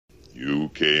You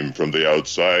came from the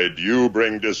outside. You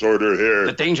bring disorder here.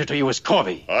 The danger to you is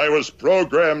Corby. I was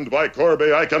programmed by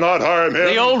Corby. I cannot harm him.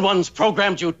 The old ones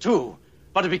programmed you too,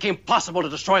 but it became possible to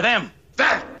destroy them.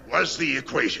 That was the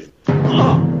equation.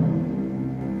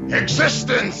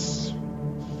 Existence.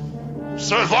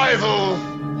 Survival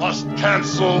must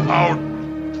cancel out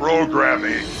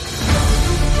programming.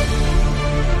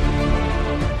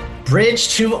 Bridge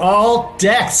to all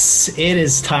decks. It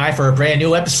is time for a brand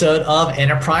new episode of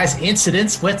Enterprise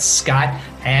Incidents with Scott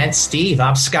and Steve.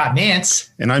 I'm Scott Nance.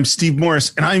 And I'm Steve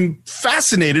Morris. And I'm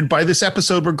fascinated by this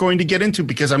episode we're going to get into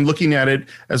because I'm looking at it,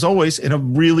 as always, in a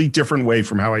really different way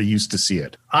from how I used to see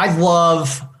it. I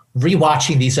love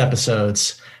rewatching these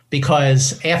episodes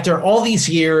because after all these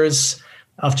years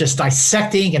of just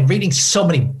dissecting and reading so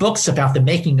many books about the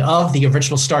making of the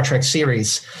original Star Trek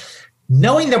series,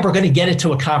 knowing that we're going to get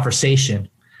into a conversation,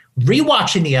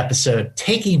 rewatching the episode,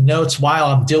 taking notes while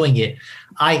I'm doing it,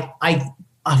 I've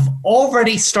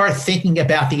already started thinking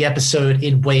about the episode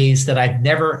in ways that I've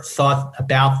never thought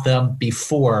about them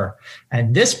before.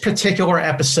 And this particular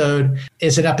episode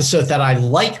is an episode that I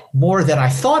like more than I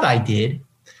thought I did,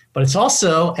 but it's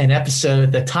also an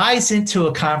episode that ties into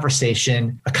a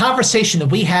conversation that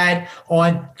we had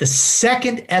on the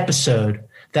second episode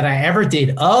that I ever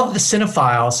did of the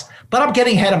Cinephiles, but I'm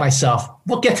getting ahead of myself.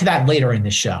 We'll get to that later in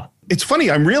the show. It's funny,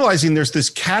 I'm realizing there's this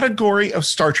category of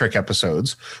Star Trek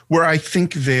episodes where I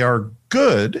think they are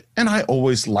good and I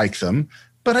always like them,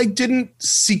 but I didn't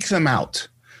seek them out,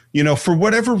 for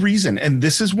whatever reason. And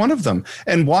this is one of them.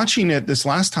 And watching it this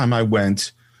last time I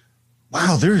went,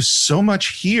 wow, there's so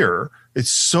much here.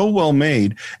 It's so well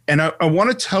made. And I want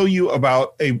to tell you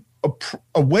about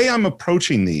a way I'm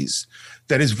approaching these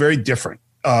that is very different.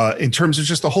 In terms of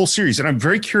just the whole series. And I'm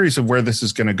very curious of where this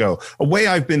is going to go, a way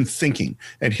I've been thinking.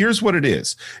 And here's what it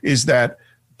is that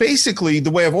basically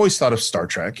the way I've always thought of Star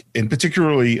Trek, and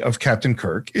particularly of Captain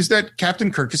Kirk, is that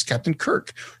Captain Kirk is Captain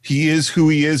Kirk. He is who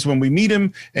he is when we meet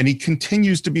him, and he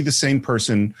continues to be the same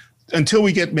person until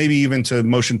we get maybe even to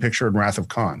Motion Picture and Wrath of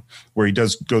Khan, where he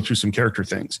does go through some character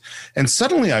things. And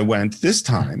suddenly I went, this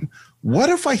time, what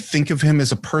if I think of him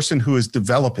as a person who is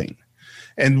developing?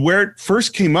 And where it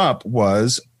first came up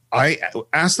was I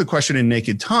asked the question in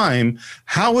Naked Time,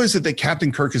 how is it that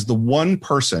Captain Kirk is the one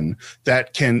person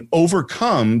that can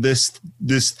overcome this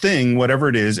thing, whatever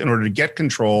it is, in order to get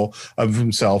control of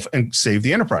himself and save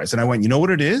the Enterprise? And I went, you know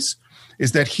what it is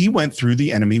that he went through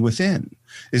the enemy within.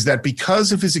 Is that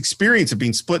because of his experience of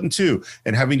being split in two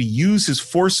and having to use his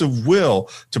force of will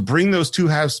to bring those two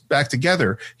halves back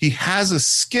together, he has a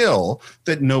skill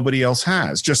that nobody else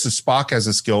has, just as Spock has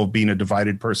a skill of being a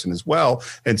divided person as well.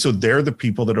 And so they're the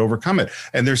people that overcome it.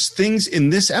 And there's things in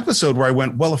this episode where I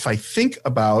went, well, if I think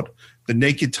about the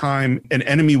Naked Time and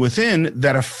Enemy Within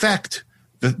that affect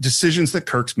the decisions that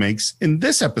Kirk makes in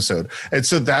this episode. And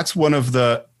so that's one of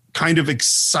the kind of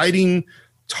exciting,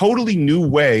 totally new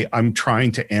way I'm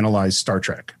trying to analyze Star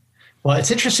Trek. Well,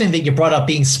 it's interesting that you brought up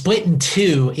being split in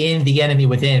two in The Enemy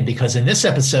Within, because in this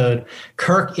episode,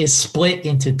 Kirk is split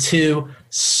into two,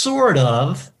 sort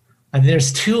of. And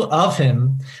there's two of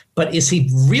him, but is he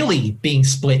really being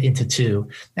split into two?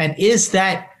 And is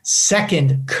that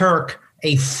second Kirk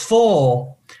a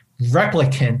full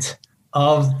replicant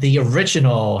of the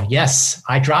original? Yes,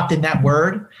 I dropped in that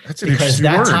word because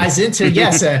that word ties into,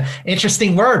 yes, an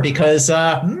interesting word, because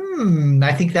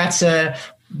I think that's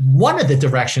one of the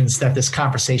directions that this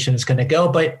conversation is going to go.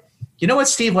 But you know what,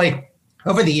 Steve, like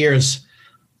over the years,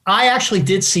 I actually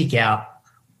did seek out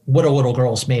What Are Little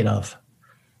Girls Made Of?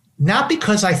 Not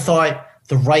because I thought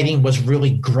the writing was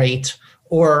really great,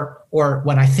 or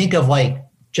when I think of like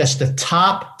just the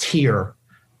top tier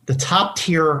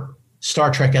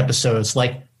Star Trek episodes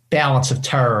like Balance of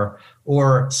Terror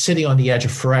or City on the Edge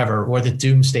of Forever or The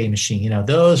Doomsday Machine,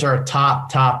 those are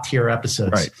top tier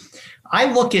episodes. Right.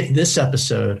 I look at this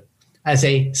episode as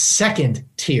a second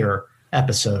tier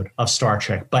episode of Star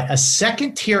Trek, but a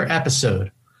second tier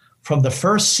episode from the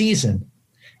first season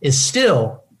is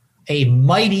still a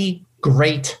mighty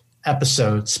great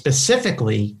episode,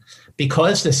 specifically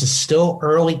because this is still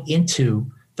early into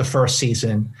the first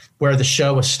season where the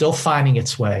show is still finding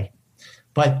its way.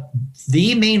 But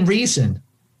the main reason,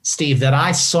 Steve, that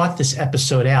I sought this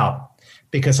episode out,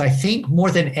 because I think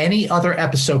more than any other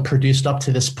episode produced up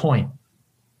to this point,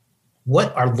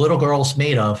 What Are Little Girls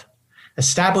Made Of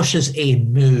establishes a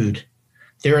mood.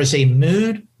 There is a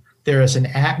mood. There is an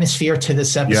atmosphere to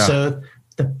this episode. Yeah.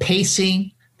 The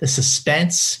pacing, the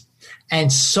suspense, and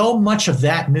so much of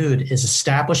that mood is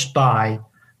established by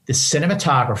the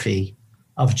cinematography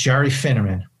of Jerry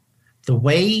Finnerman. The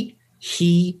way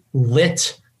he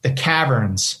lit the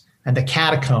caverns and the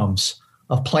catacombs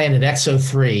of Planet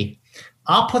XO3,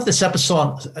 I'll put this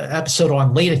episode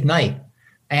on late at night,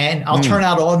 and I'll turn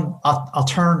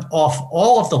off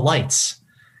all of the lights,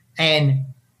 and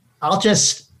I'll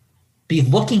just be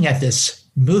looking at this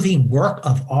moving work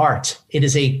of art. It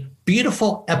is a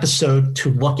beautiful episode to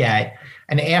look at,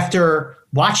 and after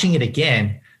watching it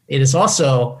again, it is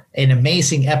also an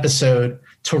amazing episode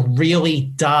to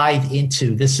really dive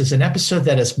into. This is an episode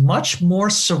that is much more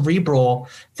cerebral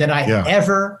than I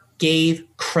ever gave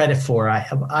credit for.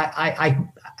 I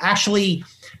actually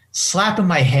slapping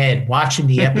my head watching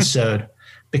the episode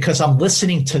because I'm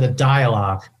listening to the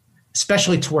dialogue,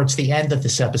 especially towards the end of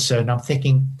this episode, and I'm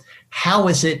thinking, how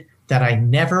is it that I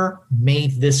never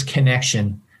made this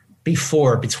connection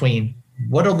before between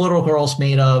What Are Little Girls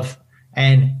Made Of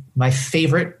and my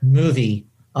favorite movie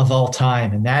of all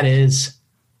time, and that is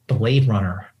Blade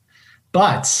Runner.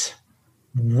 But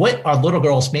What Are Little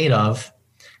Girls Made Of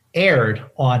aired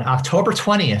on October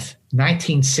 20th,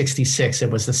 1966.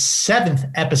 It was the 7th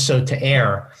episode to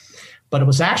air, but it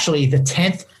was actually the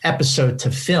 10th episode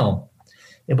to film.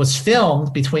 It was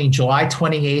filmed between July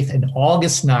 28th and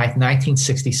August 9th,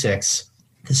 1966.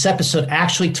 This episode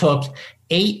actually took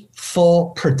 8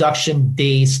 full production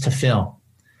days to film.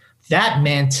 That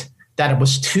meant that it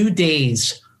was 2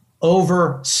 days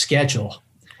over schedule.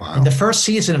 Wow. In the first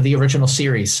season of the original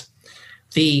series,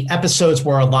 the episodes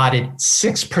were allotted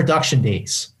 6 production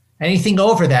days. Anything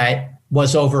over that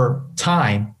was over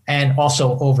time and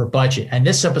also over budget. And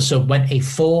this episode went a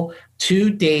full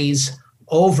 2 days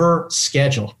over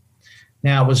schedule.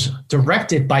 Now, it was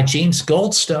directed by James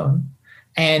Goldstone.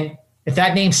 And if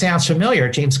that name sounds familiar,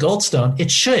 James Goldstone,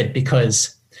 it should,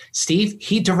 because, Steve,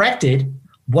 he directed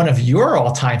one of your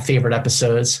all-time favorite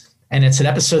episodes, and it's an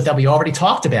episode that we already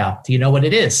talked about. Do you know what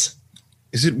it is?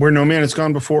 Is it Where No Man Has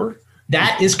Gone Before?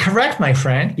 That is correct, my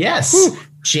friend. Yes. Whew.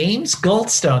 James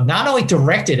Goldstone not only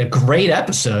directed a great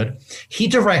episode, he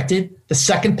directed the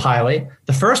second pilot,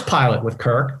 the first pilot with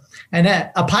Kirk, and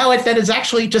a pilot that is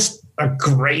actually just a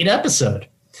great episode.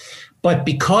 But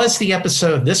because the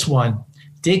episode, this one,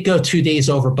 did go 2 days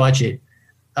over budget,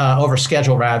 over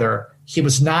schedule rather, he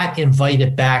was not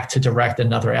invited back to direct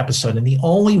another episode. And the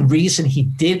only reason he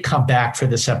did come back for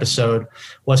this episode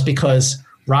was because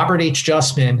Robert H.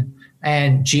 Justman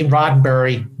and Gene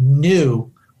Roddenberry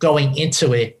knew going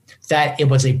into it that it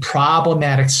was a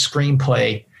problematic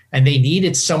screenplay, and they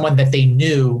needed someone that they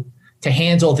knew to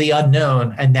handle the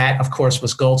unknown. And that, of course,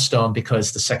 was Goldstone,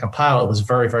 because the second pilot was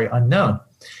very, very unknown.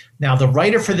 Now, the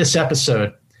writer for this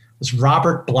episode was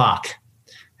Robert Bloch.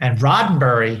 And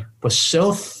Roddenberry was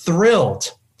so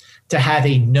thrilled to have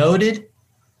a noted,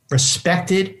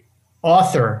 respected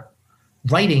author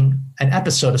writing an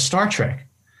episode of Star Trek.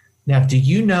 Now, do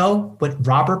you know what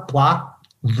Robert Bloch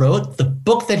wrote? The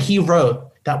book that he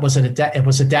wrote that was it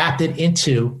was adapted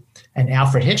into an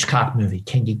Alfred Hitchcock movie.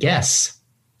 Can you guess?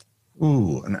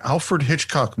 Ooh, an Alfred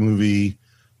Hitchcock movie.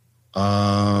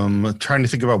 Trying to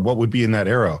think about what would be in that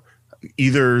era.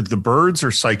 Either The Birds or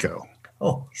Psycho.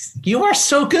 Oh, you are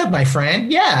so good, my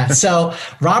friend. Yeah. So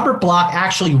Robert Bloch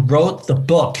actually wrote the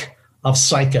book of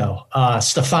Psycho.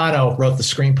 Stefano wrote the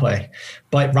screenplay.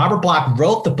 But Robert Bloch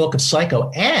wrote the book of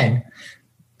Psycho. And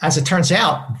as it turns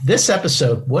out, this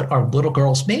episode, What Are Little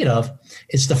Girls Made Of,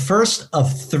 is the first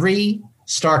of 3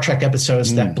 Star Trek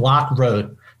episodes that Bloch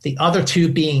wrote. The other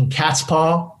 2 being Cat's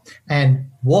Paw and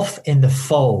Wolf in the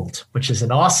Fold, which is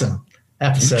an awesome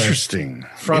episode. Interesting.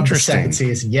 From the second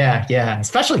season. Yeah.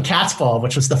 Especially Cat's Paw,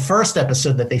 which was the first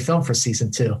episode that they filmed for season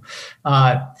 2.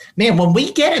 Man, when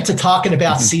we get into talking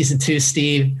about season 2,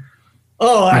 Steve,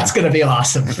 oh, that's going to be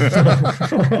awesome.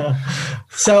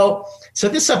 So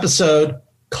this episode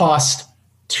cost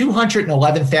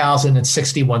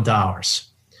 $211,061.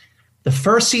 The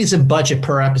first season budget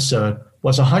per episode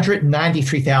was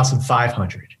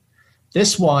 $193,500.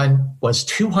 This one was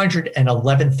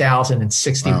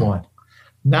 $211,061. Wow.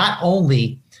 Not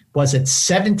only was it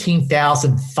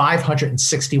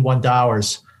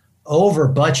 $17,561 over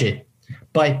budget,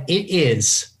 but it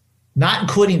is, not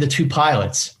including the 2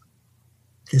 pilots,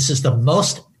 this is the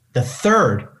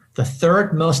third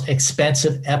most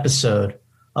expensive episode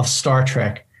of Star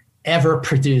Trek ever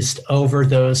produced over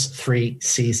those 3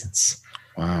 seasons.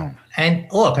 Wow. And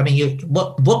look, I mean, you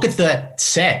look at the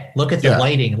set, look at the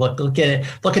lighting, look at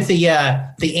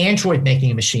the Android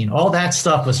making machine. All that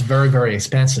stuff was very, very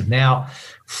expensive. Now,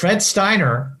 Fred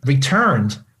Steiner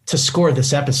returned to score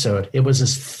this episode. It was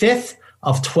his 5th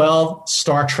of 12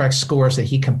 Star Trek scores that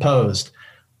he composed.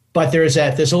 But there's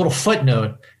a little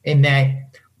footnote in that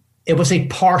it was a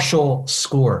partial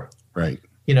score. Right.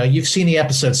 You know, you've seen the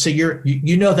episode, so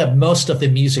you know that most of the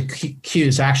music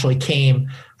cues actually came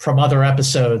from other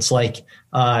episodes, like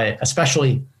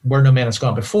especially Where No Man Has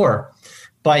Gone Before.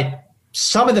 But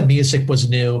some of the music was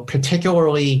new,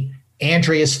 particularly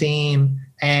Andrea's theme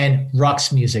and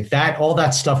Ruck's music. All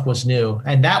that stuff was new.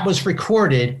 And that was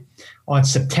recorded on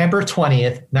September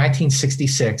 20th,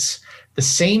 1966, the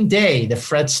same day that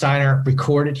Fred Steiner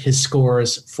recorded his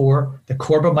scores for The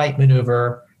Corbomite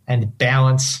Maneuver and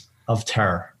Balance of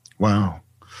Terror. Wow.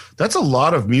 That's a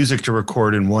lot of music to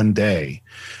record in one day.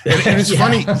 And it's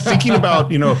funny thinking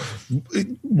about,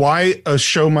 why a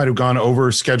show might have gone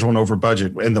over schedule and over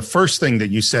budget. And the first thing that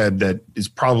you said that is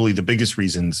probably the biggest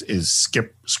reasons is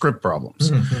script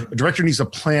problems. Mm-hmm. A director needs to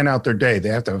plan out their day. They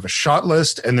have to have a shot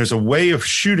list, and there's a way of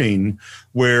shooting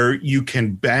where you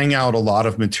can bang out a lot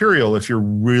of material if you're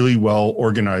really well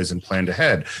organized and planned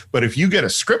ahead. But if you get a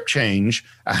script change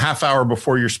a half hour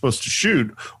before you're supposed to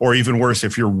shoot, or even worse,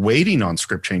 if you're waiting on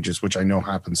script changes, which I know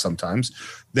happens sometimes,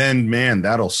 then man,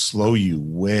 that'll slow you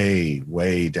way,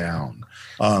 way down.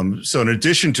 So in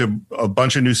addition to a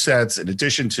bunch of new sets, in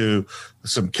addition to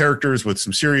some characters with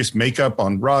some serious makeup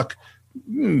on Ruck,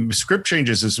 script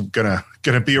changes is gonna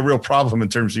be a real problem in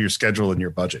terms of your schedule and your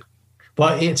budget.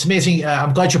 Well, it's amazing.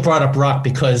 I'm glad you brought up Ruck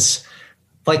because,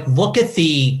 look at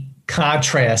the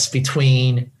contrast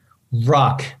between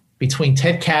Ruck, between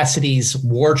Ted Cassidy's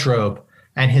wardrobe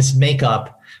and his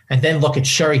makeup, and then look at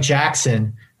Sherry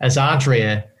Jackson as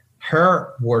Andrea,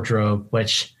 her wardrobe,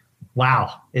 which,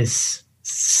 wow, is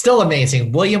still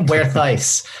amazing. William Ware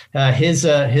Theiss,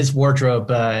 his wardrobe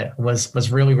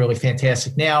was really, really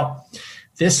fantastic. Now,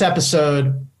 this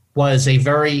episode was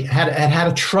had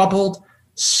a troubled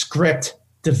script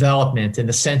development in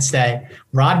the sense that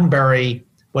Roddenberry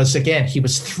he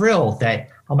was thrilled that,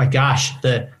 oh my gosh,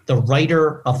 the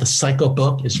writer of the Psycho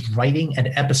book is writing an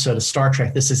episode of Star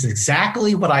Trek. This is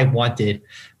exactly what I wanted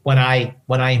when I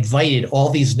invited all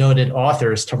these noted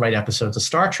authors to write episodes of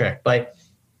Star Trek. But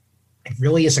it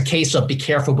really is a case of be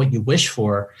careful what you wish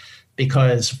for,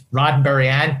 because Roddenberry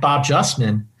and Bob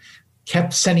Justman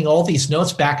kept sending all these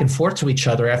notes back and forth to each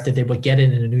other after they would get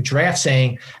in a new draft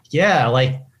saying,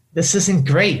 this isn't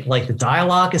great. The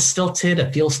dialogue is stilted.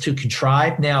 It feels too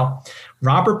contrived. Now,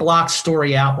 Robert Bloch's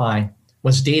story outline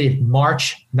was dated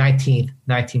March 19th,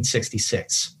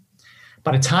 1966.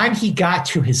 By the time he got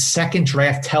to his second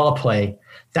draft teleplay,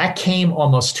 that came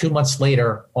almost 2 months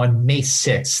later on May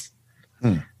 6th.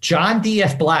 John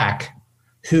D.F. Black,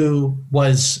 who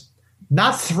was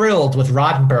not thrilled with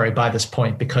Roddenberry by this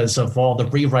point because of all the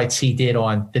rewrites he did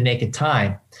on The Naked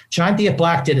Time, John D.F.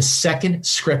 Black did a second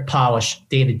script polish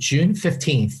dated June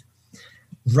 15th.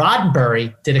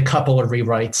 Roddenberry did a couple of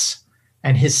rewrites,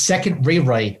 and his second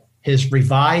rewrite, his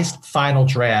revised final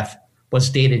draft,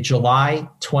 was dated July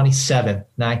 27,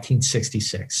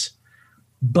 1966.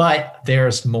 But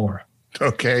there's more.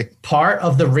 Okay. Part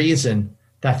of the reason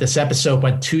that this episode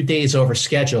went 2 days over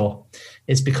schedule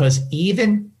is because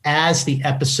even as the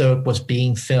episode was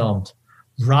being filmed,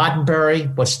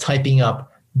 Roddenberry was typing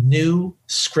up new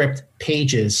script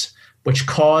pages, which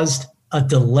caused a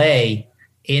delay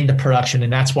in the production,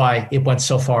 and that's why it went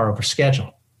so far over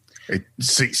schedule.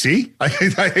 See,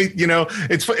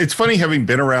 it's funny having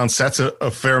been around sets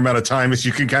a fair amount of time, is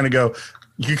you can kind of go,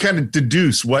 you kind of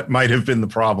deduce what might have been the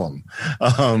problem.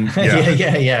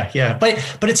 Yeah. But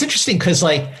it's interesting because,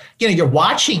 you're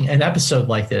watching an episode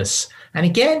like this, and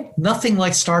again, nothing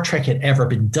like Star Trek had ever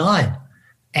been done.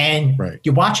 And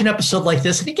you watch an episode like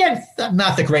this, and again,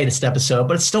 not the greatest episode,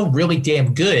 but it's still really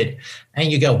damn good.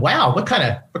 And you go, wow, what kind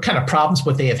of problems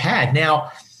would they have had? Now,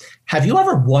 have you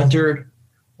ever wondered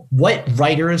what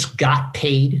writers got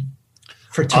paid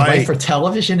to write for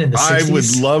television in the 60s? I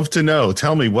would love to know.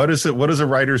 Tell me, what is it? What is a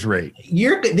writer's rate?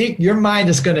 Your mind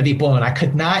is going to be blown. I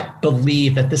could not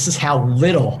believe that this is how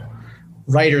little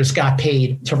writers got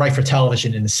paid to write for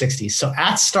television in the 60s. So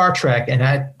at Star Trek and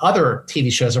at other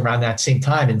TV shows around that same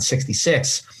time in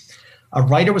 66, a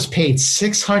writer was paid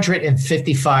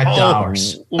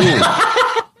 $655.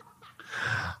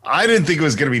 I didn't think it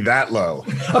was going to be that low.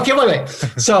 Okay, wait.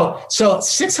 So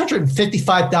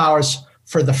 $655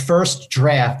 for the first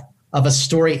draft of a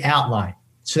story outline.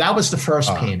 So that was the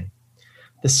first payment.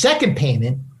 The second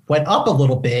payment went up a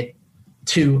little bit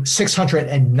to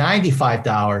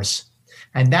 $695.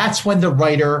 And that's when the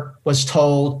writer was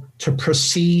told to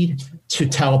proceed to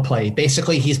teleplay.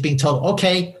 Basically, he's being told,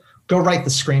 okay, go write the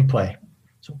screenplay.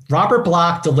 So Robert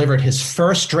Bloch delivered his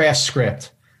first draft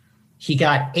script. He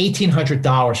got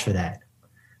 $1,800 for that.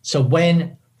 So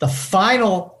when the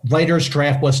final writer's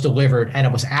draft was delivered and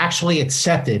it was actually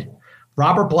accepted,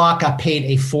 Robert Bloch got paid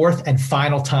a fourth and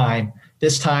final time,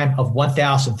 this time of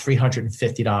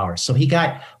 $1,350. So he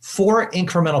got 4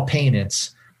 incremental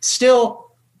payments. Still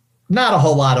not a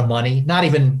whole lot of money, not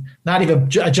even not even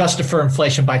adjusted for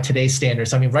inflation by today's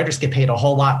standards. I mean, writers get paid a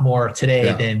whole lot more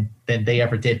today than they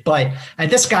ever did. And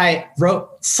this guy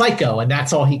wrote Psycho, and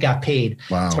that's all he got paid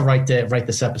to write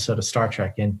this episode of Star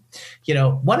Trek. And,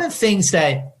 one of the things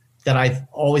that I've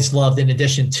always loved in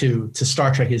addition to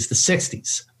Star Trek is the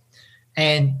 60s.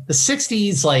 And the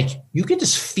 60s, like, you can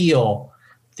just feel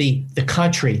the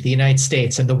country, the United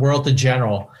States, and the world in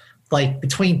general. Like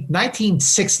between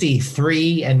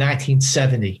 1963 and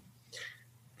 1970,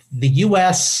 the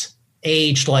U.S.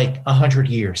 aged like 100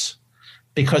 years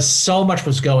because so much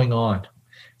was going on.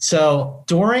 So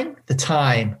during the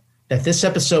time that this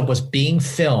episode was being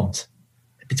filmed,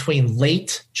 between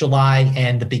late July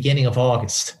and the beginning of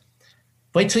August,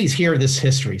 wait till you hear this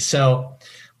history. So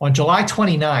on July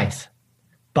 29th,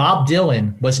 Bob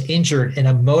Dylan was injured in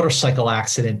a motorcycle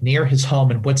accident near his home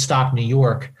in Woodstock, New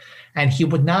York, and he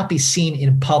would not be seen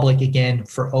in public again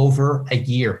for over a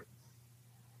year.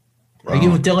 Wow. Are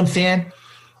you a Dylan fan?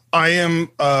 I am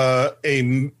a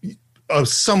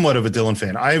somewhat of a Dylan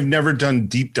fan. I have never done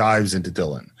deep dives into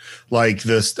Dylan like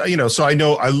this, so I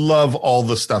know I love all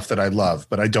the stuff that I love,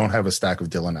 but I don't have a stack of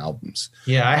Dylan albums.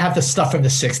 Yeah, I have the stuff from the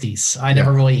 60s. I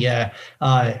never really, and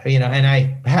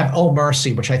I have Oh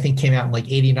Mercy, which I think came out in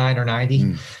like 89 or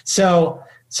 90. So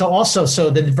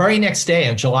the very next day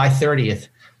on July 30th,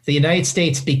 the United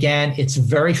States began its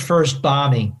very first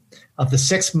bombing of the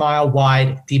 6-mile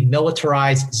wide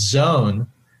demilitarized zone,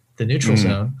 the neutral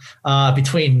zone,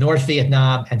 between North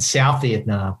Vietnam and South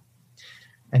Vietnam.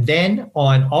 And then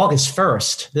on August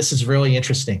 1st, this is really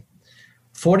interesting,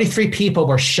 43 people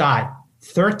were shot,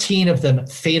 13 of them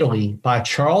fatally, by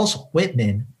Charles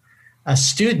Whitman, a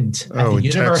student at the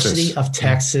University of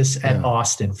Texas at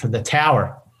Austin, from the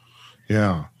tower.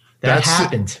 Yeah. That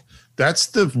happened. That's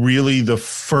the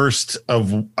first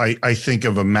of, I think,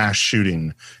 of a mass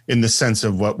shooting in the sense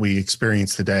of what we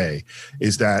experience today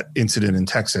is that incident in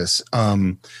Texas.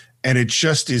 And it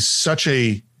just is such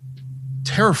a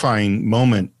terrifying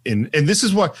moment. And this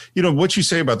is what you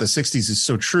say about the 60s is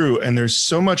so true. And there's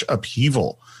so much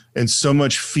upheaval and so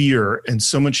much fear and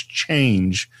so much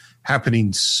change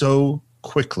happening so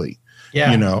quickly,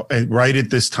 and right at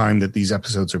this time that these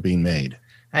episodes are being made.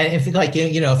 And if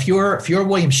if you're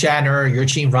William Shatner, you're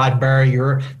Gene Roddenberry,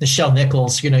 you're Nichelle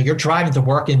Nichols, you're driving to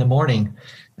work in the morning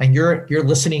and you're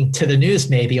listening to the news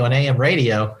maybe on AM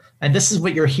radio, and this is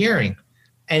what you're hearing.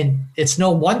 And it's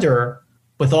no wonder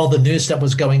with all the news that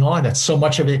was going on that so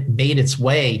much of it made its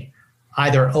way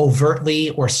either overtly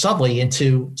or subtly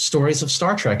into stories of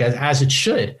Star Trek, as it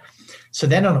should. So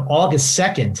then on August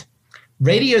 2nd,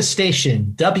 radio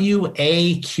station WAQY-AM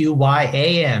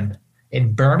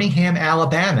in Birmingham,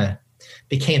 Alabama,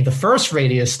 became the first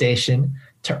radio station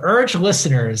to urge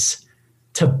listeners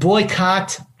to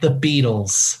boycott the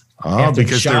Beatles. Oh,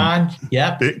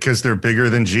 because they're bigger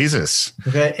than Jesus.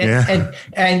 Okay.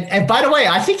 And by the way,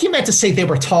 I think he meant to say they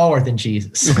were taller than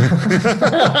Jesus.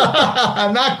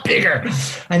 Not bigger.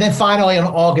 And then finally on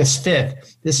August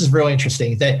 5th, this is really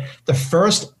interesting, that the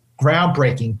first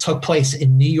groundbreaking took place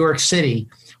in New York City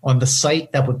on the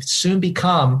site that would soon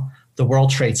become the World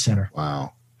Trade Center.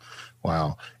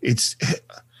 Wow.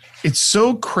 It's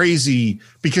so crazy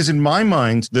because in my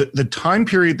mind, the time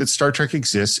period that Star Trek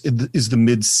exists is the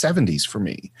mid 70s for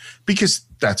me, because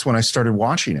that's when I started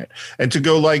watching it. And to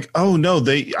go like, oh no,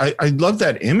 I love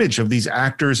that image of these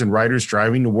actors and writers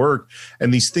driving to work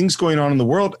and these things going on in the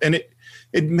world. And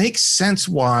it makes sense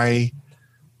why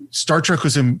Star Trek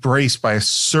was embraced by a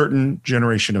certain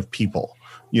generation of people,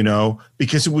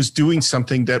 because it was doing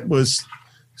something that was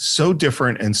so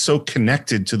different and so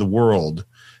connected to the world.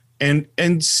 And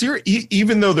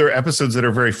even though there are episodes that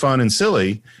are very fun and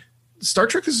silly, Star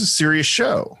Trek is a serious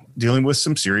show dealing with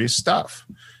some serious stuff,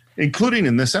 including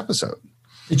in this episode.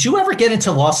 Did you ever get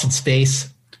into Lost in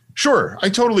Space? Sure. I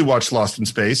totally watched Lost in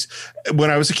Space when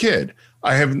I was a kid.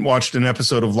 I haven't watched an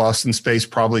episode of Lost in Space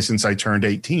probably since I turned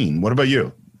 18. What about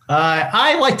you?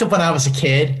 I liked it when I was a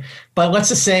kid, but let's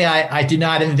just say I do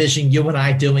not envision you and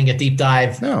I doing a deep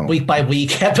dive week by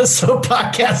week episode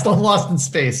podcast on Lost in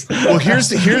Space. Well, here's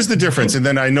the difference. And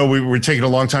then I know we were taking a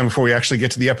long time before we actually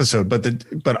get to the episode, but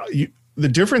the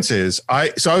difference is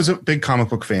I was a big comic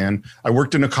book fan. I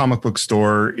worked in a comic book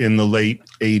store in the late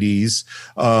 80s.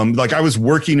 I was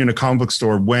working in a comic book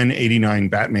store when 89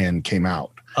 Batman came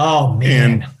out. Oh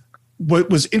man. And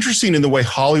what was interesting in the way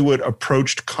Hollywood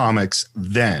approached comics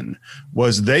then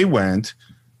was they went,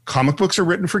 comic books are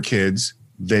written for kids.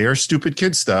 They are stupid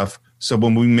kid stuff. So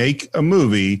when we make a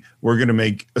movie, we're going to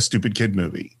make a stupid kid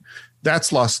movie.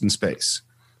 That's Lost in Space.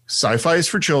 Sci-fi is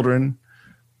for children.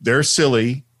 They're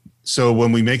silly. So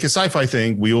when we make a sci-fi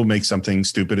thing, we will make something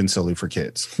stupid and silly for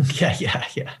kids.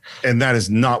 Yeah. And that is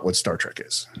not what Star Trek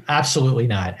is. Absolutely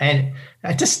not. And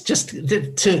just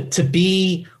to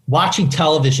be watching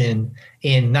television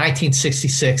in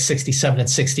 1966, 67, and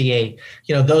 68,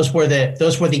 those were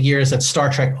the years that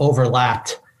Star Trek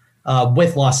overlapped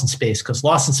with Lost in Space, because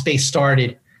Lost in Space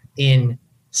started in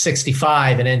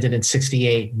 65 and ended in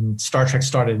 68, and Star Trek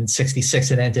started in 66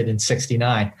 and ended in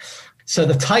 69. So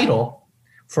the title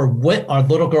for What Are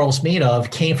Little Girls Made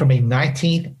Of came from a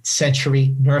 19th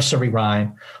century nursery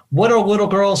rhyme. What are little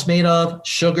girls made of?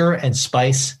 Sugar and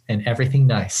spice and everything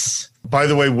nice. By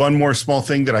the way, one more small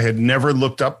thing that I had never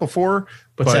looked up before,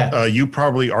 What's that? You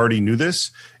probably already knew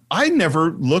this. I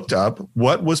never looked up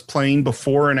what was playing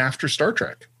before and after Star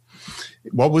Trek.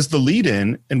 What was the lead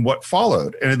in and what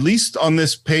followed? And at least on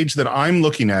this page that I'm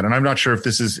looking at, and I'm not sure if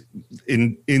this is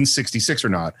in 66 or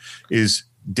not, is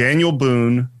Daniel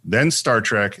Boone, then Star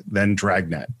Trek, then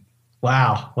Dragnet.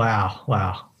 Wow.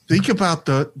 Think about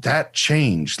that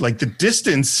change, like the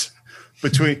distance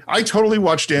between. I totally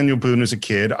watched Daniel Boone as a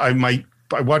kid. I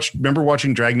remember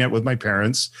watching Dragnet with my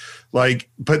parents,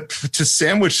 but to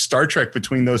sandwich Star Trek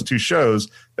between those two shows,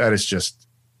 that is just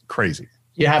crazy.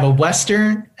 You have a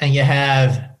Western and you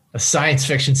have a science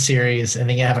fiction series, and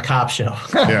then you have a cop show.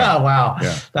 Yeah. Wow.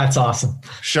 Yeah. That's awesome.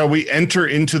 Shall we enter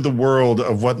into the world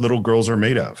of what little girls are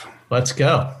made of? Let's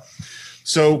go.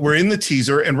 So we're in the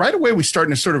teaser, and right away we start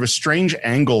in a sort of a strange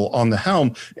angle on the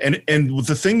helm. And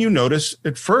the thing you notice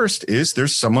at first is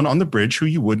there's someone on the bridge who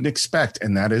you wouldn't expect,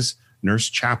 and that is Nurse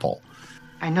Chapel.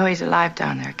 I know he's alive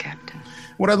down there, Captain.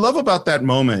 What I love about that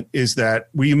moment is that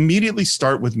we immediately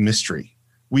start with mystery.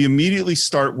 We immediately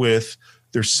start with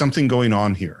there's something going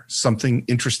on here. Something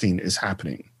interesting is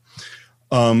happening.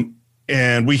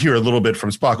 And we hear a little bit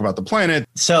from Spock about the planet.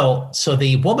 So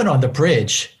the woman on the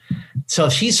bridge, so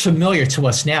she's familiar to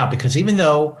us now, because even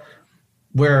though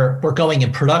we're going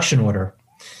in production order,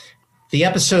 the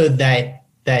episode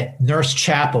that Nurse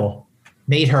Chapel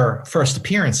made her first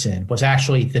appearance in was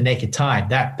actually The Naked Time.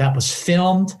 That was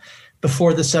filmed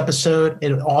before this episode.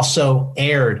 It also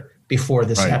aired before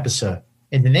this episode.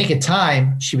 In The Naked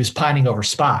Time, she was pining over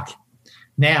Spock.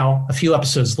 Now, a few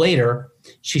episodes later,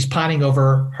 she's pining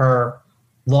over her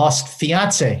lost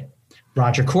fiancé,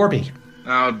 Roger Corby.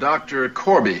 Now, Dr.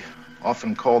 Corby,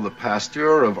 often called the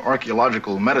Pasteur of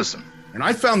archaeological medicine. And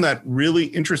I found that really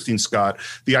interesting, Scott.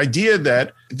 The idea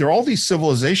that there are all these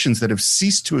civilizations that have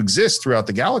ceased to exist throughout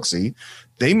the galaxy.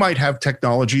 They might have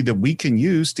technology that we can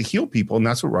use to heal people, and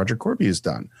that's what Roger Corby has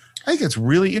done. I think it's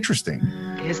really interesting.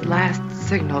 His last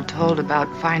signal told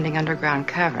about finding underground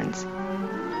caverns.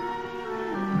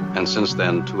 And since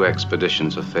then, 2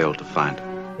 expeditions have failed to find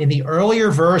him. In the earlier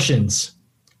versions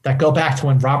that go back to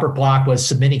when Robert Bloch was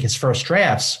submitting his first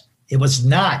drafts, it was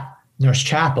not Nurse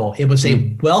Chapel. It was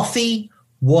a wealthy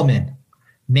woman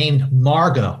named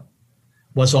Margot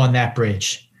was on that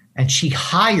bridge. And she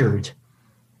hired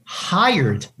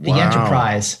the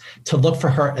Enterprise to look for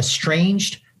her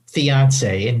estranged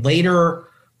fiance. And later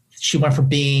she went from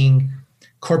being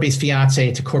Corby's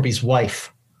fiance to Corby's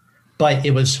wife. But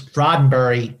it was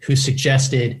Roddenberry who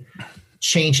suggested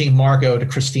changing Margot to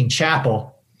Christine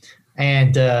Chapel.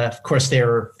 And of course they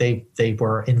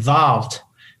were involved.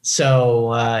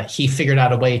 So he figured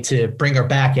out a way to bring her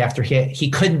back after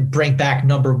he couldn't bring back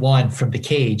number 1 from the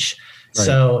cage. Right.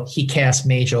 So he cast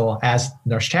Majel as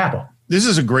Nurse Chapel. This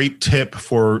is a great tip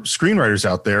for screenwriters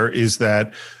out there, is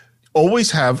that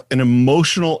always have an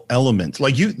emotional element.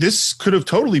 Like this could have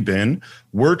totally been,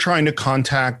 we're trying to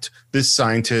contact this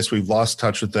scientist, we've lost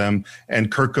touch with them,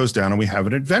 and Kirk goes down and we have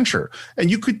an adventure.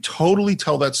 And you could totally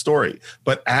tell that story.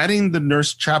 But adding the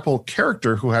Nurse Chapel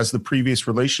character who has the previous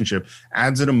relationship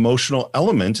adds an emotional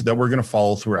element that we're going to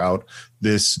follow throughout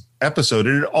this episode.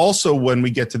 And it also, when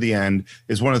we get to the end,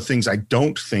 is one of the things I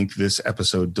don't think this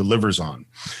episode delivers on.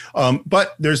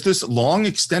 But there's this long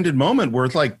extended moment where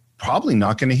it's like, probably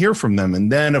not going to hear from them.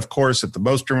 And then, of course, at the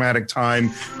most dramatic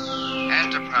time,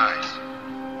 Enterprise.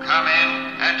 Come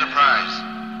in,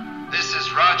 Enterprise. This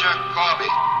is Roger Corby.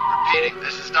 Repeating,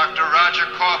 this is Dr. Roger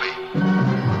Corby.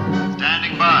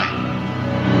 Standing by.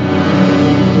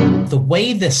 The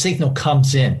way the signal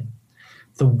comes in,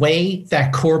 the way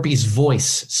that Corby's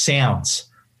voice sounds,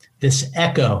 this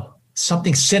echo,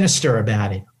 something sinister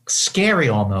about it, scary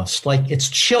almost, like it's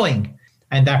chilling.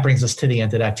 And that brings us to the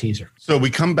end of that teaser. So we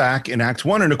come back in Act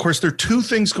 1, and of course, there are 2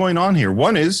 things going on here.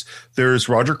 One is there's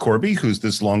Roger Corby, who's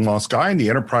this long-lost guy, and the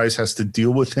Enterprise has to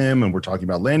deal with him, and we're talking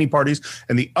about landing parties.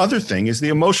 And the other thing is the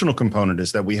emotional component,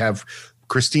 is that we have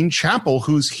Christine Chapel,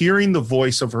 who's hearing the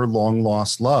voice of her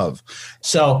long-lost love.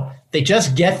 So they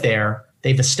just get there,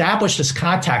 they've established this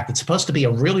contact. It's supposed to be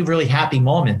a really, really happy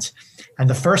moment. And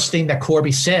the first thing that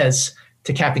Corby says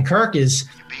to Captain Kirk is,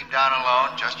 You beam down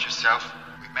alone, just yourself.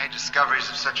 We've made discoveries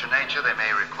of such a nature they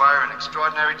may require an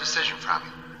extraordinary decision from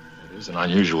you. It is an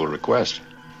unusual request.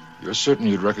 You're certain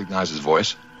you'd recognize his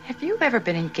voice? Have you ever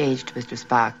been engaged, Mr.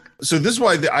 Spock? So this is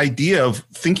why the idea of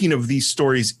thinking of these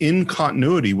stories in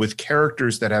continuity with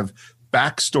characters that have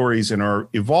backstories and are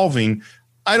evolving,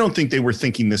 I don't think they were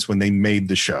thinking this when they made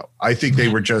the show. I think they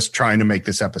were just trying to make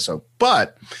this episode.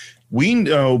 But we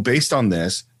know based on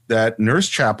this that Nurse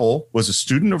Chapel was a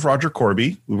student of Roger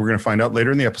Corby. We were going to find out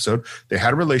later in the episode. They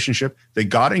had a relationship. They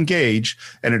got engaged.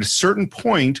 And at a certain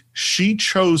point, she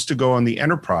chose to go on the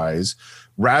Enterprise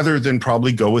rather than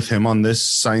probably go with him on this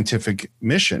scientific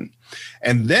mission.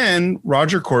 And then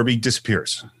Roger Corby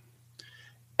disappears.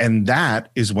 And that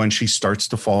is when she starts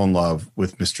to fall in love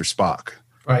with Mr. Spock.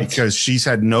 Right. Because she's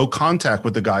had no contact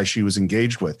with the guy she was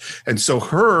engaged with. And so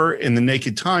her, in the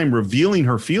naked time, revealing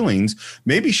her feelings,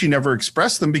 maybe she never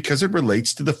expressed them because it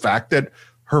relates to the fact that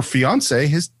her fiance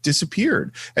has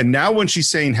disappeared. And now when she's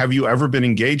saying, have you ever been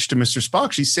engaged to Mr.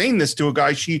 Spock? She's saying this to a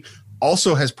guy she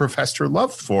also has professed her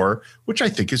love for, which I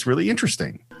think is really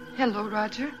interesting. Hello,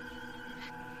 Roger.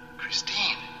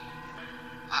 Christine,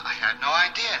 I had no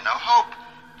idea, no hope.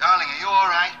 Darling, are you all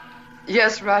right?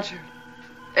 Yes, Roger.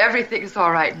 Everything is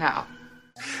all right now.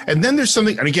 And then there's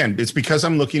something, and again, it's because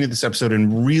I'm looking at this episode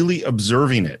and really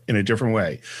observing it in a different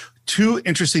way. Two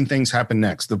interesting things happen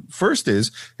next. The first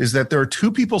is that there are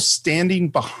two people standing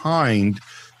behind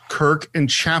Kirk and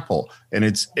Chapel, and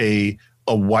it's a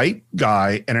white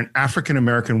guy and an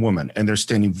African-American woman, and they're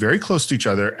standing very close to each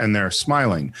other and they're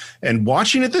smiling. And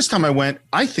watching it this time, I went,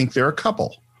 I think they're a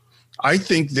couple. I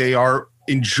think they are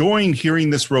enjoying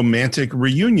hearing this romantic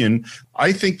reunion.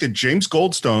 I think that James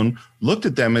Goldstone looked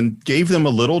at them and gave them a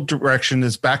little direction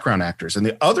as background actors. And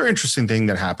the other interesting thing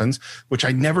that happens, which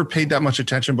I never paid that much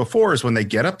attention before, is when they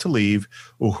get up to leave,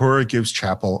 Uhura gives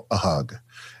Chapel a hug.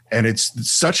 And it's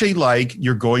such a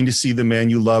you're going to see the man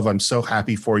you love. I'm so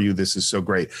happy for you. This is so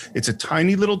great. It's a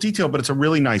tiny little detail, but it's a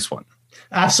really nice one.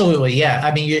 Absolutely, yeah.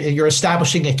 I mean, you're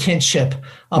establishing a kinship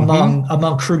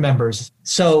among crew members.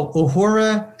 So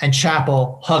Uhura and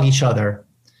Chapel hug each other,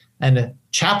 and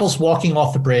Chapel's walking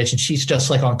off the bridge, and she's just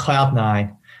like on cloud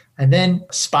nine. And then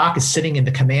Spock is sitting in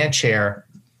the command chair,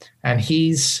 and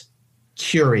he's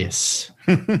curious.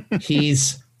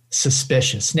 He's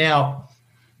suspicious. Now,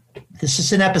 this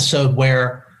is an episode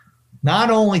where not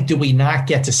only do we not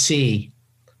get to see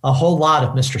a whole lot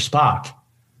of Mr. Spock,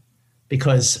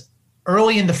 because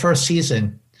early in the first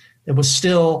season, it was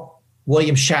still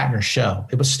William Shatner's show.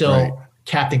 It was still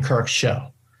Captain Kirk's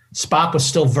show. Spock was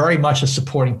still very much a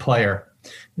supporting player.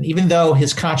 And even though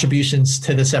his contributions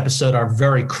to this episode are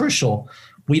very crucial,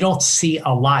 we don't see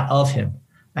a lot of him.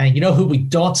 And you know who we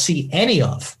don't see any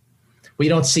of? We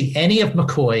don't see any of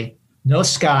McCoy, no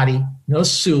Scotty, no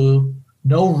Sulu,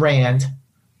 no Rand.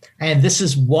 And this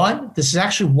is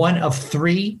actually one of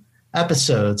 3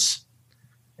 episodes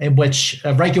in which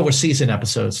regular season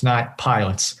episodes, not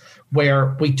pilots,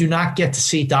 where we do not get to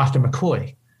see Dr.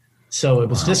 McCoy. So it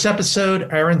was this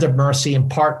episode, Errand of Mercy, and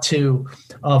part 2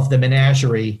 of the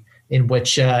Menagerie, in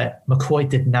which McCoy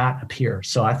did not appear.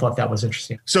 So I thought that was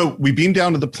interesting. So we beam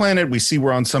down to the planet. We see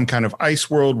we're on some kind of ice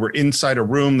world. We're inside a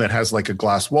room that has like a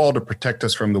glass wall to protect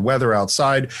us from the weather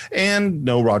outside, and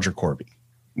no Roger Corby.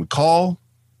 We call,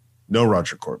 no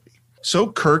Roger Corby.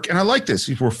 So Kirk, and I like this,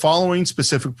 we're following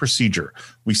specific procedure.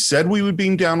 We said we would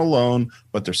beam down alone,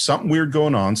 but there's something weird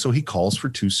going on, so he calls for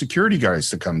 2 security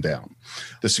guys to come down.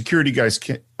 The security guys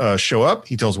show up.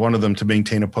 He tells one of them to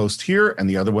maintain a post here, and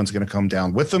the other one's going to come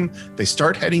down with them. They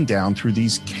start heading down through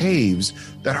these caves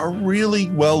that are really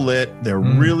well lit. They're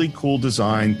really cool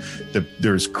design.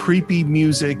 There's creepy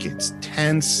music. It's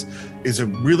tense. Is a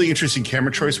really interesting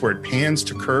camera choice where it pans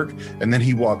to Kirk and then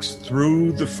he walks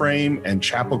through the frame and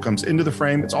Chapel comes into the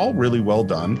frame. It's all really well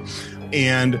done.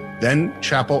 And then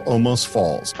Chapel almost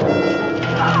falls.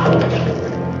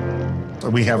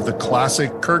 We have the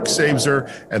classic Kirk saves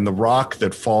her and the rock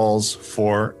that falls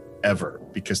forever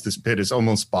because this pit is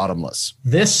almost bottomless.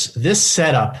 This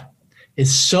setup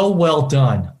is so well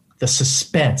done. The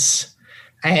suspense,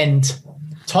 and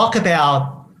talk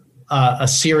about a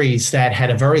series that had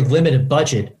a very limited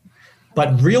budget,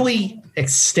 but really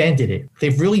extended it.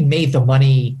 They've really made the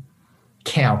money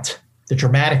count. The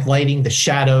dramatic lighting, the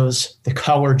shadows, the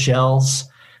color gels.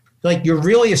 Like, you're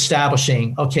really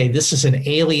establishing, okay, this is an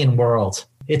alien world.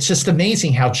 It's just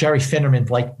amazing how Jerry Finnerman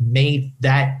made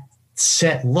that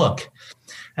set look.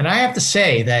 And I have to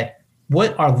say that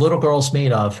what Our Little Girl's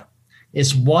Made Of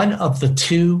is one of the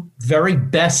 2 very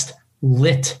best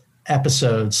lit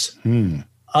episodes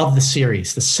of the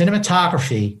series. The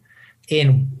cinematography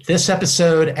in this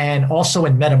episode and also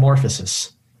in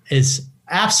Metamorphosis is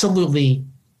absolutely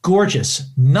gorgeous.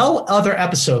 No other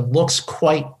episode looks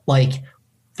quite like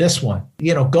this one.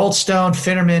 You know, Goldstone,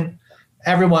 Finnerman,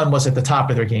 everyone was at the top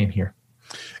of their game here.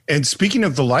 And speaking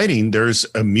of the lighting, there's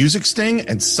a music sting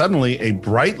and suddenly a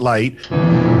bright light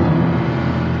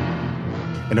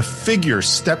and a figure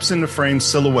steps into frame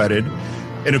silhouetted.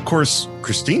 And of course,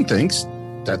 Christine thinks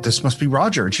that this must be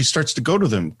Roger, and she starts to go to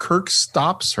them. Kirk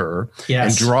stops her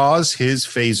and draws his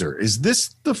phaser. Is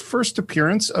this the first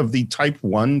appearance of the Type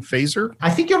 1 phaser? I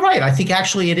think you're right. I think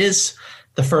actually it is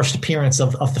the first appearance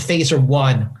of the Phaser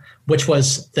 1, which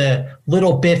was the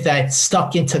little bit that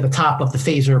stuck into the top of the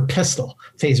phaser pistol,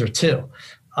 Phaser 2.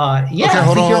 Okay,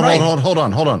 hold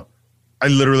on. I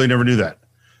literally never knew that.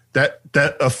 That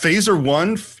a Phaser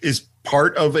 1 is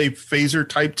part of a Phaser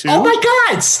Type 2? Oh my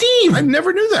God, Steve! I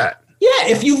never knew that. Yeah,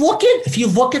 if you look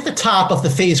at the top of the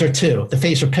Phaser 2, the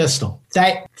Phaser pistol,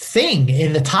 that thing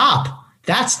in the top,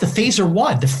 that's the Phaser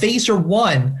 1. The Phaser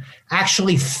 1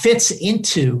 actually fits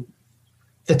into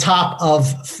the top of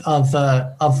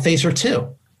Phaser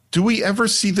 2. Do we ever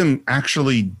see them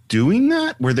actually doing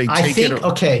that? Where they take it?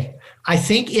 Okay. I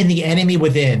think in The Enemy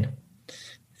Within,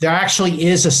 there actually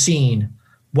is a scene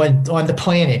when on the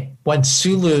planet when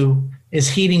Sulu is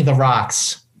heating the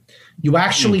rocks. You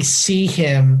actually see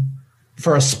him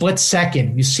for a split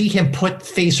second. You see him put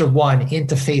Phaser 1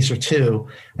 into Phaser 2,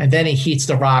 and then he heats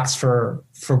the rocks for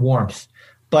warmth.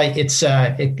 But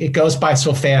it goes by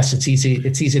so fast, it's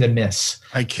easy to miss.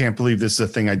 I can't believe this is a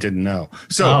thing I didn't know.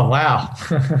 So, oh wow!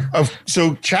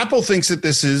 So Chapel thinks that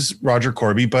this is Roger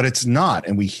Corby, but it's not.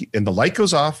 And the light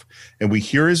goes off, and we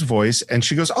hear his voice, and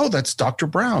she goes, "Oh, that's Dr.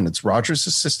 Brown. It's Roger's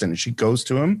assistant." And she goes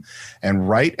to him, and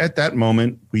right at that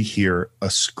moment, we hear a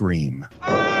scream.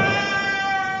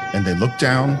 And they look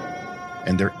down,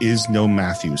 and there is no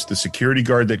Matthews. The security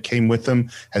guard that came with them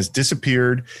has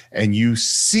disappeared, and you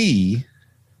see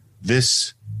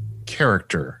this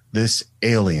character, this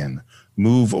alien,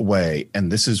 move away.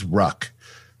 And this is Ruck,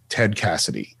 Ted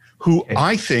Cassidy, who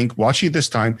I think, watching it this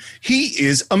time, he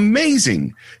is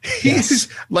amazing. He's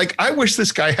like, I wish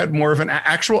this guy had more of an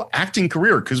actual acting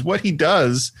career, because what he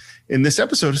does in this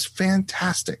episode is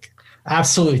fantastic.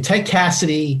 Absolutely. Ted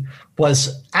Cassidy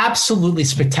was absolutely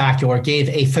spectacular, gave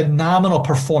a phenomenal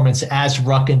performance as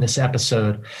Ruck in this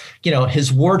episode. You know,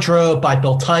 his wardrobe by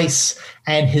Bill Tice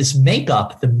and his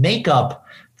makeup, the makeup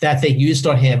that they used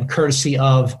on him, courtesy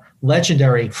of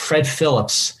legendary Fred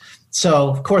Phillips. So,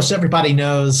 of course, everybody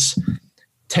knows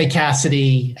Ted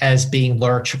Cassidy as being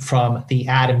Lurch from the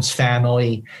Addams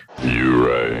Family. You're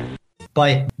right.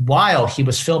 But while he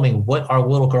was filming What Our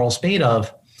Little Girls Made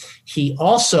Of, he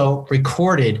also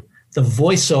recorded the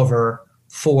voiceover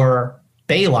for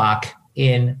Baylock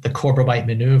in the Corbomite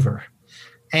Maneuver.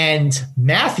 And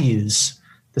Matthews,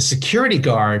 the security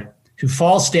guard who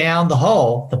falls down the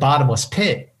hole, the bottomless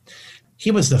pit,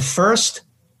 he was the first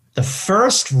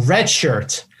red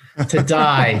shirt to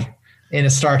die in a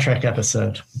Star Trek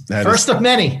episode. First of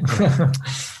many.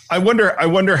 I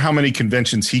wonder how many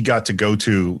conventions he got to go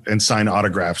to and sign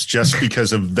autographs just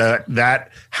because of that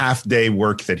half day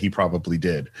work that he probably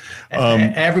did.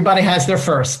 Everybody has their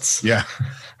firsts. Yeah.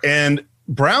 And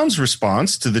Brown's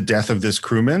response to the death of this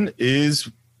crewman is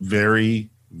very,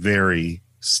 very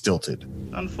stilted.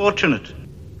 Unfortunate.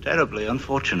 Terribly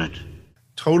unfortunate.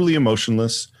 Totally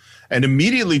emotionless, and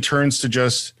immediately turns to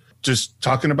just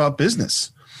talking about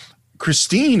business.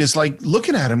 Christine is like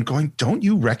looking at him going, "Don't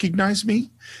you recognize me?"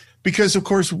 Because, of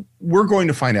course, we're going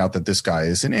to find out that this guy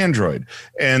is an android,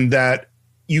 and that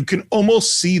you can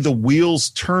almost see the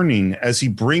wheels turning as he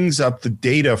brings up the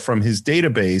data from his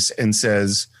database and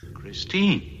says,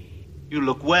 "Christine, you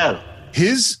look well."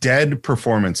 His dead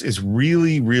performance is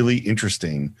really, really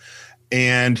interesting.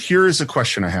 And here is a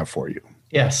question I have for you.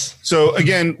 Yes. So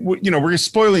again, we're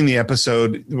spoiling the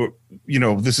episode.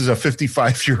 This is a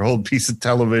 55-year-old piece of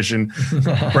television.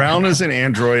 Brown is an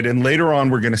android, and later on,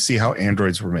 we're going to see how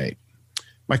androids were made.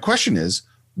 My question is,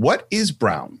 what is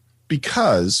Brown?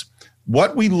 Because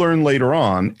what we learn later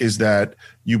on is that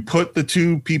you put the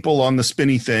two people on the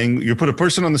spinny thing, you put a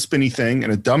person on the spinny thing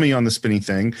and a dummy on the spinny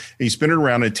thing, and you spin it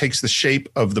around, and it takes the shape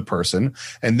of the person.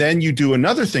 And then you do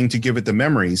another thing to give it the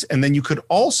memories. And then you could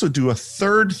also do a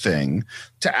third thing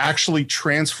to actually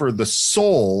transfer the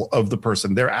soul of the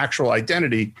person, their actual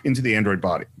identity, into the android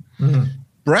body. Mm-hmm.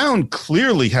 Brown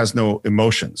clearly has no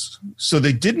emotions. So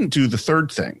they didn't do the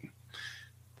third thing.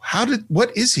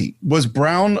 What is he? Was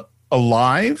Brown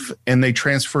alive and they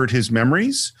transferred his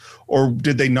memories? Or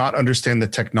did they not understand the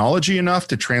technology enough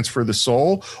to transfer the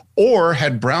soul? Or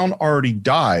had Brown already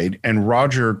died and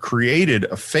Roger created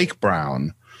a fake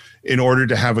Brown in order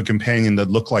to have a companion that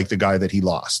looked like the guy that he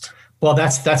lost? Well,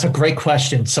 that's a great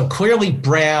question. So clearly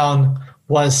Brown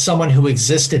was someone who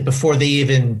existed before they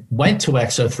even went to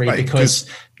X-03, right, because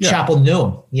Chapel knew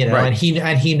him, you know, right.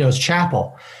 and he knows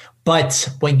Chapel. But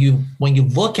when you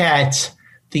look at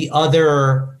the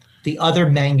other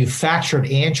manufactured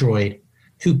android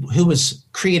who was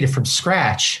created from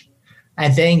scratch,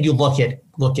 and then you look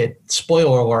at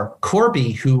spoiler alert,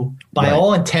 Corby, who by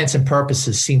all intents and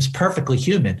purposes seems perfectly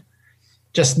human,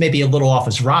 just maybe a little off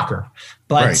his rocker,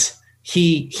 but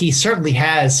he certainly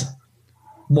has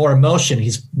more emotion.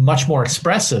 He's much more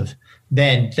expressive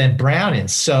than Brown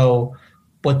is. So,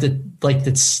 but did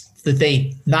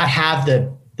they not have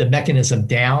the mechanism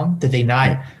down? Did they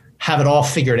not have it all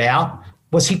figured out?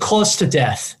 Was he close to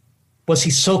death? Was he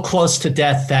so close to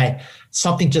death that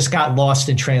something just got lost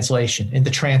in translation, in the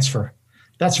transfer?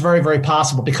 That's very, very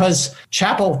possible, because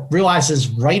Chapel realizes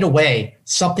right away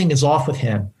something is off with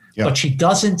him, but she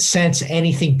doesn't sense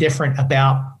anything different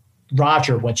about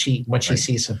Roger when she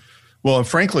sees him. Well, and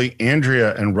frankly,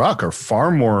 Andrea and Ruck are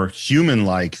far more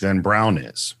human-like than Brown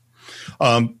is.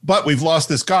 But we've lost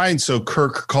this guy, and so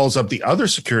Kirk calls up the other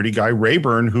security guy,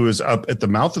 Rayburn, who is up at the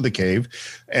mouth of the cave,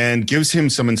 and gives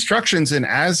him some instructions. And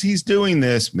as he's doing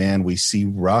this, man, we see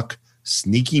Ruck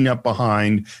sneaking up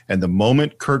behind, and the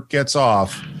moment Kirk gets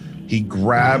off, he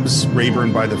grabs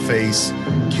Rayburn by the face,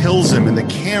 kills him, and the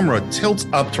camera tilts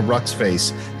up to Ruck's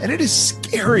face, and it is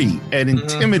scary and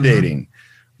intimidating.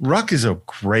 Ruck is a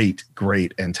great,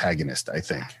 great antagonist, I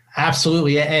think.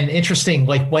 Absolutely. And interesting,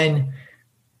 like when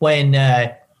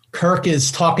Kirk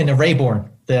is talking to Rayburn,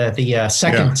 the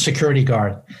second security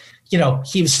guard, you know,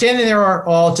 he was standing there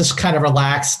all just kind of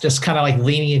relaxed, just kind of like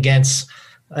leaning against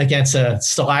a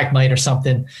stalagmite or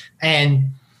something.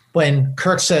 And when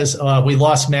Kirk says, we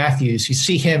lost Matthews, you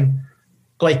see him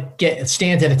like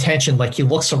stand at attention, like he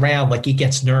looks around, like he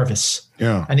gets nervous.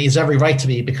 Yeah. And he has every right to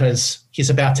be, because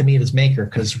he's about to meet his maker,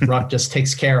 because Ruck just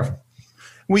takes care of him.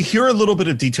 We hear a little bit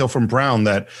of detail from Brown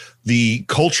that the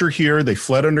culture here, they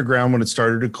fled underground when it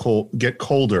started to get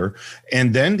colder.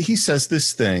 And then he says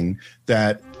this thing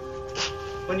that...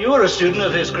 When you were a student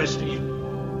of his, Christine,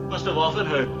 you must have often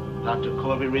heard Dr.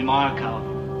 Corby remark how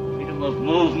freedom of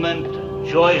movement and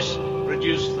choice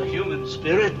produce the human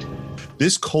spirit.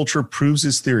 This culture proves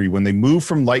his theory. When they moved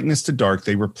from lightness to dark,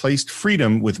 they replaced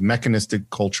freedom with mechanistic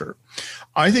culture.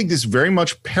 I think this very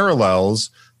much parallels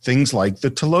things like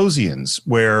the Telosians,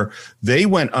 where they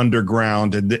went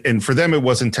underground, and for them it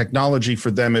wasn't technology, for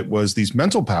them it was these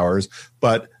mental powers,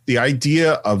 but the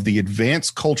idea of the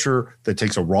advanced culture that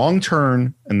takes a wrong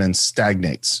turn and then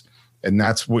stagnates. And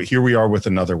that's what, here we are with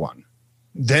another one.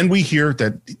 Then we hear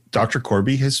that Dr.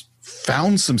 Corby has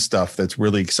found some stuff that's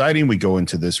really exciting. We go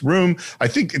into this room. I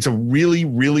think it's a really,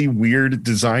 really weird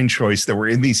design choice that we're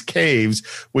in these caves,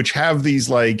 which have these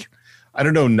like, I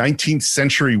don't know, 19th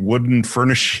century wooden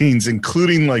furnishings,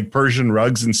 including like Persian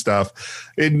rugs and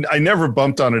stuff. I never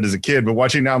bumped on it as a kid, but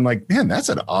watching now, I'm like, man, that's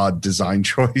an odd design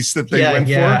choice that they went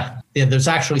for. Yeah, there's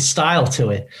actually style to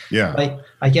it. Yeah. Like,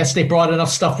 I guess they brought enough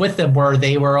stuff with them where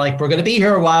they were like, we're going to be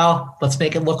here a while. Let's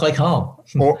make it look like home.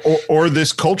 or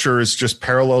this culture is just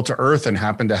parallel to Earth and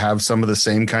happen to have some of the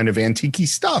same kind of antique-y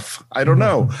stuff. I don't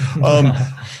know.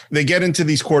 They get into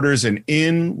these quarters and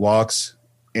in walks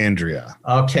Andrea.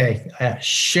 Okay.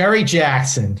 Sherry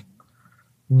Jackson.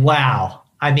 Wow.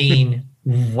 I mean,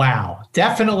 wow.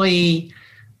 Definitely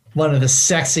one of the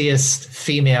sexiest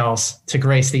females to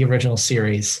grace the original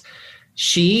series.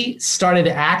 She started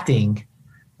acting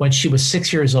when she was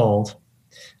 6 years old.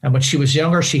 And when she was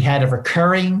younger, she had a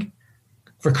recurring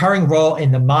role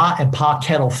in the Ma and Pa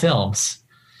Kettle films.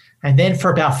 And then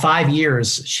for about 5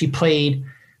 years, she played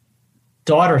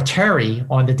daughter Terry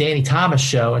on the Danny Thomas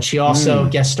Show, and she also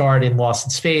guest starred in Lost in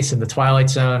Space and The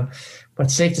Twilight Zone. But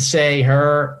safe to say,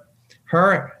 her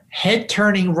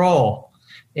head-turning role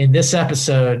in this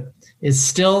episode is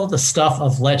still the stuff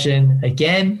of legend.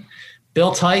 Again,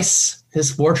 Bill Tice,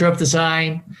 his wardrobe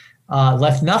design,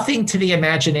 left nothing to the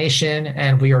imagination,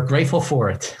 and we are grateful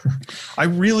for it. I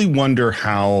really wonder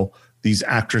how these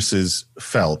actresses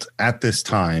felt at this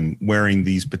time wearing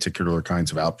these particular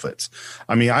kinds of outfits.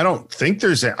 I mean, I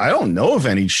don't know of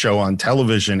any show on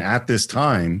television at this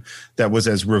time that was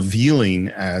as revealing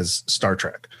as Star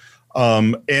Trek.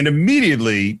 And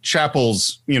immediately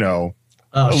Chapel's,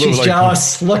 she's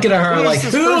jealous. Look at her like,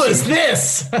 who is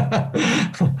this?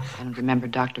 I don't remember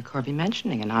Dr. Corby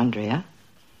mentioning an Andrea.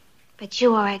 But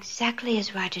you are exactly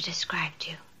as Roger described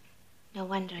you. No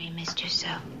wonder he missed you so.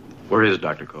 Where is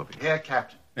Dr. Corby? Here,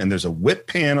 Captain. And there's a whip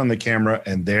pan on the camera,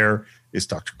 and there is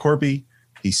Dr. Corby.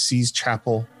 He sees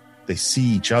Chapel. They see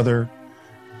each other.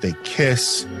 They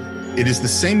kiss. It is the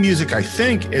same music, I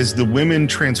think, as the women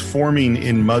transforming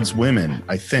in Mudd's Women,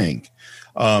 I think,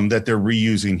 that they're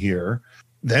reusing here.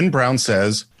 Then Brown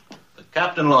says, The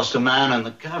captain lost a man in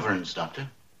the caverns, Doctor.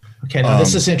 Okay, now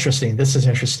this is interesting. This is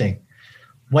interesting.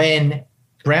 When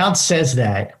Brown says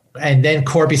that, and then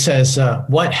Corby says,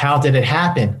 what, how did it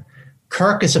happen?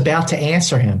 Kirk is about to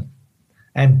answer him,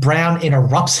 and Brown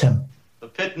interrupts him. The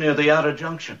pit near the outer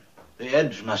junction. The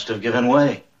edge must have given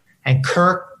way. And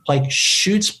Kirk,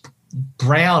 shoots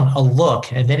Brown a look,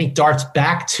 and then he darts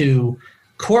back to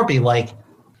Corby like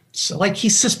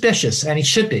he's suspicious, and he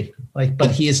should be.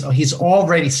 But he's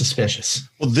already suspicious.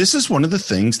 Well, this is one of the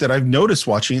things that I've noticed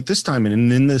watching it this time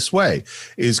and in this way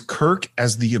is Kirk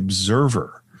as the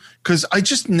observer. Because I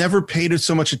just never paid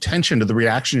so much attention to the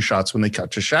reaction shots when they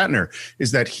cut to Shatner,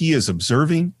 is that he is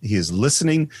observing, he is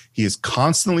listening, he is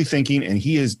constantly thinking, and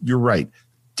he is, you're right,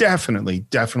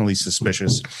 definitely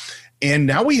suspicious. And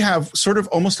now we have sort of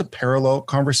almost a parallel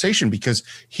conversation because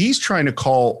he's trying to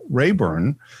call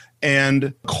Rayburn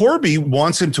and Corby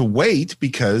wants him to wait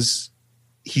because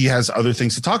he has other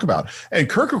things to talk about. And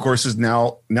Kirk, of course, is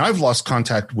now I've lost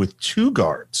contact with 2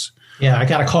 guards. Yeah, I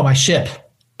got to call my ship.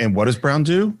 And what does Brown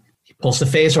do? He pulls the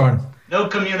phaser on. No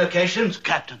communications,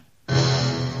 Captain.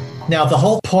 Now, the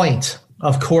whole point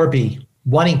of Corby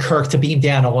wanting Kirk to beam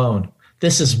down alone,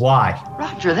 this is why.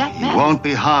 Roger, that man. He won't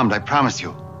be harmed, I promise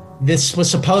you. This was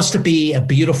supposed to be a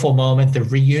beautiful moment, the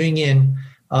reunion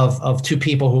of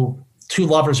 2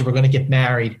 lovers who were going to get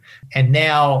married. And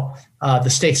now the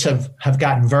stakes have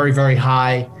gotten very, very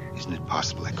high. Isn't it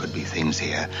possible there could be things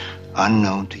here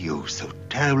unknown to you, so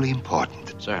terribly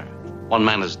important? Sir, one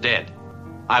man is dead.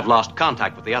 I've lost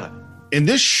contact with the other. And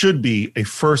this should be a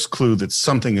first clue that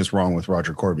something is wrong with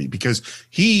Roger Corby because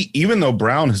he, even though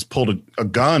Brown has pulled a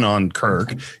gun on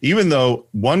Kirk, even though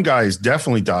 1 guy has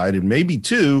definitely died and maybe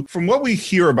 2, from what we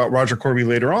hear about Roger Corby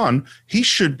later on, he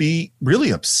should be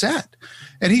really upset.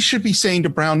 And he should be saying to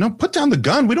Brown, no, put down the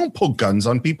gun. We don't pull guns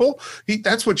on people.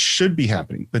 That's what should be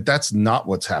happening, but that's not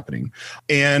what's happening.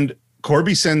 And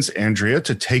Corby sends Andrea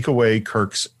to take away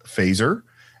Kirk's phaser.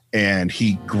 And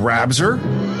he grabs her,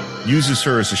 uses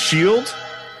her as a shield,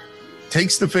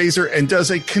 takes the phaser, and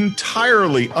does a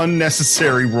entirely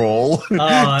unnecessary roll to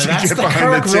get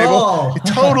behind the table. Roll. It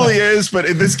totally is, but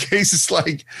in this case, it's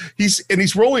like he's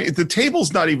rolling. The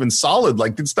table's not even solid.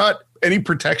 Like it's not any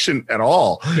protection at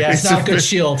all. Yeah, it's not a good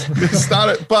shield. It's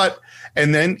not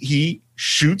and then he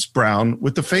shoots Brown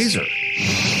with the phaser.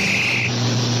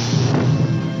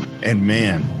 And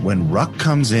man, when Ruck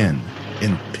comes in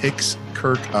and picks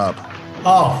Kirk up.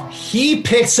 Oh, he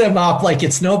picks him up like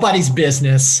it's nobody's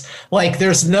business. Like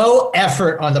there's no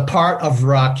effort on the part of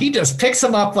Ruck. He just picks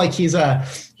him up like he's a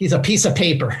piece of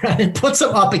paper and puts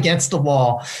him up against the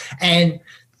wall. And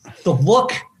the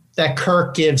look that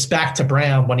Kirk gives back to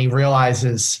Brown when he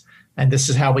realizes, and this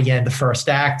is how we end the first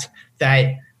act,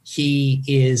 that he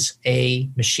is a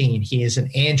machine. He is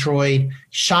an android.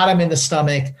 Shot him in the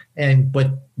stomach, and what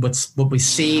we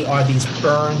see are these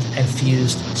burned and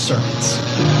fused circuits.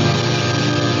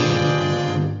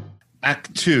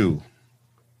 Act 2.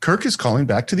 Kirk is calling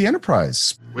back to the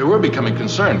Enterprise. We were becoming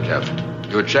concerned, Captain.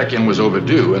 Your check-in was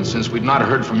overdue, and since we'd not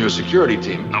heard from your security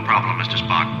team... No problem, Mr.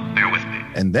 Spock. Bear with me.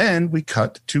 And then we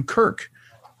cut to Kirk,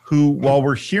 who, while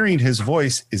we're hearing his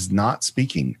voice, is not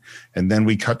speaking. And then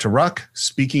we cut to Ruck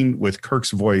speaking with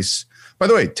Kirk's voice. By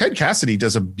the way, Ted Cassidy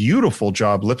does a beautiful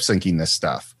job lip-syncing this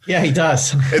stuff. Yeah, he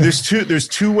does. And there's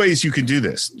 2 ways you can do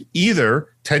this. Either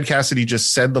Ted Cassidy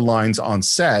just said the lines on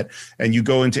set and you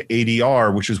go into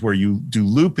ADR, which is where you do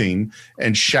looping,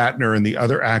 and Shatner and the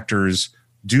other actors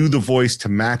do the voice to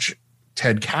match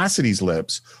Ted Cassidy's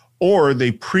lips, or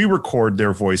they pre-record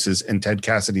their voices and Ted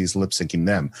Cassidy's lip-syncing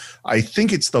them. I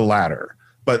think it's the latter,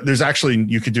 but there's actually,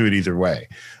 you could do it either way.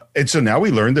 And so now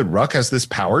we learned that Ruck has this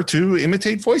power to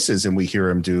imitate voices, and we hear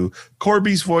him do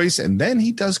Corby's voice, and then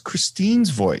he does Christine's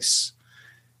voice.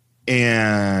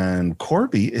 And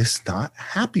Corby is not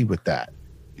happy with that.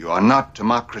 You are not to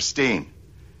mock Christine.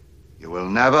 You will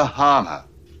never harm her.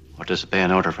 Or disobey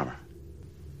an order from her.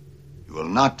 You will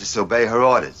not disobey her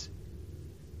orders.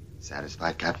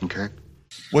 Satisfied, Captain Kirk?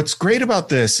 What's great about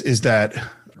this is that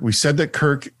we said that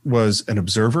Kirk was an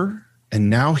observer, and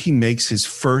now he makes his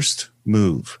first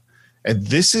move. And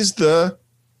this is the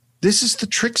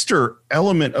trickster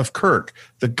element of Kirk,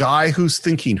 the guy who's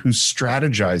thinking, who's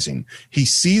strategizing. He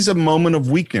sees a moment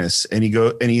of weakness and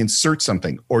he inserts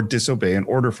something or disobey an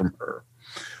order from her.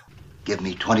 Give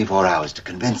me 24 hours to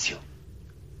convince you.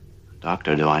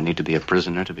 Doctor, do I need to be a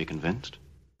prisoner to be convinced?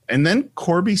 And then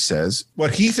Corby says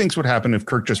what he thinks would happen if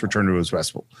Kirk just returned to his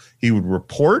vessel. He would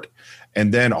report,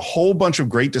 and then a whole bunch of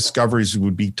great discoveries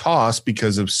would be tossed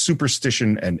because of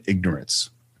superstition and ignorance.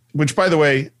 Which, by the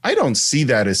way, I don't see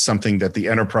that as something that the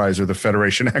Enterprise or the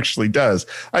Federation actually does.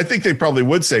 I think they probably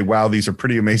would say, wow, these are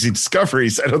pretty amazing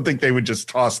discoveries. I don't think they would just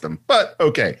toss them. But,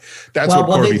 okay, that's what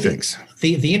Corby thinks.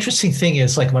 The interesting thing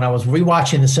is, like, when I was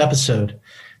rewatching this episode,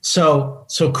 so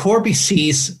Corby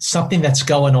sees something that's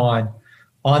going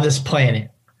on this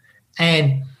planet.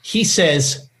 And he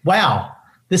says, wow,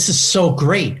 this is so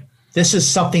great. This is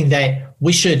something that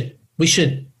we should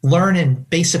learn and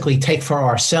basically take for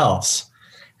ourselves.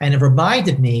 And it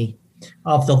reminded me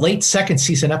of the late second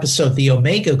season episode, The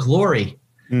Omega Glory,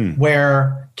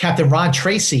 where Captain Ron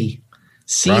Tracy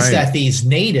sees that these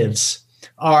natives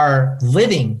are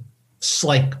living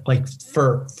like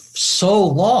for so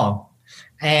long.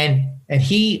 And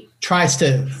he tries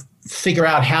to figure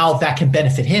out how that can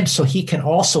benefit him so he can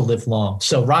also live long.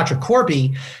 So Roger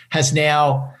Corby has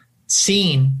now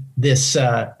seen this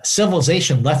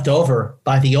civilization left over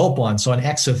by the old ones on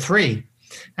Exo-3.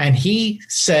 And he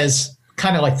says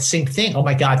kind of like the same thing. Oh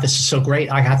my God, this is so great.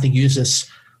 I have to use this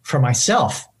for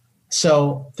myself.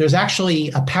 So there's actually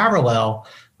a parallel,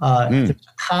 there's a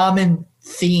common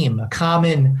theme, a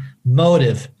common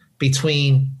motive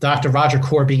between Dr. Roger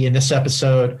Corby in this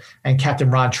episode and Captain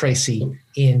Ron Tracy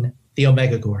in the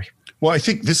Omega Glory. Well, I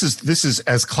think this is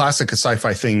as classic a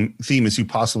sci-fi theme as you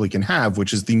possibly can have,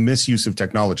 which is the misuse of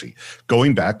technology,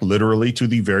 going back literally to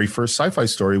the very first sci-fi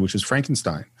story, which is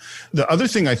Frankenstein. The other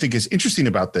thing I think is interesting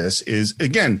about this is,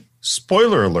 again,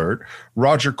 spoiler alert,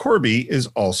 Roger Corby is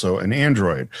also an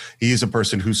android. He is a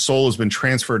person whose soul has been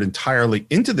transferred entirely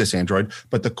into this android.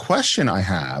 But the question I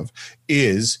have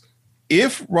is,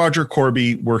 if Roger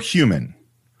Corby were human,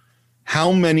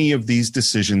 how many of these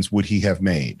decisions would he have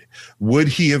made? Would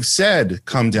he have said,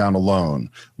 come down alone?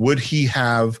 Would he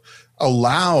have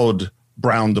allowed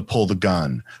Brown to pull the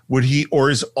gun? Or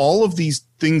is all of these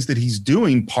things that he's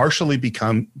doing partially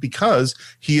because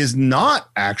he is not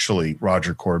actually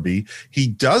Roger Corby? He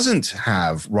doesn't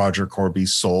have Roger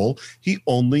Corby's soul. He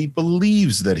only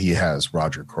believes that he has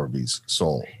Roger Corby's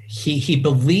soul. He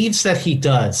believes that he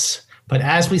does. But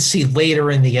as we see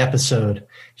later in the episode,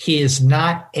 he is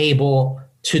not able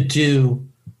to do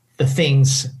the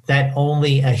things that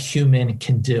only a human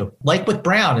can do. Like with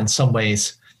Brown, in some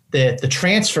ways, the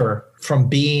transfer from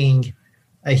being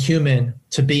a human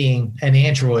to being an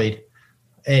android,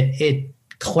 it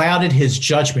clouded his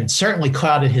judgment, certainly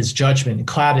clouded his judgment and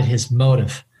clouded his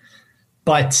motive.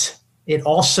 But it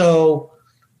also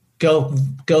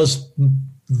goes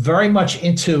very much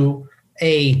into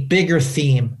a bigger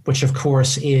theme, which of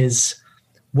course is,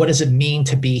 what does it mean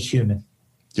to be human?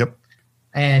 Yep.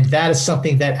 And that is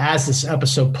something that, as this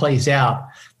episode plays out,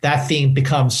 that theme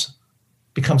becomes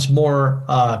more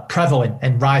prevalent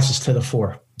and rises to the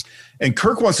fore. And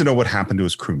Kirk wants to know what happened to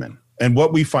his crewmen. And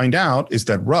what we find out is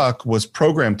that Ruck was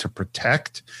programmed to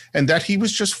protect, and that he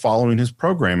was just following his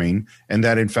programming, and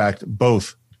that in fact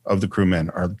both of the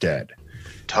crewmen are dead.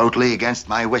 Totally against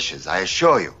my wishes, I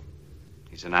assure you.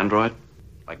 He's an android,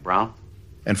 like Brown?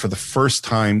 And for the first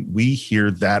time, we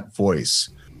hear that voice.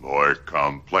 More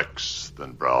complex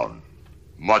than Brown.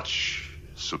 Much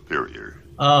superior.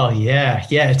 Oh, yeah.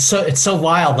 It's so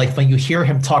wild, like, when you hear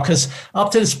him talk, because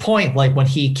up to this point, like when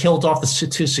he killed off the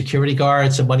two security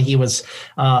guards and when he was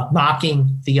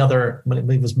mocking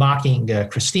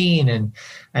Christine and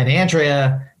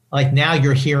Andrea, like, now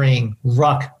you're hearing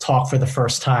Ruck talk for the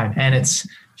first time. And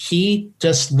he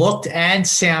just looked and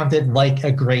sounded like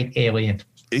a great alien.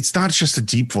 It's not just a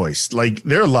deep voice. Like,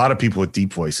 there are a lot of people with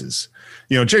deep voices.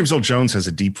 You know, James Earl Jones has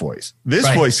a deep voice. This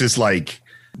voice is like,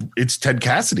 it's Ted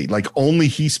Cassidy. Like, only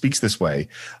he speaks this way.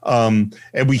 And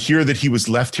we hear that he was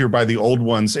left here by the old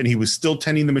ones, and he was still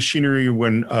tending the machinery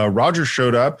when Roger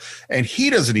showed up, and he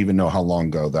doesn't even know how long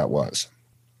ago that was.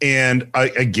 And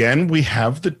again, we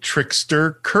have the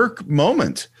trickster Kirk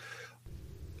moment.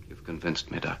 You've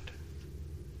convinced me, Doctor.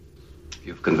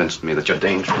 You've convinced me that you're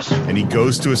dangerous. And he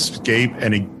goes to escape,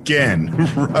 and again,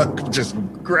 Ruck just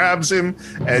grabs him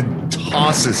and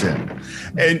tosses him.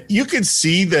 And you can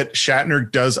see that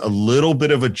Shatner does a little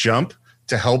bit of a jump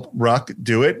to help Ruck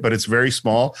do it, but it's very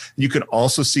small. You can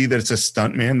also see that it's a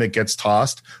stuntman that gets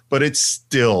tossed, but it's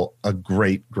still a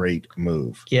great, great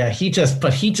move. Yeah, he just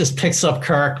picks up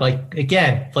Kirk, like,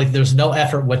 again, like there's no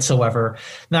effort whatsoever,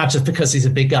 not just because he's a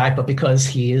big guy, but because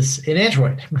he is an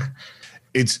android.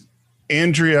 It's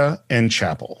Andrea and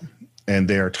Chapel, and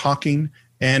they are talking.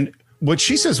 And what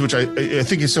she says, which I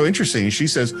think is so interesting, she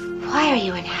says, "Why are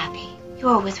you unhappy?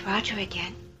 You're with Roger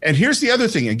again." And here's the other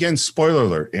thing. Again, spoiler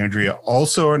alert, Andrea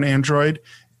also an android.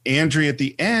 Andrea, at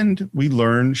the end, we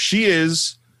learn she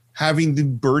is having the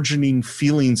burgeoning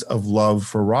feelings of love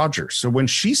for Roger. So when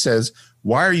she says,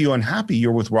 why are you unhappy?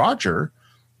 You're with Roger.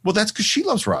 Well, that's because she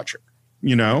loves Roger,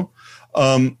 you know?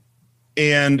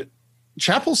 And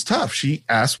Chapel's tough. She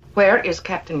asks, Where is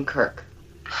Captain Kirk?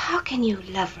 How can you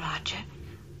love Roger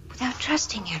without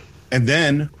trusting him? and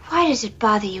then Why does it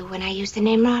bother you when I use the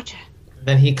name Roger?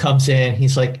 Then he comes in.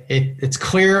 He's like, it's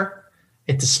clear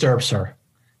it disturbs her.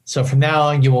 So from now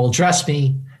on, you will address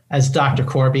me as Dr.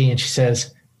 Corby. And she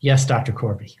says, yes, Dr.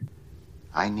 Corby.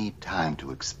 I need time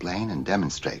to explain and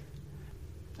demonstrate.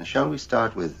 Now, shall we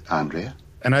start with Andrea?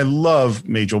 And I love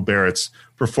Majel Barrett's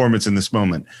performance in this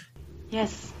moment.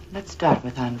 Yes, let's start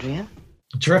with Andrea.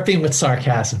 Dripping with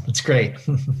sarcasm. It's great.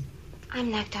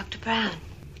 I'm like Dr. Brown,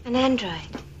 an android.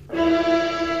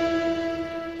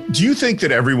 Do you think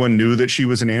that everyone knew that she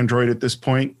was an android at this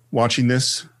point watching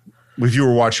this? If you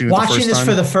were watching it Watching the first this time?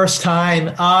 for the first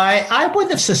time, I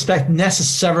wouldn't have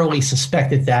necessarily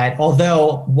suspected that.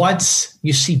 Although once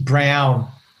you see Brown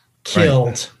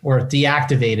killed or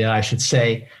deactivated, I should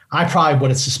say, I probably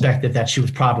would have suspected that she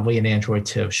was probably an android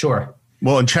too. Sure.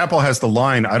 Well, and Chapel has the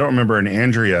line, I don't remember an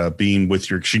Andrea being with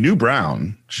your, she knew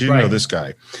Brown. She didn't know this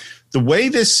guy. The way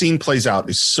this scene plays out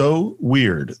is so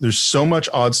weird. There's so much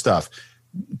odd stuff.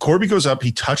 Corby goes up,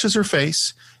 he touches her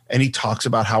face, and he talks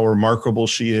about how remarkable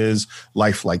she is,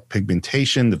 lifelike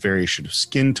pigmentation, the variation of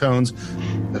skin tones.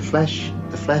 The flesh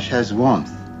has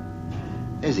warmth.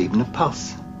 There's even a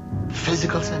pulse,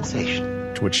 physical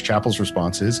sensation. To which Chapel's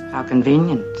response is, How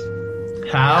convenient.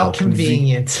 How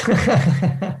convenient.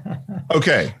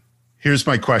 Okay, here's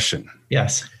my question.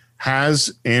 Yes.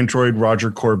 Has Android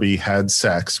Roger Corby had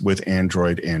sex with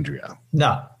Android Andrea?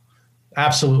 No,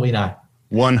 absolutely not.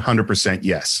 100%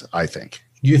 yes, I think.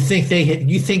 You think they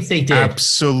did?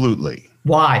 Absolutely.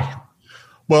 Why?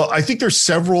 Well, I think there's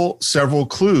several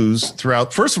clues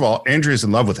throughout. First of all, Andrea's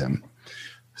in love with him.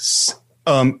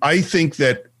 I think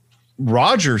that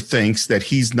Roger thinks that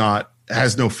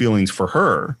has no feelings for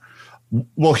her.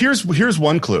 Well, here's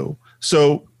one clue.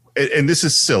 So, and this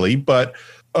is silly, but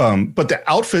the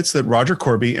outfits that Roger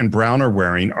Corby and Brown are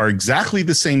wearing are exactly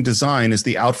the same design as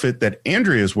the outfit that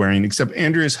Andrea is wearing, except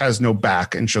Andrea's has no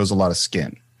back and shows a lot of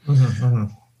skin.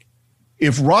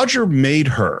 If Roger made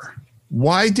her,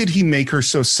 why did he make her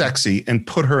so sexy and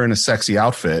put her in a sexy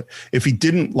outfit if he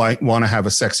didn't want to have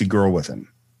a sexy girl with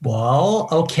him? Well,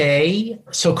 okay.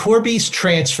 So Corby's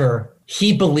transfer,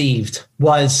 he believed,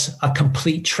 was a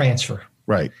complete transfer.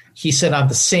 Right. He said, I'm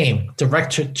the same.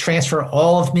 Direct transfer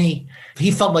all of me.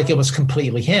 He felt like it was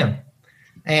completely him.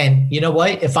 And you know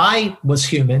what? If I was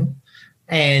human,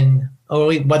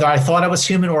 or whether I thought I was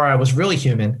human or I was really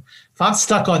human, if I'm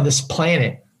stuck on this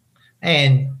planet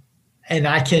and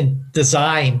I can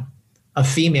design a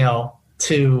female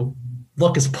to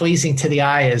look as pleasing to the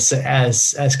eye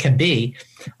as can be,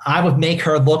 I would make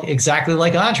her look exactly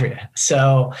like Andrea.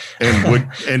 So,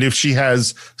 and if she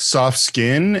has soft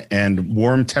skin and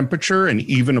warm temperature and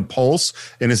even a pulse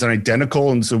and is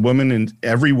identical and is a woman in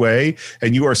every way,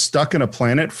 and you are stuck in a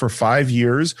planet for 5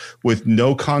 years with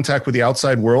no contact with the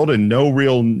outside world and no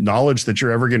real knowledge that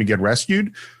you're ever going to get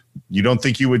rescued, you don't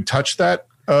think you would touch that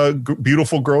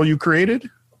beautiful girl you created?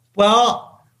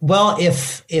 Well,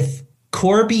 if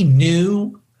Corby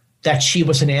knew that she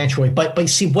was an android, but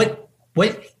see what,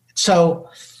 so,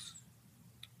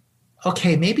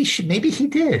 okay, maybe he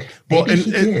did.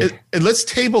 And let's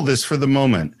table this for the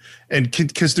moment. And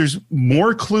because there's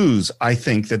more clues, I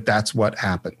think that's what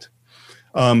happened.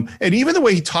 And even the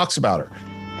way he talks about her.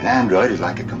 An android is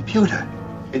like a computer.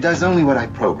 It does only what I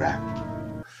program.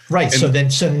 Right. So then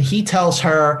he tells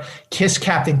her, kiss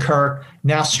Captain Kirk,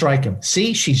 now strike him.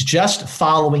 See, she's just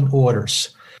following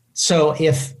orders. So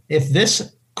if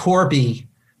this Corby,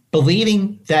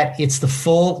 believing that it's the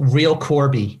full real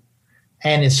Corby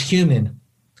and is human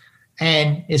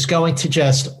and is going to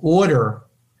just order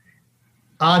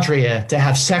Andrea to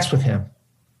have sex with him,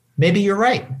 maybe you're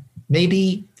right.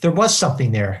 Maybe there was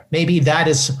something there. Maybe that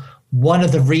is one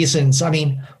of the reasons. I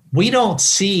mean, we don't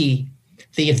see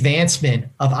the advancement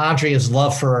of Andrea's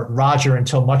love for Roger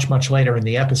until much, much later in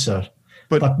the episode.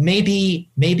 But maybe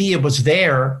it was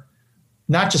there,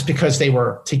 not just because they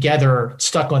were together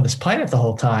stuck on this planet the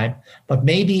whole time, but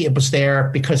maybe it was there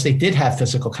because they did have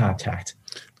physical contact.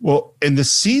 Well, and the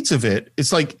seeds of it,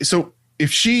 it's like, so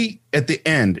if she at the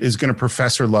end is going to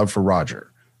profess her love for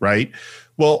Roger, right?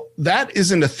 Well, that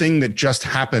isn't a thing that just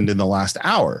happened in the last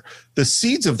hour. The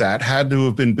seeds of that had to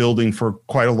have been building for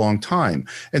quite a long time.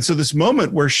 And so this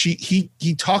moment where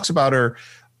he talks about her,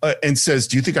 and says,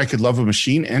 do you think I could love a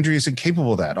machine? Andrea's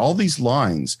incapable of that. All these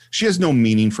lines, she has no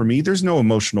meaning for me. There's no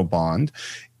emotional bond.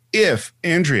 If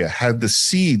Andrea had the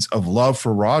seeds of love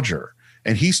for Roger,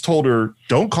 and he's told her,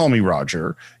 don't call me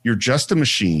Roger, you're just a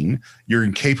machine, you're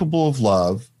incapable of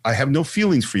love, I have no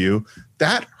feelings for you,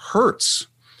 that hurts.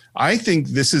 I think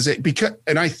this is it,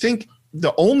 and I think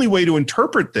the only way to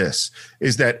interpret this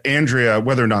is that Andrea,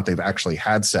 whether or not they've actually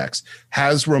had sex,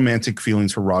 has romantic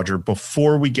feelings for Roger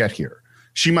before we get here.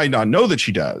 She might not know that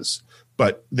she does,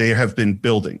 but they have been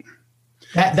building.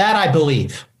 That I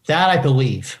believe. That I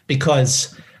believe,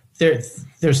 because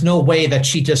there's no way that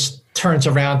she just turns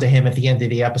around to him at the end of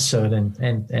the episode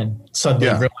and suddenly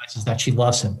realizes that she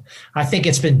loves him. I think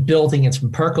it's been building, it's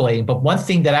been percolating. But one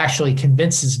thing that actually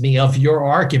convinces me of your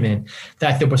argument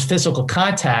that there was physical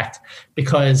contact,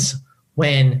 because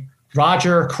when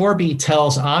Roger Corby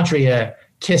tells Andrea,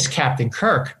 kiss Captain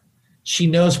Kirk, she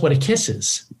knows what a kiss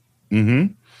is.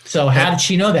 Mm-hmm. So how did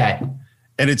she know that?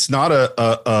 And it's not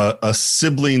a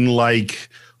sibling-like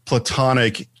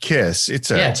platonic kiss. It's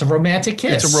a romantic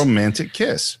kiss. It's a romantic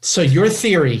kiss. So your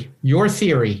theory,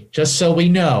 just so we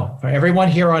know, for everyone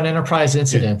here on Enterprise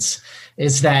Incidents,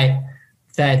 is that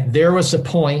there was a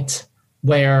point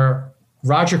where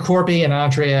Roger Corby and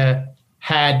Andrea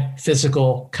had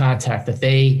physical contact, that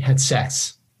they had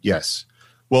sex. Yes.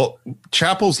 Well,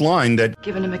 Chapel's line that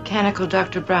given a mechanical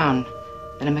Dr. Brown,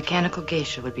 then a mechanical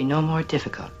geisha would be no more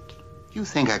difficult. You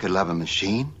think I could love a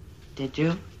machine? Did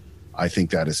you? I think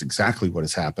that is exactly what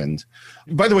has happened.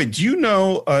 By the way, do you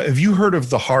know, have you heard of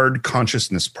the hard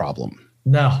consciousness problem?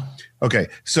 No. Okay,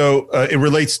 so it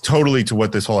relates totally to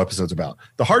what this whole episode's about.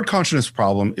 The hard consciousness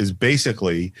problem is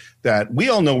basically that we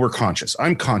all know we're conscious.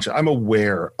 I'm conscious. I'm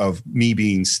aware of me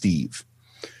being Steve.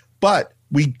 But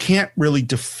we can't really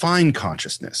define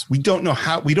consciousness. We don't know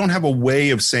how, we don't have a way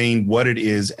of saying what it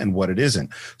is and what it isn't.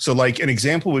 So like an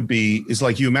example would be, is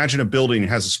like you imagine a building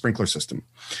has a sprinkler system.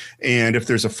 And if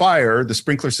there's a fire, the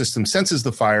sprinkler system senses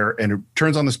the fire and it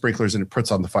turns on the sprinklers and it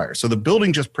puts on the fire. So the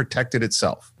building just protected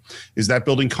itself. Is that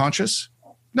building conscious?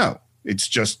 No. It's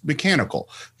just mechanical.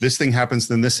 This thing happens,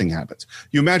 then this thing happens.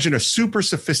 You imagine a super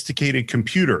sophisticated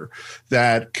computer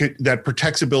that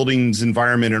protects a building's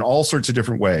environment in all sorts of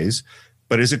different ways.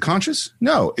 But is it conscious?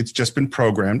 No, it's just been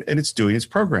programmed and it's doing its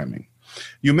programming.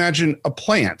 You imagine a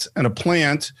plant, and a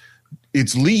plant,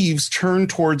 its leaves turn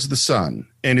towards the sun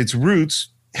and its roots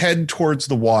head towards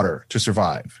the water to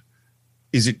survive.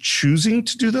 Is it choosing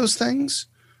to do those things,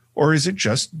 or is it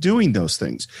just doing those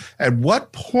things? At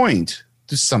what point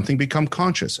does something become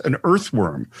conscious? An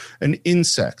earthworm, an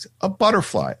insect, a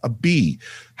butterfly, a bee.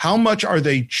 How much are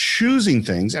they choosing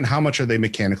things and how much are they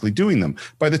mechanically doing them?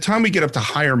 By the time we get up to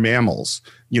higher mammals,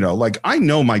 like I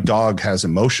know my dog has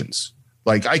emotions.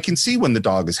 Like I can see when the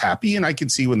dog is happy and I can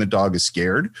see when the dog is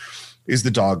scared. Is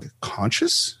the dog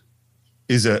conscious?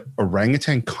 Is a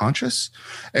orangutan conscious?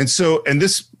 And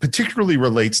this particularly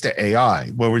relates to AI,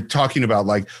 where we're talking about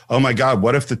like, oh my God,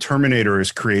 what if the Terminator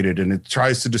is created and it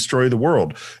tries to destroy the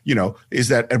world? Is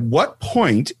that at what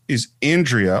point is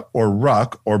Andrea or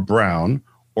Ruck or Brown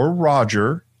or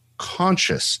Roger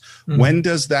conscious? Mm-hmm. When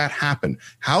does that happen?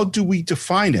 How do we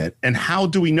define it? And how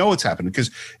do we know it's happened?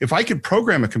 Because if I could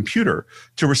program a computer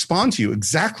to respond to you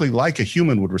exactly like a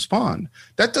human would respond,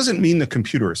 that doesn't mean the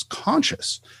computer is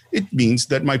conscious. It means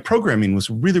that my programming was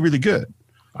really, really good.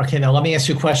 Okay, now let me ask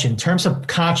you a question. In terms of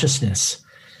consciousness,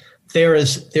 there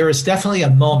is definitely a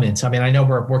moment. I mean, I know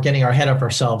we're getting ahead of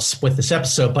ourselves with this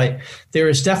episode, but there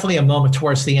is definitely a moment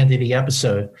towards the end of the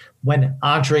episode when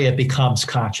Andrea becomes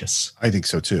conscious. I think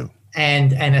so too.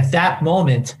 And at that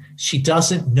moment, she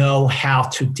doesn't know how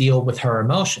to deal with her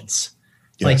emotions.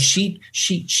 Yes. Like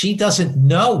she doesn't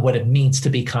know what it means to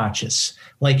be conscious.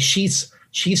 Like she's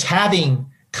having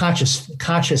conscious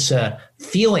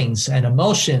feelings and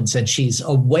emotions, and she's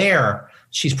aware.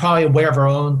 She's probably aware of her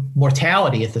own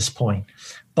mortality at this point.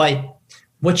 But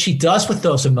what she does with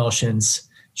those emotions,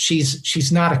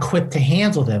 she's not equipped to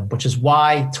handle them, which is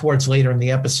why towards later in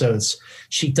the episodes,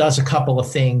 she does a couple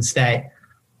of things that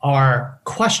are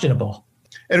questionable.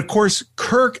 And of course,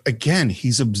 Kirk, again,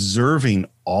 he's observing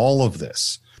all of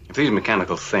this. If these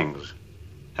mechanical things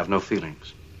have no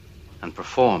feelings and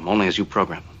perform only as you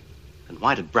program them, then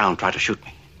why did Brown try to shoot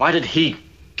me? Why did he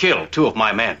kill 2 of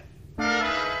my men?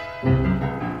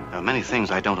 There are many things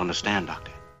I don't understand,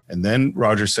 Doctor. And then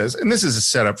Roger says, and this is a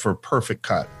setup for a perfect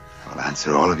cut. I'll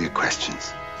answer all of your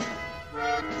questions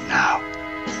now.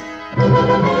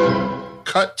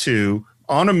 Cut to,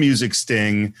 on a music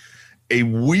sting, a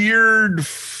weird,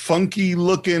 funky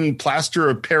looking plaster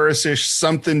of Paris-ish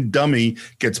something dummy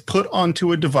gets put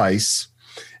onto a device,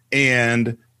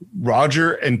 and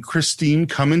Roger and Christine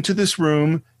come into this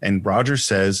room, and Roger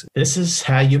says, "This is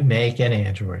how you make an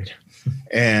android."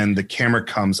 And the camera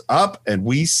comes up, and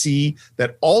we see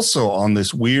that also on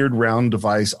this weird round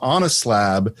device on a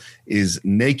slab is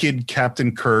naked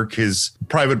Captain Kirk, his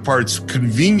private parts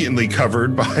conveniently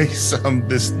covered by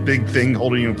this big thing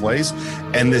holding him in place.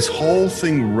 And this whole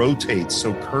thing rotates,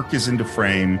 so Kirk is into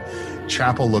frame.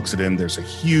 Chapel looks at him. There's a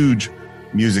huge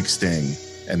music sting,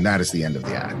 and that is the end of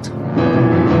the act.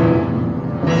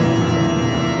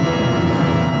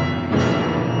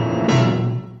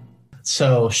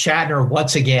 So Shatner,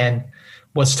 once again,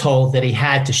 was told that he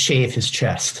had to shave his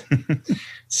chest.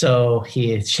 So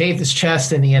he had shaved his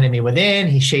chest in The Enemy Within.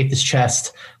 He shaved his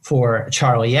chest for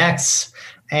Charlie X.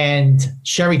 And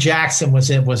Sherry Jackson was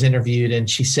interviewed, and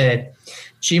she said,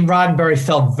 Gene Roddenberry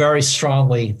felt very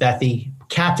strongly that the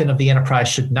captain of the Enterprise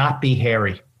should not be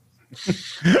hairy.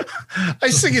 I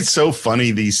just think it's so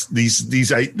funny. These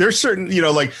there's certain,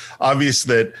 like obvious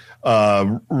that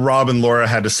Rob and Laura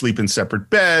had to sleep in separate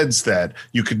beds, that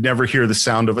you could never hear the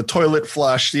sound of a toilet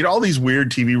flush, all these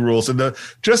weird TV rules, and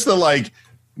the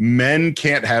men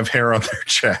can't have hair on their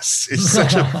chests. It's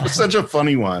such a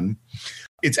funny one.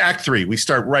 It's Act 3. We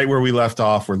start right where we left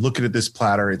off. We're looking at this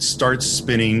platter. It starts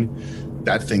spinning.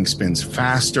 That thing spins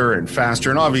faster and faster.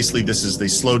 And obviously they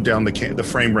slowed down the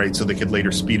frame rate so they could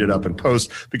later speed it up in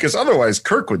post, because otherwise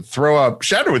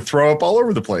Shatner would throw up all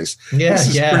over the place. Yeah, this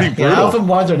is pretty brutal. I often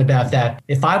wondered about that.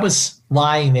 If I was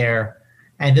lying there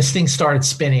and this thing started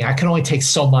spinning, I could only take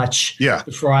so much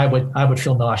before I would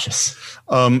feel nauseous.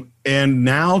 And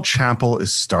now Chapel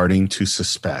is starting to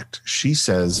suspect. She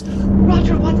says,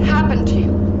 Roger, what's happened to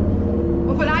you?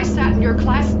 Well, when I sat in your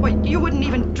class, you wouldn't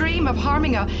even dream of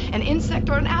harming an insect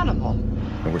or an animal.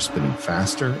 And we're spinning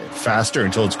faster and faster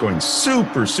until it's going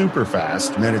super, super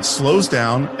fast. And then it slows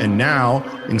down. And now,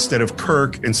 instead of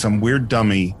Kirk and some weird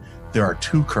dummy, there are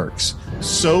two Kirks,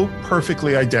 so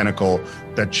perfectly identical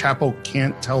that Chapel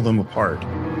can't tell them apart.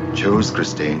 Choose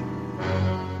Christine.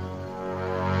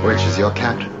 Which is your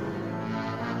captain?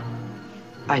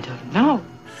 I don't know.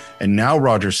 And now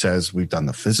Roger says, we've done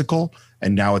the physical,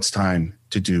 and now it's time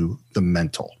to do the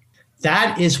mental.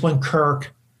 That is when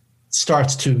Kirk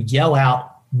starts to yell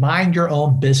out, "Mind your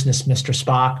own business, Mr.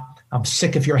 Spock. I'm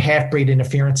sick of your half-breed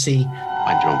interferency."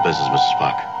 Mind your own business, Mr.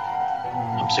 Spock.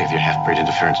 I'm sick of your half-breed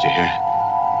interference, do you hear?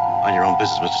 Mind your own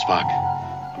business, Mr.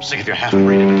 Spock. I'm sick of your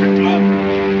half-breed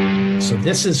interference. So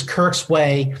this is Kirk's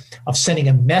way of sending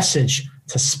a message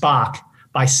to Spock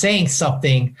by saying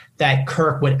something that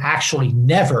Kirk would actually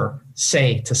never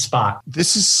say to Spock.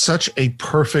 This is such a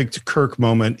perfect Kirk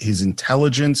moment. His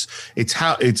intelligence. It's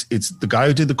the guy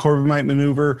who did the Corbomite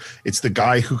maneuver. It's the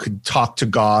guy who could talk to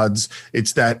gods.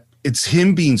 It's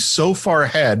him being so far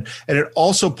ahead. And it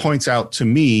also points out to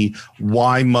me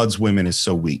why Mudd's Women is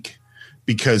so weak,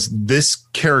 because this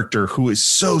character who is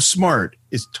so smart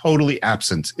is totally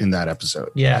absent in that episode.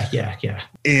 Yeah.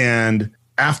 And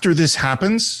after this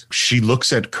happens, she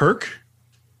looks at Kirk,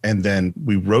 and then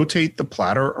we rotate the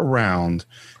platter around,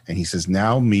 and he says,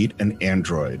 now meet an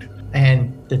android.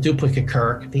 And the duplicate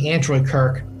Kirk, the android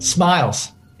Kirk,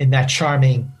 smiles in that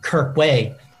charming Kirk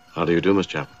way. How do you do, Miss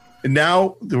Chapel? And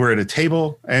now we're at a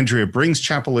table. Andrea brings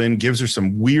Chapel in, gives her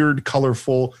some weird,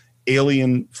 colorful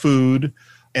alien food,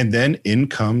 and then in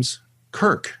comes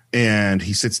Kirk. And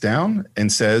he sits down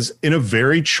and says, in a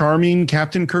very charming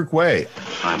Captain Kirk way,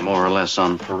 I'm more or less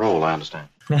on parole, I understand.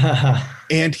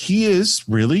 And he is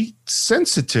really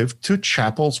sensitive to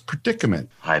Chapel's predicament.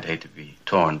 I'd hate to be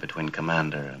torn between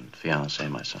commander and fiancé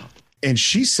myself. And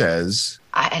she says,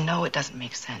 I know it doesn't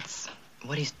make sense.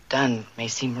 What he's done may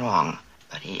seem wrong,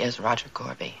 but he is Roger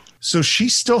Corby. So she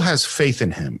still has faith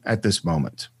in him at this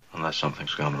moment. Unless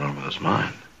something's gone wrong with his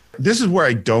mind. This is where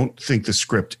I don't think the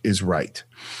script is right.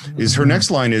 Is her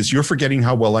next line is, you're forgetting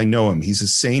how well I know him. He's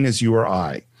as sane as you or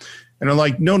I. And I'm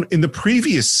like, no, in the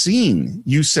previous scene,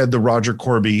 you said the Roger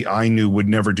Corby I knew would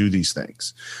never do these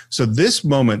things. So this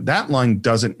moment, that line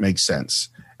doesn't make sense.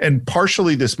 And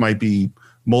partially this might be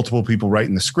multiple people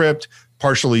writing the script.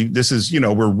 Partially this is,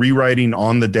 we're rewriting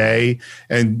on the day,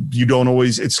 and you don't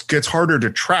always, it gets harder to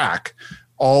track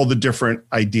all the different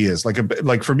ideas.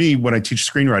 Like for me, when I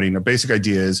teach screenwriting, a basic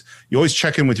idea is you always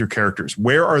check in with your characters.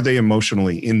 Where are they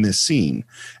emotionally in this scene?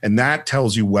 And that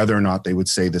tells you whether or not they would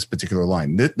say this particular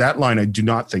line. That line I do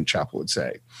not think Chapel would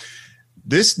say.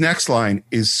 This next line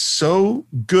is so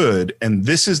good, and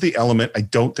this is the element I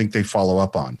don't think they follow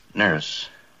up on. Nurse,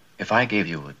 if I gave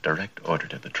you a direct order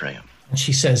to betray him. And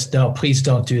she says, no, please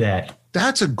don't do that.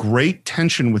 That's a great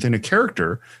tension within a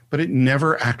character, but it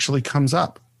never actually comes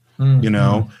up.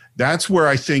 That's where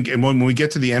I think, and when we get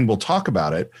to the end, we'll talk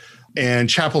about it. And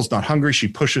Chapel's not hungry. She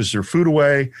pushes her food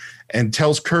away and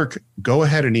tells Kirk, go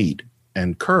ahead and eat.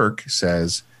 And Kirk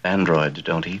says, Androids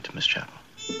don't eat, Miss Chapel.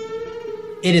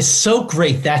 It is so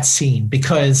great, that scene,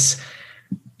 because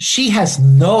she has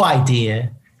no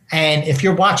idea. And if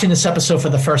you're watching this episode for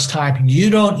the first time, you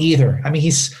don't either. I mean,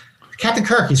 he's Captain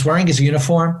Kirk. He's wearing his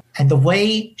uniform. And the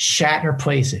way Shatner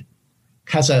plays it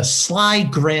has a sly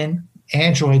grin.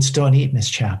 Androids don't eat, Miss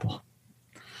Chapel.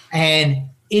 And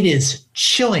it is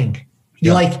chilling.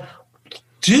 You're like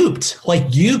duped. Like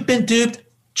you've been duped.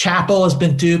 Chapel has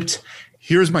been duped.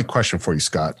 Here's my question for you,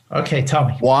 Scott. Okay, tell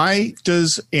me. Why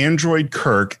does Android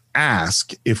Kirk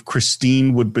ask if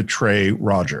Christine would betray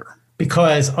Roger?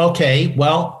 Because, okay,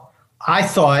 well, I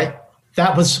thought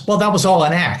that was all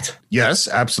an act. Yes,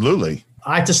 absolutely.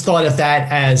 I just thought of that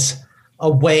as a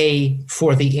way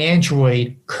for the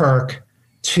android Kirk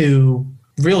to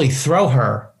really throw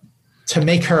her, to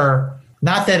make her,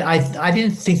 not that I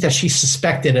didn't think that she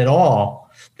suspected at all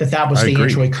that was the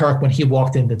android Kirk when he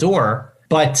walked in the door,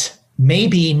 but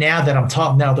maybe now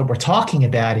that we're talking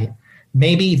about it,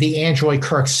 maybe the android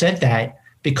Kirk said that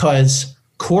because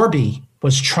Corby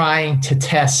was trying to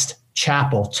test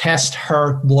Chapel, test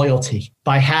her loyalty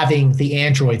by having the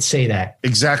android say that.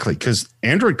 Exactly, because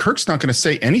Android Kirk's not going to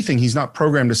say anything he's not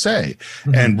programmed to say.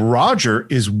 Mm-hmm. And Roger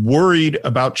is worried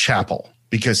about Chapel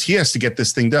because he has to get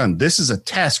this thing done. This is a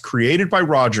test created by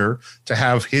Roger to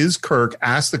have his Kirk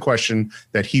ask the question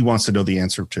that he wants to know the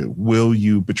answer to. Will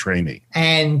you betray me?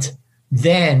 And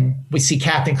then we see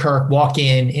Captain Kirk walk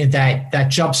in that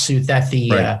jumpsuit that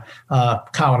the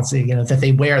colonists, that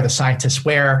they wear, the scientists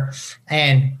wear,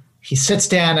 and he sits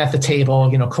down at the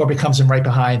table. Corby comes in right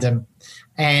behind him,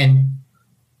 and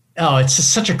it's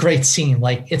just such a great scene.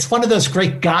 Like it's one of those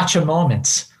great gotcha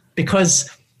moments because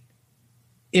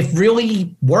it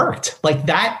really worked. Like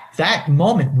that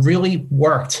moment really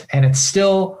worked, and it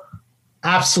still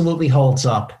absolutely holds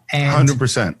up. And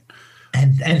 100%.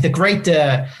 And the great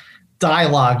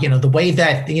dialogue, the way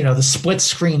that, the split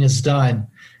screen is done.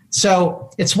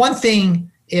 So it's one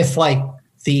thing if like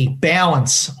the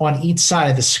balance on each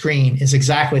side of the screen is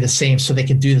exactly the same so they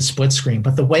can do the split screen.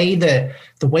 But the way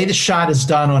the shot is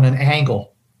done on an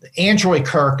angle, Android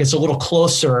Kirk is a little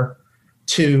closer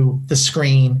to the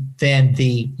screen than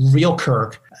the real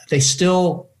Kirk. They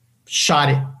still shot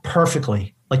it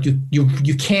perfectly. Like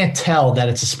you can't tell that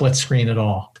it's a split screen at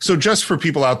all. So just for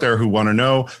people out there who want to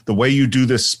know, the way you do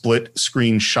this split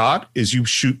screen shot is you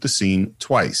shoot the scene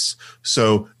twice.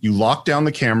 So you lock down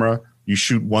the camera, you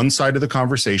shoot one side of the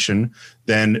conversation,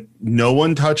 then no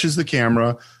one touches the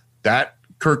camera. That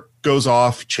Kirk goes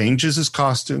off, changes his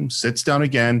costume, sits down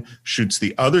again, shoots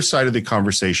the other side of the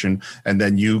conversation, and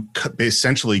then you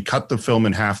essentially cut the film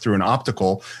in half through an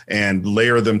optical and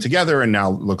layer them together, and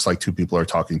now it looks like two people are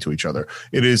talking to each other.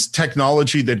 It is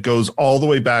technology that goes all the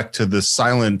way back to the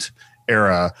silent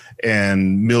era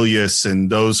and Milius and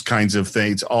those kinds of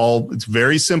things. It's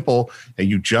very simple, and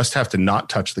you just have to not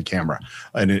touch the camera,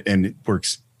 and it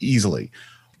works easily.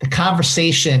 The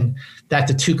conversation that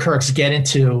the two Kirks get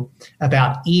into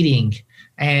about eating,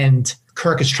 and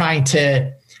Kirk is trying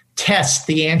to test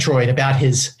the android about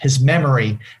his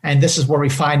memory. And this is where we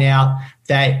find out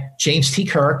that James T.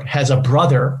 Kirk has a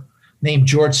brother named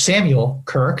George Samuel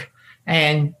Kirk.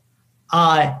 And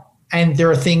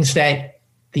there are things that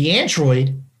the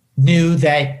android knew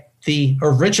that the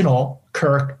original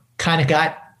Kirk kind of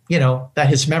got, that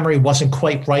his memory wasn't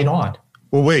quite right on.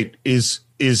 Well, wait, is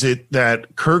it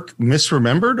that Kirk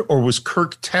misremembered, or was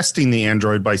Kirk testing the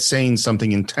android by saying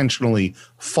something intentionally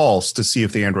false to see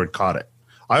if the android caught it?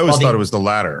 I always thought it was the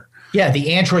latter. Yeah,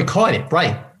 the android caught it.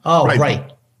 Right. Oh, right.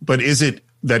 But is it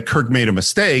that Kirk made a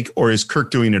mistake, or is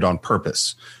Kirk doing it on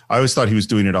purpose? I always thought he was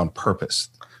doing it on purpose,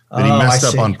 that he messed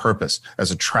up on purpose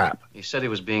as a trap. He said he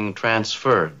was being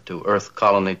transferred to Earth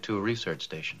Colony 2 research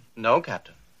station. No,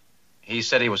 Captain. He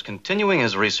said he was continuing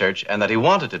his research and that he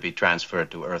wanted to be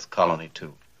transferred to Earth Colony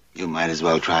 2. You might as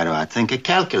well try to outthink a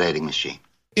calculating machine.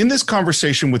 In this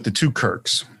conversation with the two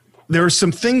Kirks, there are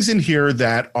some things in here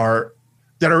that are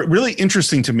really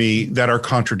interesting to me that are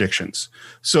contradictions.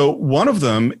 So one of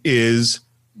them is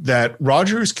that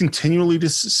Roger is continually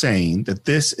just saying that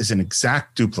this is an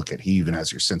exact duplicate. He even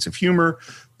has your sense of humor,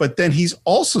 but then he's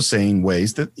also saying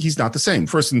ways that he's not the same.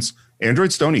 For instance,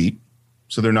 androids don't eat,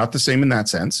 so they're not the same in that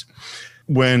sense.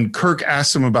 When Kirk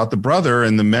asks him about the brother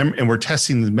and and we're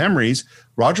testing the memories,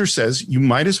 Roger says, you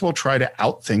might as well try to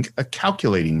outthink a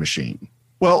calculating machine.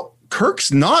 Well,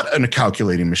 Kirk's not a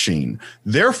calculating machine.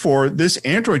 Therefore, this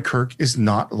android Kirk is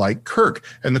not like Kirk.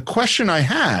 And the question I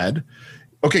had,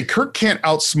 okay, Kirk can't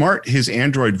outsmart his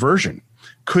android version.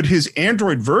 Could his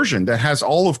android version that has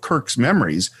all of Kirk's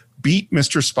memories beat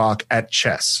Mr. Spock at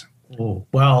chess? Ooh,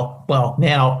 well,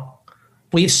 now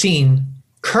we've seen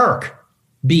Kirk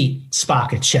beat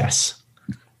Spock at chess.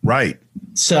 Right.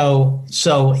 So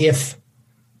that's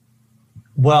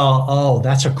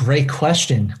a great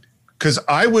question. Because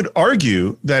I would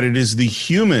argue that it is the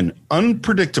human,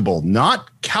 unpredictable,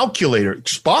 not calculator.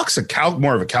 Spock's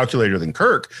more of a calculator than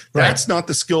Kirk. Right. That's not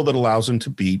the skill that allows him to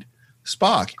beat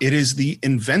Spock. It is the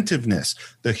inventiveness,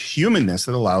 the humanness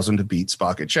that allows him to beat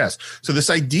Spock at chess. So this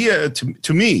idea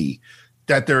to me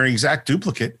that they're an exact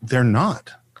duplicate, they're not.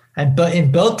 But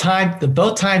in both times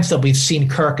that we've seen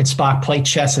Kirk and Spock play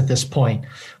chess at this point,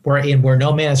 where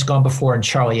No Man Has Gone Before in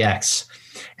Charlie X,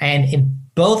 and in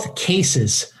both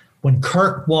cases, when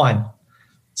Kirk won,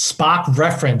 Spock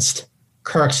referenced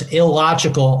Kirk's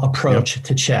illogical approach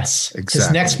to chess. Exactly.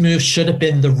 His next move should have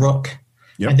been the rook.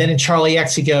 Yep. And then in Charlie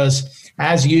X, he goes,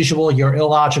 as usual, your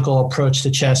illogical approach to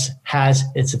chess has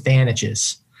its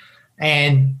advantages.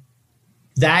 And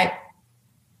that,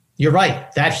 you're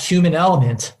right, that human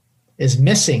element is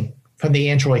missing from the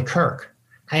android Kirk.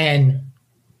 And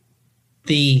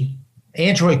the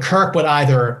android Kirk would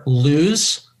either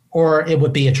lose or it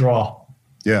would be a draw.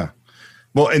 Yeah.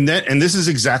 Well, and this is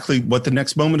exactly what the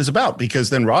next moment is about,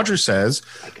 because then Roger says,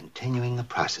 by continuing the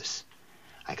process,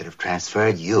 I could have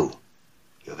transferred you,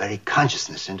 your very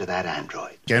consciousness, into that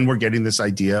android. Again, we're getting this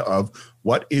idea of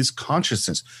what is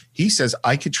consciousness. He says,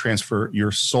 I could transfer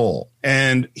your soul.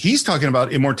 And he's talking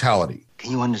about immortality.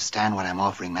 Can you understand what I'm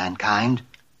offering mankind?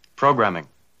 Programming.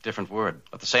 Different word.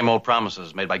 But the same old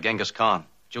promises made by Genghis Khan,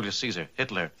 Julius Caesar,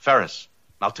 Hitler, Ferris,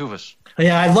 Maltuvus.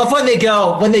 Yeah, I love when they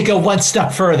go one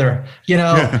step further. You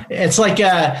know, it's like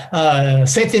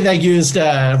same thing they used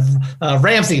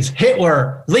Ramses,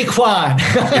 Hitler, Lee Kwan.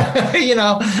 You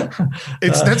know,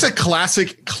 that's a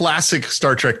classic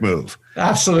Star Trek move.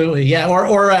 Absolutely, yeah.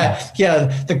 Or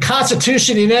the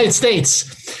Constitution of the United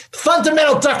States,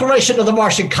 Fundamental Declaration of the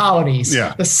Martian Colonies,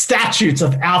 the statutes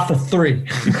of Alpha 3.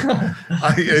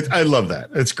 I love that.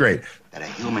 It's great. That a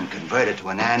human converted to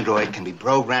an android can be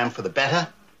programmed for the better?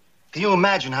 Can you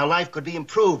imagine how life could be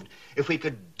improved if we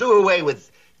could do away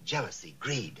with jealousy,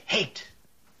 greed, hate?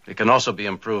 It can also be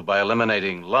improved by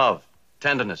eliminating love,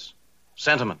 tenderness,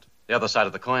 sentiment. The other side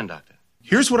of the coin, Doctor.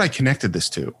 Here's what I connected this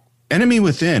to. Enemy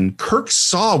Within, Kirk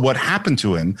saw what happened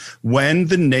to him when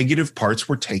the negative parts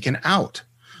were taken out.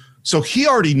 So he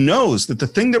already knows that the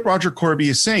thing that Roger Corby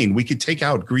is saying, we could take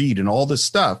out greed and all this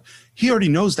stuff, he already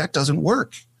knows that doesn't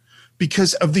work,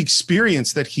 because of the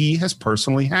experience that he has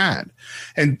personally had.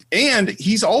 And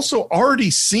he's also already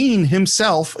seen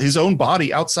himself, his own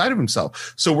body outside of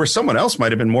himself. So where someone else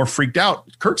might have been more freaked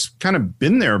out, Kirk's kind of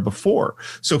been there before.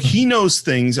 So he knows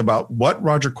things about what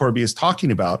Roger Corby is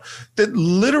talking about that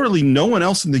literally no one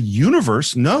else in the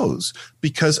universe knows,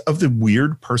 because of the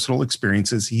weird personal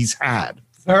experiences he's had.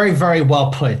 Very, very well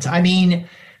put. I mean,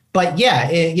 but yeah,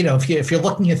 if you're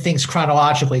looking at things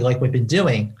chronologically like we've been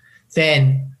doing,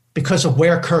 then because of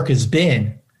where Kirk has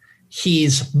been,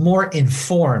 he's more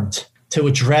informed to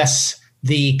address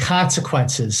the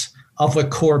consequences of what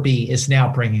Corby is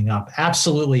now bringing up.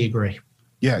 Absolutely agree.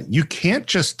 Yeah, you can't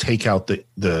just take out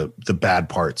the bad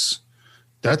parts.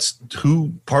 That's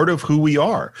part of who we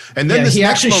are. And then he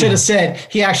actually should have said,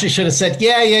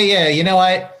 yeah. You know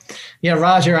what? Yeah,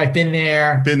 Roger, I've been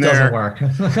there. Doesn't work.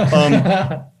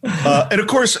 And of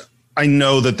course, I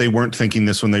know that they weren't thinking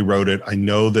this when they wrote it. I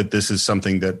know that this is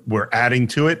something that we're adding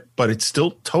to it, but it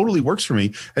still totally works for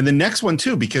me. And the next one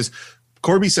too, because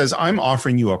Corby says, I'm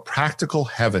offering you a practical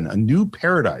heaven, a new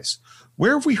paradise.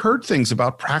 Where have we heard things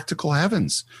about practical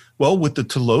heavens? Well, with the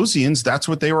Telosians, that's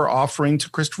what they were offering to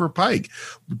Christopher Pike.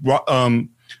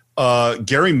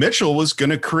 Gary Mitchell was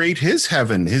going to create his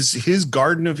heaven, his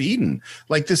Garden of Eden.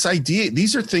 Like this idea,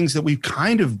 these are things that we've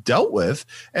kind of dealt with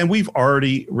and we've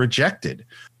already rejected.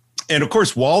 And of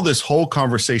course, while this whole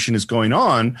conversation is going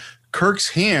on, Kirk's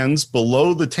hands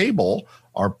below the table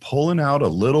are pulling out a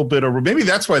little bit of, maybe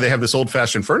that's why they have this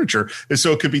old-fashioned furniture, is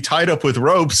so it could be tied up with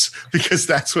ropes, because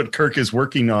that's what Kirk is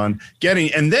working on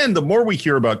getting. And then the more we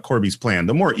hear about Corby's plan,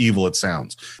 the more evil it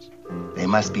sounds. They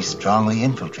must be strongly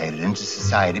infiltrated into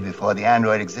society before the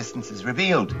android existence is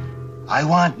revealed. I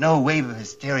want no wave of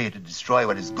hysteria to destroy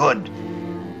what is good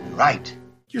and right.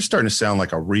 You're starting to sound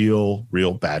like a real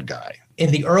bad guy. In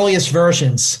the earliest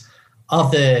versions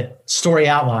of the story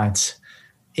outlines,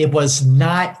 it was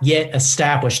not yet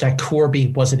established that Corby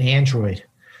was an android.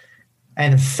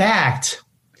 And in fact,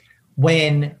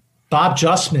 when Bob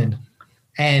Justman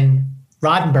and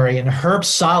Roddenberry and Herb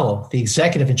Solow, the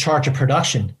executive in charge of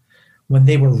production, when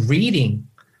they were reading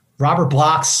Robert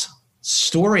Bloch's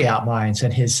story outlines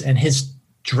and his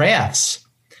drafts,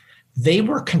 they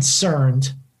were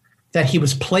concerned that he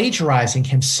was plagiarizing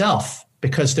himself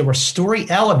because there were story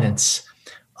elements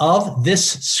of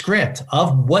this script,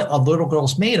 of what A Little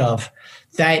Girl's Made Of,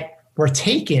 that were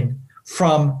taken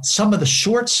from some of the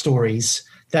short stories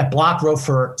that Block wrote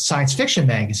for science fiction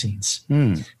magazines.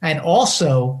 And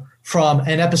also from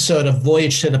an episode of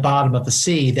Voyage to the Bottom of the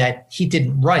Sea that he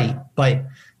didn't write, but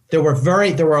there were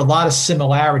a lot of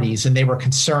similarities, and they were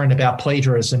concerned about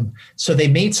plagiarism. So they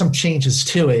made some changes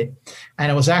to it. And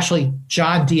it was actually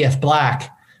John D.F. Black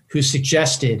who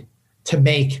suggested to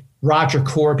make Roger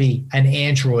Corby an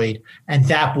android, and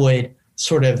that would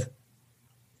sort of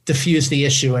diffuse the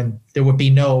issue, and there would be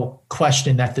no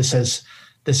question that this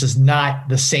is not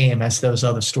the same as those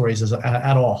other stories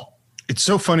at all. It's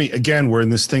so funny. Again, we're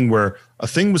in this thing where a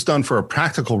thing was done for a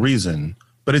practical reason,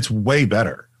 but it's way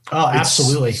better. Oh,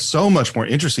 absolutely. It's so much more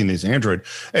interesting than this android.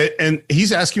 And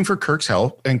he's asking for Kirk's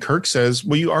help, and Kirk says,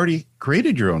 well, you already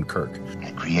created your own Kirk.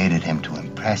 I created him to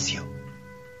impress you,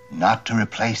 not to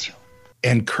replace you.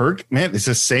 And Kirk, man, it's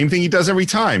the same thing he does every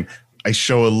time. I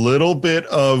show a little bit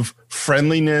of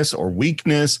friendliness or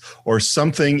weakness or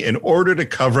something in order to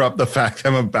cover up the fact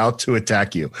I'm about to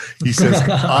attack you. He says,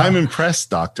 I'm impressed,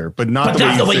 Doctor, but not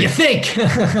the way you think.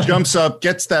 Jumps up,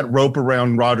 gets that rope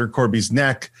around Roger Corby's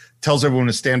neck, tells everyone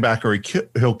to stand back or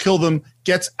he'll kill them,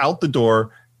 gets out the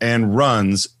door and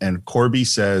runs. And Corby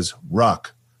says,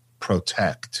 Ruck,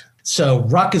 protect. So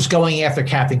Ruck is going after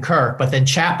Captain Kirk, but then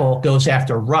Chapel goes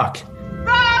after Ruck.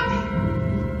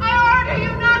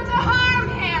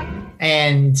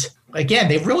 And again,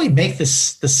 they really make the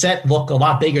set look a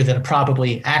lot bigger than it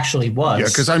probably actually was. Yeah,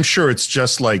 because I'm sure it's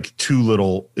just like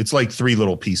it's like 3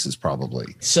 little pieces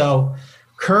probably. So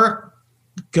Kirk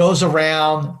goes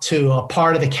around to a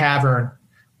part of the cavern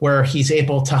where he's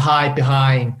able to hide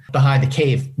behind the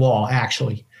cave wall,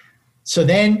 actually. So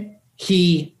then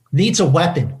he needs a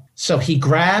weapon. So he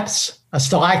grabs a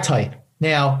stalactite.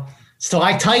 Now,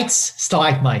 stalactites,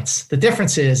 stalagmites. The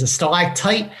difference is a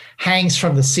stalactite hangs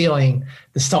from the ceiling.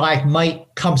 The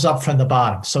stalagmite comes up from the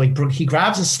bottom. So he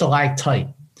grabs a stalactite.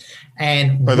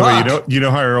 And by the way, you know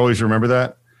how I always remember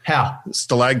that? How?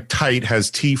 Stalactite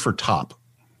has T for top.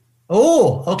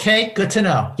 Oh, okay. Good to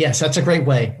know. Yes, that's a great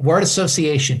way. Word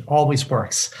association always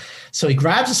works. So he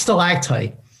grabs a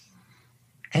stalactite,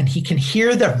 and he can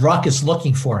hear that Ruck is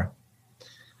looking for him.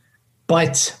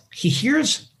 But he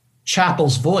hears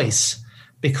Chapel's voice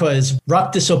because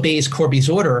Ruck disobeys Corby's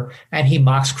order and he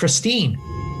mocks Christine.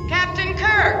 Captain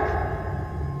Kirk,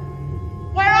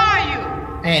 where are you?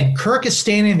 And Kirk is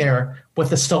standing there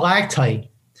with a stalactite.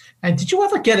 And did you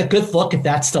ever get a good look at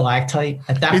that stalactite,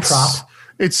 at that prop?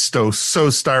 It's so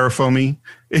styrofoamy.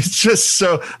 It's just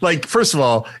so, like, first of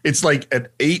all, it's like an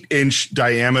 8-inch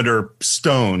diameter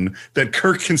stone that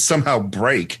Kirk can somehow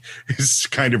break. It's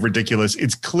kind of ridiculous.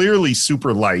 It's clearly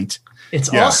super light. It's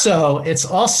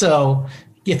also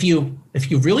if you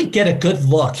really get a good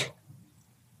look,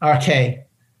 okay,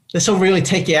 this will really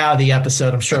take you out of the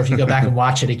episode, I'm sure, if you go back and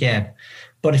watch it again.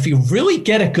 But if you really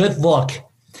get a good look,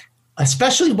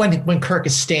 especially when Kirk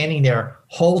is standing there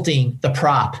holding the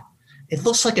prop, it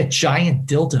looks like a giant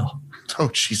dildo. Oh,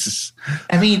 Jesus.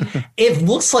 I mean, it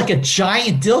looks like a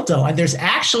giant dildo. And there's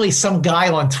actually some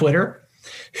guy on Twitter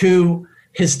who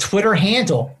his Twitter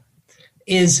handle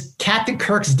is Captain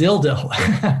Kirk's dildo.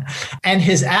 And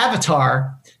his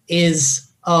avatar is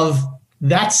of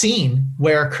that scene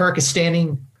where Kirk is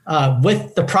standing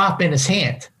with the prop in his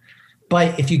hand.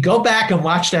 But if you go back and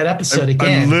watch that episode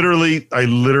again. I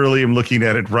literally am looking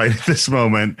at it right at this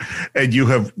moment. And you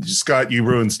have, Scott, you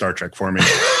ruined Star Trek for me.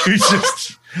 You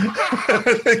just,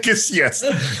 I guess, yes,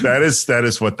 that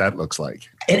is what that looks like.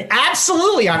 It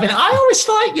absolutely. I mean, I always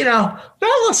thought,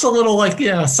 that looks a little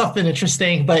like, something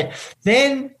interesting. But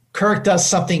then Kirk does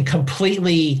something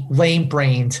completely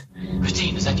lame-brained.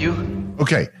 Christine, is that you?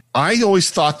 Okay. I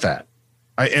always thought that.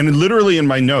 And literally in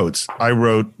my notes, I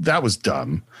wrote, that was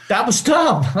dumb. That was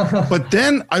dumb. But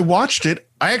then I watched it.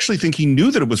 I actually think he knew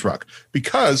that it was Ruck,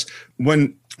 because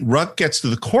when Ruck gets to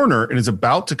the corner and is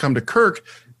about to come to Kirk,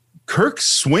 Kirk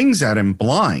swings at him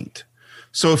blind.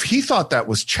 So if he thought that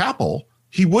was Chapel,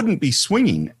 he wouldn't be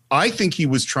swinging. I think he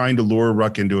was trying to lure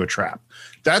Ruck into a trap.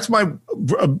 That's my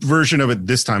version of it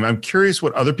this time. I'm curious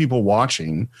what other people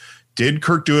watching, did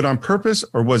Kirk do it on purpose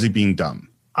or was he being dumb?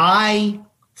 I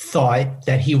thought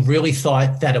that he really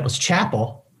thought that it was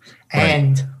Chapel. Right.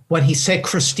 And when he said,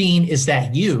 Christine, is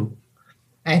that you?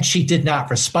 And she did not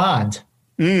respond.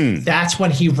 That's when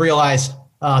he realized,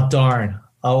 oh, darn.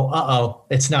 Oh,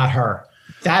 it's not her.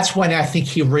 That's when I think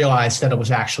he realized that it was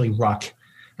actually Ruck.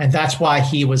 And that's why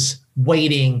he was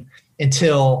waiting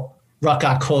until Ruck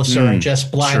got closer and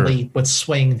just blindly would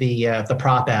swing the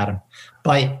prop at him.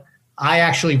 But I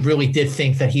actually really did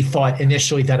think that he thought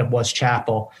initially that it was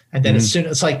Chapel. And then as soon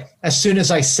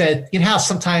as I said, you know how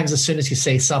sometimes as soon as you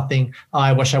say something, oh,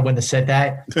 I wish I wouldn't have said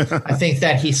that. I think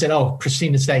that he said, oh,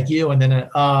 Christine, is that you? And then,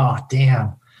 oh,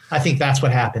 damn. I think that's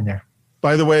what happened there.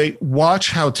 By the way,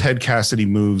 watch how Ted Cassidy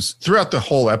moves throughout the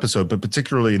whole episode, but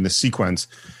particularly in the sequence.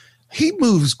 He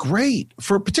moves great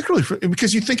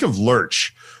because you think of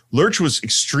Lurch. Lurch was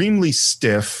extremely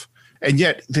stiff, and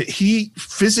yet he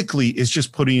physically is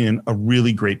just putting in a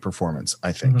really great performance,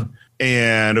 I think. Mm-hmm.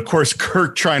 And of course,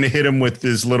 Kirk trying to hit him with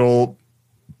his little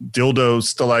dildo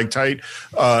stalactite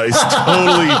is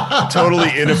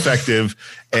totally ineffective.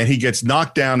 And he gets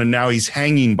knocked down, and now he's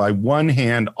hanging by one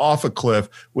hand off a cliff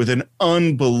with an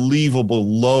unbelievable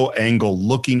low angle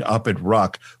looking up at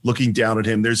Ruck, looking down at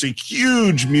him. There's a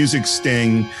huge music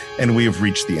sting, and we have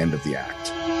reached the end of the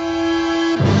act.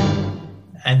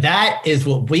 And that is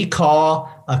what we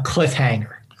call a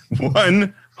cliffhanger.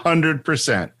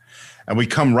 100%. And we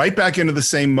come right back into the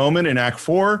same moment in Act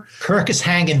 4. Kirk is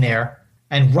hanging there,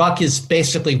 and Ruck is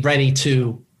basically ready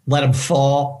to let him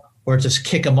fall or just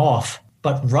kick him off.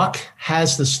 But Ruck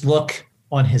has this look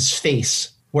on his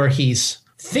face where he's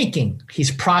thinking,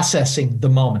 he's processing the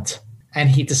moment, and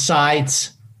he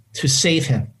decides to save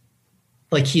him.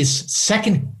 Like he's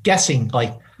second guessing,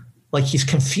 like he's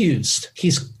confused.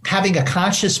 He's having a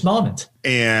conscious moment.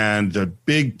 And the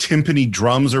big timpani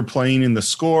drums are playing in the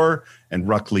score, and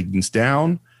Ruck leans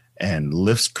down and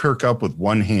lifts Kirk up with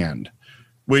one hand,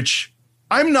 which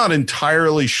I'm not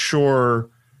entirely sure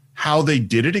how they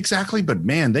did it exactly, but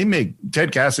man, they make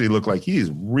Ted Cassidy look like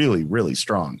he's really, really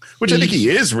strong, which I think he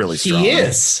is really strong. He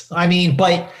is. I mean,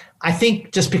 but I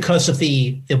think just because of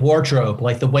the wardrobe,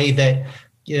 like the way that,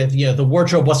 the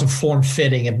wardrobe wasn't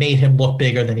form-fitting, it made him look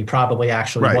bigger than he probably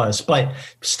actually was, but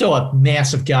still a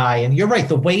massive guy. And you're right,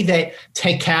 the way that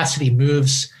Ted Cassidy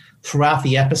moves throughout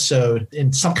the episode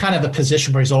in some kind of a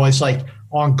position where he's always like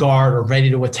on guard or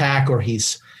ready to attack, or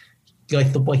he's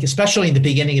like especially in the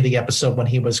beginning of the episode when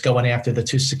he was going after the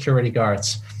two security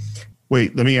guards.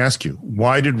 Wait, let me ask you,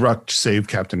 why did Ruck save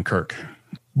Captain Kirk?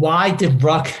 Why did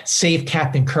Ruck save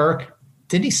Captain Kirk?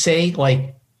 Didn't he say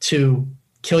like to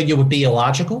kill you would be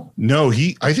illogical? No,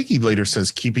 I think he later says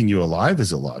keeping you alive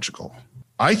is illogical.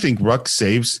 I think Ruck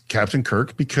saves Captain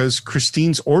Kirk because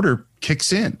Christine's order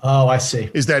kicks in. Oh, I see.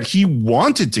 Is that he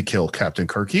wanted to kill Captain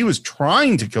Kirk. He was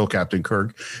trying to kill Captain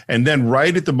Kirk. And then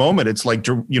right at the moment, it's like,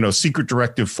 Secret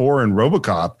Directive 4 in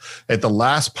RoboCop. At the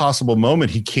last possible moment,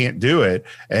 he can't do it,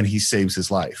 and he saves his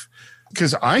life.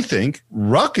 Because I think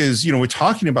Ruck is, we're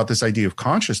talking about this idea of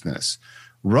consciousness.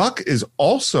 Ruck is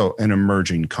also an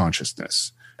emerging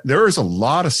consciousness. There is a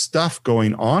lot of stuff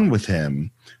going on with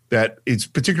him that it's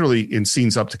particularly in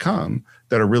scenes up to come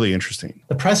that are really interesting.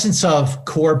 The presence of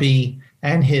Corby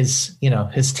and his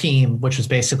team, which was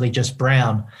basically just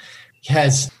Brown,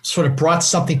 has sort of brought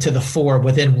something to the fore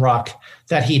within Ruck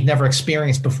that he'd never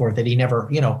experienced before, that he never,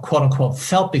 quote unquote,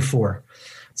 felt before.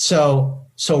 So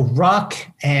Ruck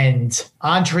and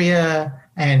Andrea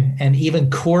and even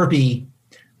Corby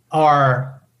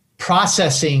are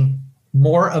processing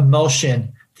more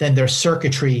emotion than their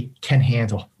circuitry can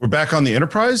handle. We're back on the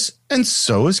Enterprise, and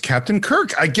so is Captain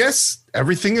Kirk. I guess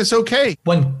everything is okay.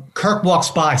 When Kirk walks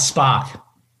by Spock,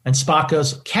 and Spock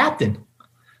goes, Captain,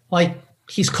 like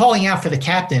he's calling out for the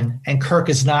captain, and Kirk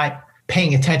is not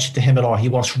paying attention to him at all. He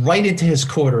walks right into his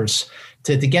quarters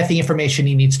to get the information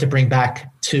he needs to bring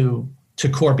back to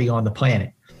Corby on the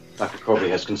planet. Dr. Corby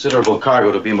has considerable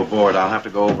cargo to beam aboard. I'll have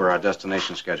to go over our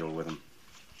destination schedule with him.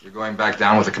 You're going back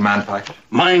down with the command packet?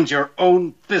 Mind your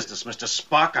own business, Mr.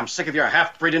 Spock. I'm sick of your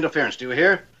half-breed interference. Do you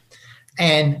hear?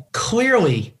 And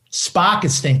clearly, Spock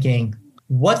is thinking,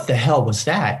 what the hell was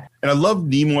that? And I love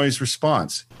Nimoy's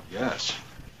response. Yes.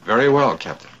 Very well,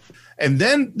 Captain. And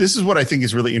then this is what I think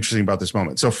is really interesting about this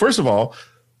moment. So first of all,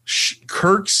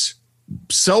 Kirk's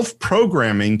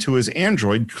self-programming to his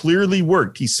android clearly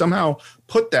worked. He somehow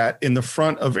put that in the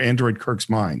front of android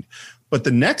Kirk's mind. But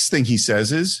the next thing he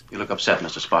says is... You look upset,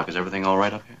 Mr. Spock. Is everything all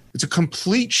right up here? It's a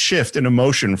complete shift in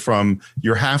emotion from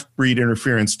your half-breed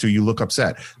interference to you look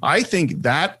upset. I think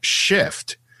that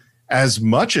shift, as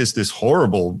much as this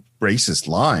horrible racist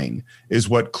line, is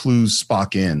what clues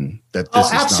Spock in that this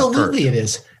is absolutely not Kirk. It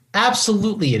is.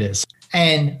 Absolutely it is.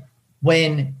 And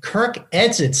when Kirk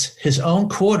exits his own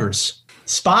quarters,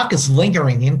 Spock is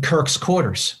lingering in Kirk's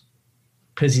quarters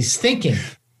because he's thinking...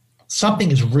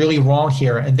 something is really wrong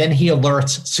here. And then he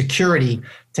alerts security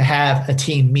to have a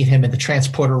team meet him in the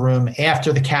transporter room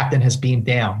after the captain has beamed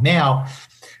down. Now,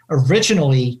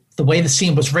 originally, the way the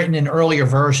scene was written in earlier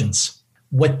versions,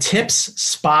 what tips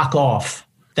Spock off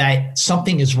that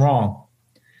something is wrong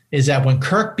is that when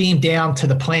Kirk beamed down to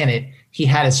the planet, he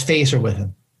had his phaser with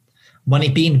him. When he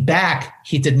beamed back,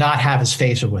 he did not have his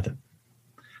phaser with him.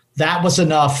 That was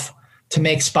enough to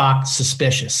make Spock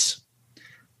suspicious.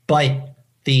 But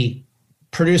the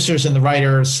producers and the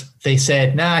writers, they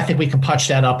said, nah, I think we can punch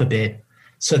that up a bit.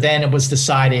 So then it was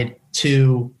decided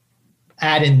to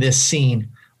add in this scene,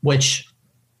 which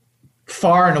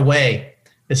far and away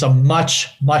is a much,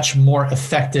 much more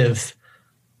effective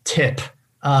tip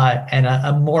and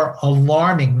a more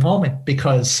alarming moment,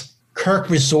 because Kirk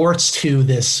resorts to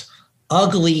this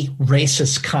ugly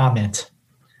racist comment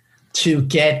to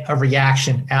get a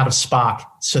reaction out of Spock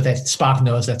so that Spock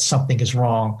knows that something is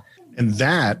wrong. And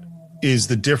that is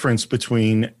the difference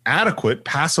between adequate,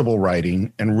 passable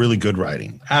writing and really good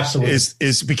writing. Absolutely.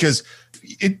 Is because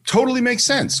it totally makes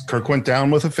sense. Kirk went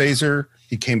down with a phaser.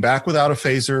 He came back without a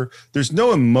phaser. There's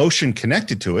no emotion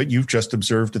connected to it. You've just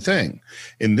observed a thing.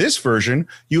 In this version,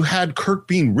 you had Kirk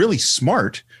being really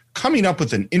smart, coming up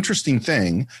with an interesting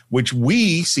thing, which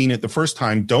we, seen it the first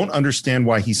time, don't understand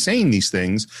why he's saying these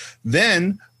things.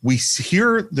 Then we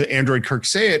hear the android Kirk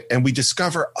say it, and we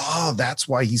discover, oh, that's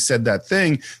why he said that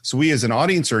thing. So we as an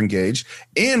audience are engaged,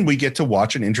 and we get to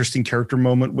watch an interesting character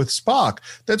moment with Spock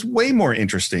that's way more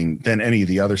interesting than any of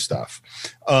the other stuff.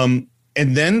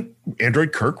 And then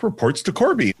android Kirk reports to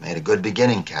Corby. Made a good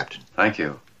beginning, Captain. Thank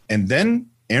you. And then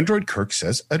android Kirk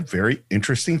says a very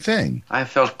interesting thing. I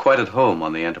felt quite at home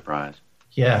on the Enterprise.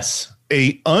 Yes.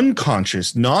 A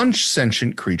unconscious,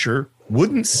 non-sentient creature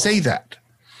wouldn't say that.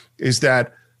 Is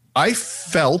that I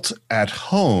felt at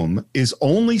home is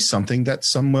only something that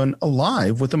someone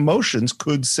alive with emotions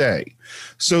could say.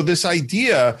 So this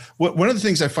idea, one of the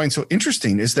things I find so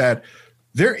interesting is that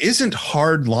there isn't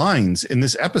hard lines in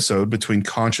this episode between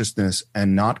consciousness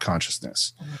and not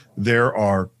consciousness. There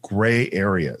are gray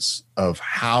areas of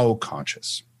how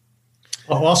conscious.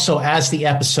 Well, also, as the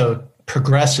episode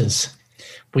progresses,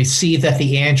 we see that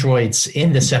the androids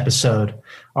in this episode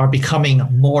are becoming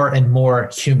more and more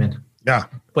human. Yeah.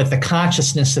 With the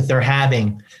consciousness that they're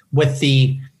having, with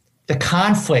the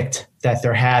conflict that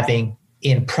they're having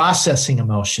in processing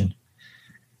emotion,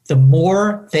 the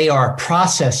more they are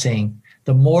processing,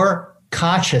 the more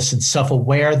conscious and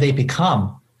self-aware they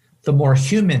become, the more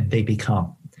human they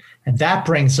become. And that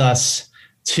brings us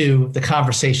to the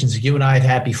conversations you and I have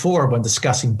had before when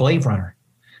discussing Blade Runner.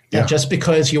 That just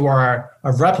because you are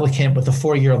a replicant with a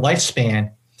 4-year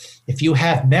lifespan, if you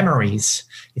have memories,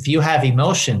 if you have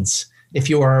emotions, if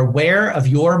you are aware of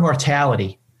your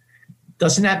mortality,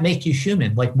 doesn't that make you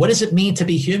human? Like, what does it mean to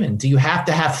be human? Do you have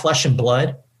to have flesh and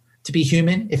blood to be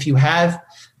human? If you have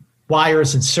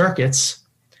wires and circuits,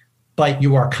 but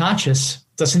you are conscious,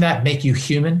 doesn't that make you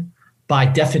human by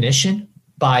definition,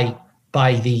 by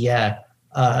the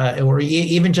or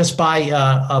even just by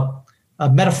a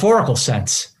metaphorical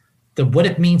sense, what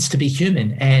it means to be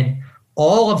human? And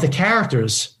all of the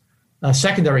characters,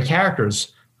 secondary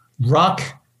characters, Ruck,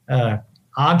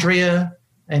 Andrea,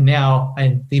 and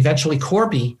eventually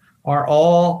Corby are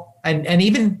all, and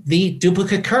even the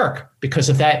duplicate Kirk, because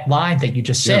of that line that you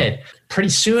just said. Yeah. Pretty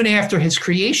soon after his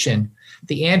creation,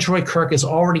 the android Kirk is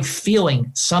already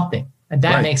feeling something, and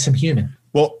that makes him human.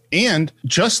 Well, and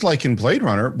just like in Blade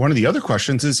Runner, one of the other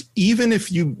questions is, even if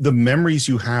the memories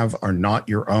you have are not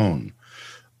your own,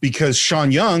 because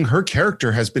Sean Young, her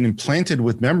character, has been implanted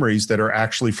with memories that are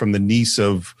actually from the niece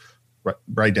of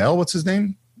Rydell. What's his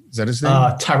name? Is that his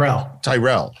name?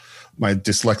 Tyrell. My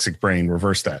dyslexic brain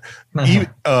reversed that.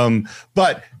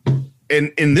 But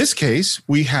in this case,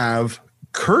 we have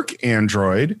Kirk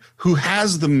android who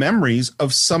has the memories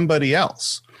of somebody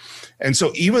else. And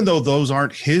so even though those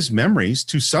aren't his memories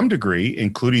to some degree,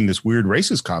 including this weird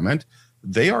racist comment,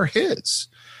 they are his.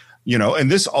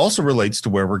 And this also relates to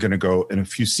where we're going to go in a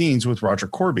few scenes with Roger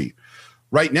Corby.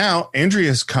 Right now,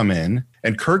 Andrea's come in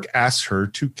and Kirk asks her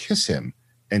to kiss him.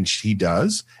 And she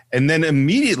does, and then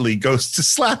immediately goes to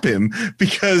slap him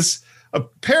because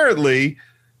apparently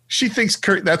she thinks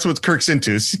that's what Kirk's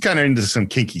into. She's kind of into some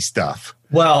kinky stuff.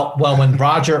 Well, when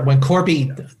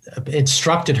Corby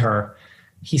instructed her,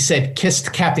 he said, "Kiss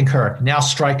Captain Kirk, now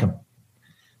strike him."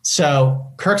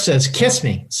 So Kirk says, "Kiss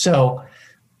me." So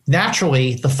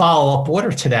naturally, the follow-up order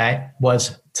to that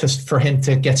was for him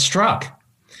to get struck.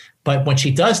 But when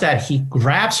she does that, he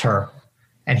grabs her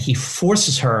and he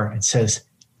forces her and says,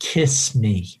 "Kiss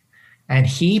me." And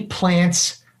he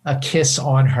plants a kiss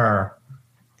on her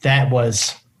that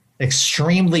was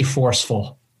extremely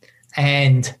forceful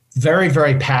and very,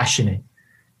 very passionate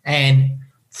and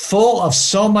full of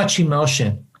so much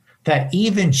emotion that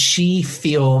even she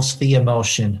feels the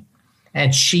emotion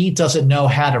and she doesn't know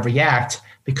how to react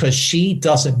because she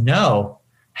doesn't know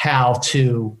how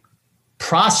to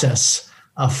process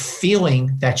of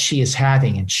feeling that she is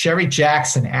having. And Sherry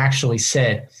Jackson actually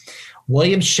said,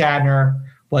 William Shatner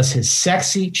was his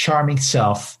sexy, charming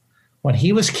self. When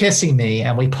he was kissing me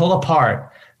and we pull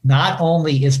apart, not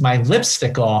only is my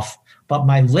lipstick off, but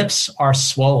my lips are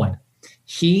swollen.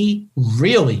 He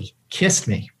really kissed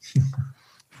me.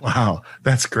 Wow,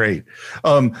 that's great.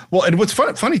 Well, and what's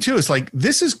funny too is like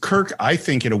this is Kirk, I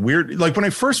think, in a weird, like when I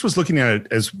first was looking at it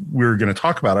as we were going to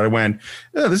talk about it, I went,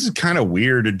 oh, this is kind of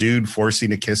weird, a dude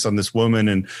forcing a kiss on this woman.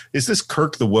 And is this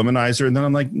Kirk the womanizer? And then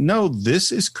I'm like, no,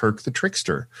 this is Kirk the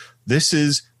trickster. This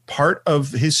is part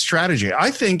of his strategy.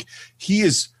 I think he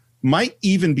might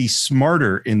even be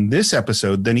smarter in this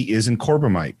episode than he is in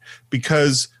Corbomite,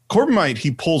 because Corbomite,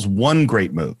 he pulls one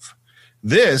great move.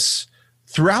 This,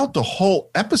 throughout the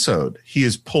whole episode, he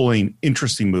is pulling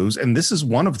interesting moves, and this is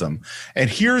one of them. And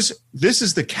this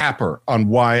is the capper on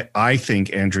why I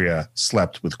think Andrea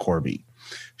slept with Corby.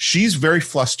 She's very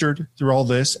flustered through all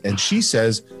this, and she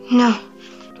says, No,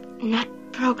 not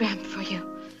programmed for you.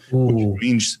 Which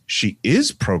means she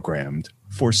is programmed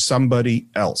for somebody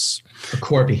else. For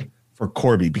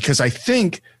Corby. Because I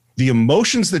think the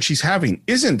emotions that she's having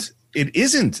isn't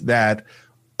that,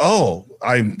 oh,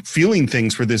 I'm feeling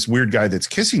things for this weird guy that's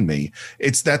kissing me.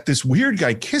 It's that this weird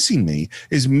guy kissing me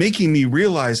is making me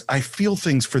realize I feel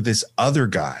things for this other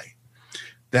guy,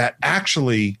 that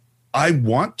actually I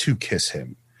want to kiss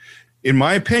him. In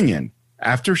my opinion,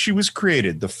 after she was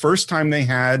created, the first time they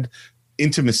had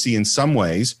intimacy in some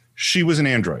ways, she was an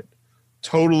android,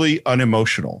 totally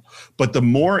unemotional. But the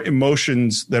more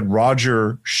emotions that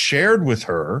Roger shared with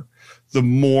her, the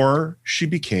more she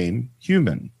became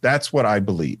human. That's what I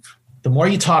believe. The more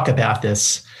you talk about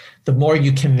this, the more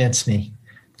you convince me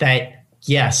that,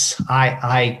 yes,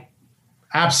 I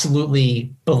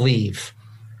absolutely believe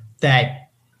that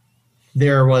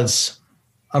there was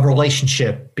a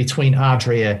relationship between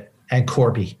Andrea and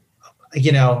Corby.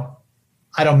 You know,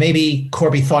 I don't, maybe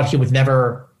Corby thought he would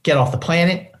never get off the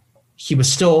planet. He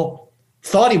was still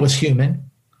thought he was human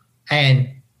and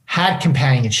had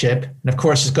companionship. And of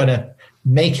course, is going to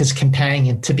make his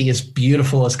companion to be as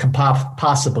beautiful as can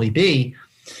possibly be,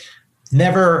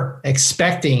 never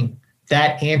expecting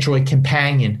that android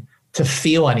companion to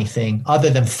feel anything other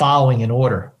than following an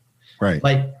order. Right.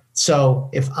 Like,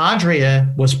 so if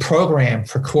Andrea was programmed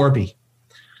for Corby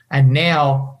and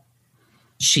now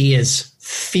she is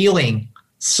feeling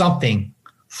something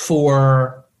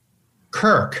for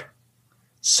Kirk.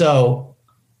 So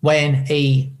when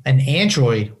an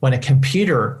android, when a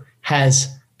computer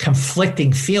has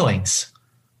conflicting feelings,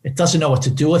 it doesn't know what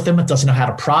to do with them. It doesn't know how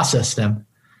to process them.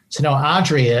 So now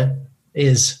Andrea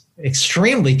is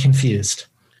extremely confused.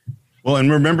 Well,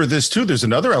 and remember this too, there's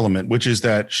another element, which is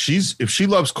that if she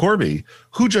loves Corby,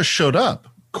 who just showed up?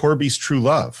 Corby's true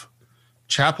love.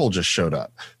 Chapel just showed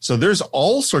up. So there's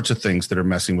all sorts of things that are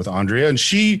messing with Andrea, and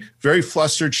she, very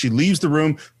flustered, she leaves the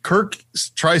room. Kirk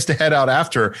tries to head out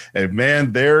after her, and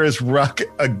man, there is Ruck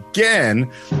again.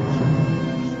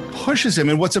 Pushes him.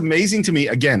 And what's amazing to me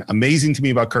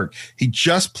about Kirk, he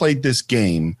just played this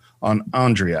game on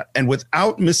Andrea, and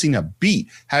without missing a beat,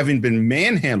 having been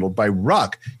manhandled by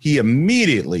Ruck, he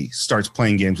immediately starts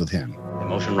playing games with him.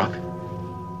 Emotion, Ruck.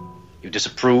 You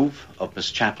disapprove of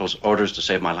Miss Chapel's orders to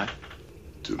save my life?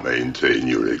 To maintain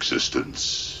your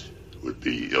existence would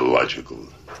be illogical.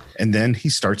 And then he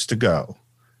starts to go,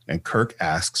 and Kirk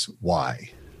asks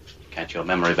why. Can't your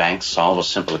memory banks solve a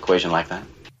simple equation like that?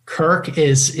 Kirk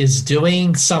is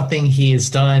doing something he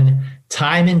has done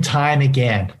time and time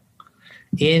again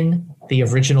in the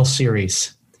original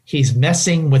series. He's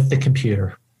messing with the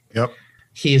computer. Yep.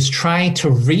 He is trying to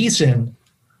reason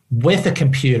with a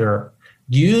computer,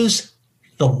 use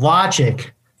the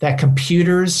logic that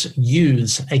computers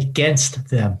use against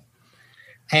them.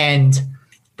 And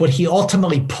what he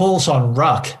ultimately pulls on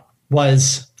Ruck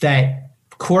was that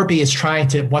Corby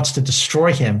wants to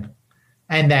destroy him,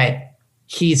 and that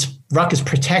Ruck is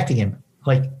protecting him.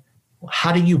 Like,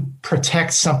 how do you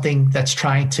protect something that's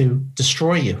trying to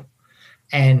destroy you?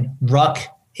 And Ruck,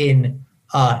 in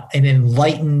an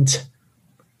enlightened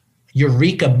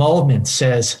eureka moment,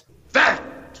 says, "That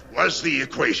was the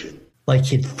equation."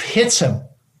 Like, it hits him.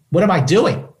 What am I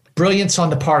doing? Brilliance on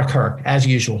the part of Kirk, as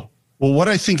usual. Well, what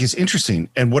I think is interesting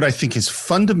and what I think is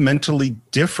fundamentally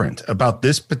different about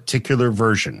this particular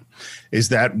version is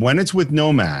that when it's with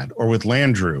Nomad or with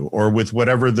Landru or with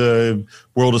whatever the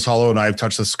World is Hollow and I Have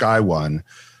Touched the Sky one,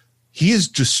 he is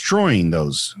destroying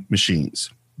those machines.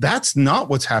 That's not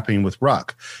what's happening with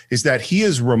Ruck, is that he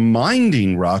is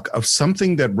reminding Ruck of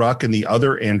something that Ruck and the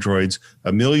other androids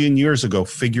a million years ago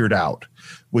figured out,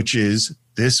 which is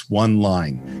this one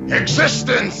line.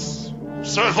 Existence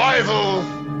Survival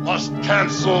must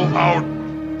cancel out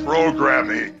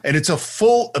programming. And it's a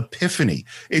full epiphany.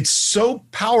 It's so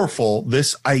powerful,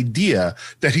 this idea,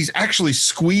 that he's actually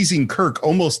squeezing Kirk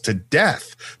almost to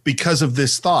death because of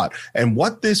this thought. And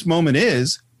what this moment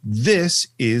is, this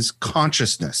is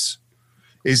consciousness.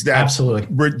 Is that absolutely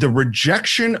the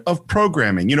rejection of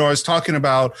programming? You know, I was talking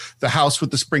about the house with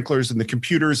the sprinklers and the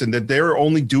computers, and that they're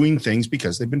only doing things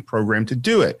because they've been programmed to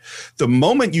do it. The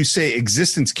moment you say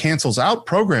existence cancels out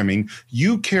programming,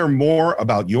 you care more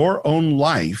about your own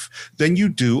life than you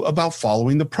do about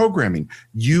following the programming.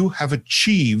 You have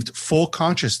achieved full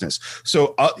consciousness.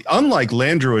 So unlike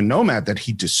Landru and Nomad that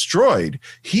he destroyed,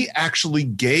 he actually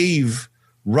gave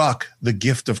Ruk the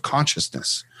gift of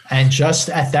consciousness. And just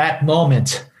at that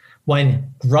moment,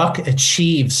 when Ruk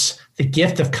achieves the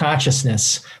gift of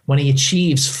consciousness, when he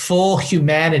achieves full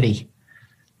humanity,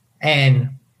 and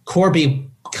Corby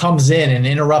comes in and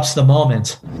interrupts the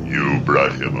moment. You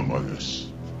brought him among us.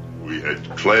 We had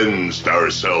cleansed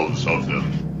ourselves of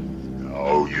them.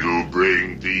 Now you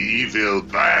bring the evil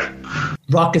back.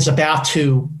 Ruk is about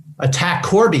to attack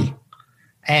Corby,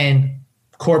 and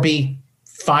Corby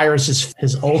fires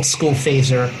his old school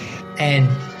phaser, and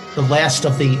the last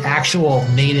of the actual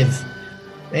native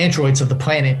androids of the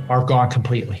planet are gone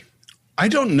completely. I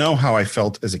don't know how I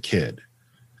felt as a kid,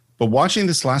 but watching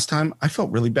this last time, I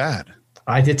felt really bad.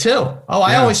 I did too. Oh,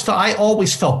 yeah. I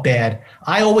always felt bad.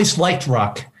 I always liked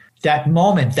Ruk. That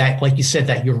moment, that, like you said,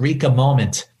 that eureka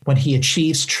moment when he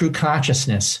achieves true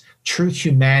consciousness, true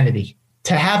humanity,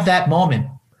 to have that moment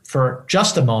for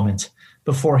just a moment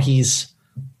before he's,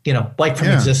 wiped from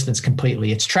existence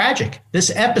completely. It's tragic.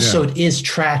 This episode is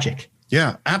tragic.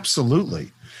 Yeah,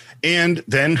 absolutely. And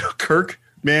then Kirk,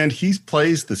 man, he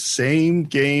plays the same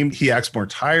game. He acts more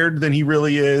tired than he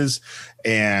really is.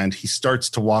 And he starts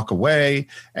to walk away.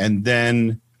 And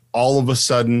then all of a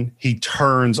sudden he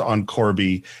turns on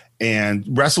Corby and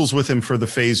wrestles with him for the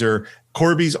phaser.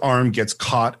 Corby's arm gets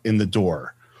caught in the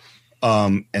door.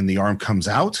 And the arm comes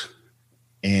out.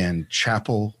 And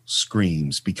Chapel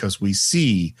screams because we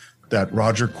see that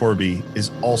Roger Corby is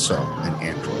also an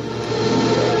android.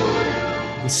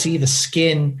 We see the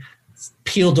skin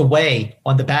peeled away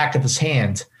on the back of his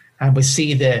hand, and we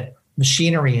see the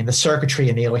machinery and the circuitry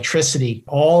and the electricity.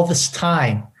 All this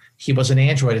time, he was an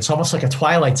android. It's almost like a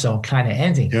Twilight Zone kind of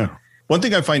ending. Yeah. One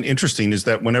thing I find interesting is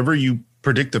that whenever you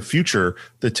predict the future,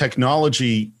 the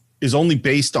technology is only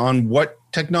based on what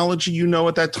technology you know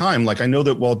at that time. Like I know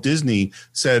that Walt Disney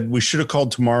said we should have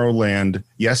called Tomorrowland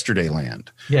Yesterdayland.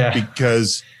 Yeah.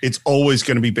 Because it's always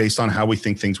going to be based on how we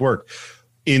think things work.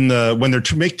 When they're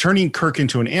turning Kirk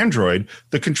into an android,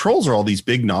 the controls are all these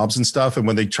big knobs and stuff. And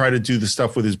when they try to do the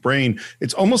stuff with his brain,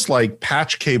 it's almost like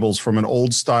patch cables from an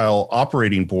old style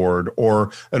operating board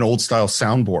or an old style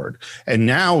soundboard. And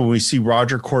now when we see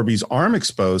Roger Corby's arm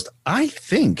exposed, I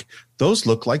think those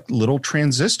look like little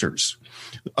transistors.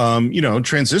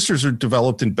 Transistors are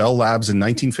developed in Bell Labs in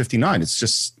 1959. It's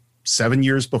just 7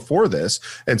 years before this.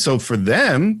 And so for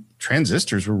them,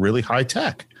 transistors were really high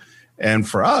tech. And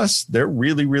for us, they're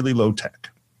really, really low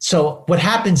tech. So what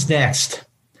happens next?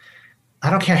 I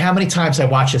don't care how many times I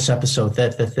watch this episode,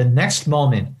 that the next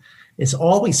moment is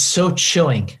always so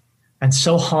chilling and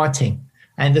so haunting.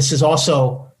 And this is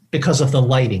also because of the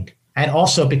lighting and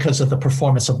also because of the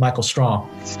performance of Michael Strong.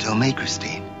 It's still me,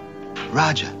 Christine.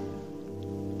 Roger,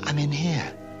 I'm in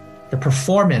here. The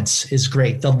performance is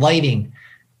great. The lighting,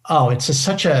 it's just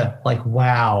such a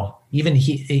wow. Even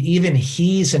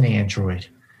he's an android.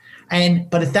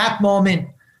 But at that moment,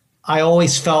 I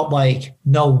always felt like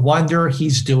no wonder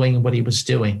he's doing what he was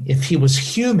doing. If he was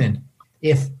human,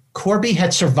 if Corby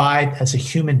had survived as a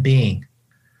human being,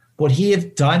 would he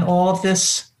have done all of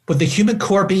this? Would the human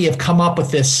Corby have come up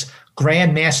with this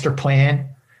grand master plan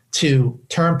to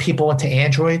turn people into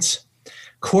androids?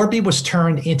 Corby was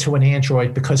turned into an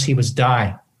android because he was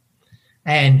dying.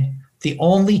 And the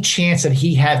only chance that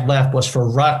he had left was for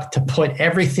Ruk to put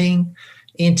everything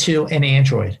into an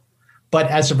android. But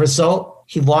as a result,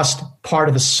 he lost part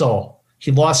of his soul.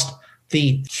 He lost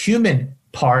the human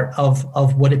part of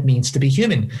what it means to be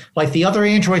human. Like the other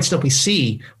androids that we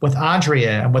see with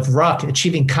Andrea and with Ruk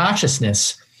achieving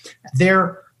consciousness,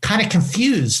 they're kind of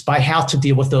confused by how to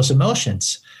deal with those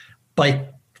emotions.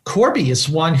 But Corby is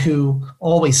one who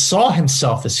always saw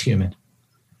himself as human.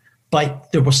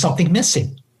 But there was something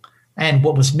missing. And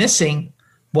what was missing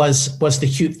was the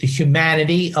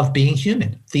humanity of being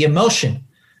human, the emotion.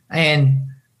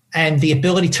 And the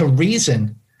ability to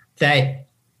reason that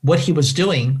what he was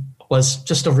doing was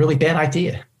just a really bad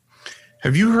idea.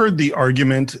 Have you heard the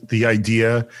argument, the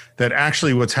idea that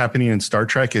actually what's happening in Star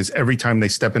Trek is every time they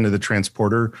step into the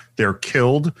transporter, they're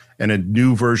killed and a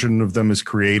new version of them is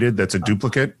created that's a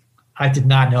duplicate? I did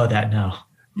not know that, no.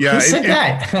 Yeah, Who said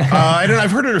that? I've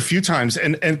heard it a few times.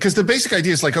 And because the basic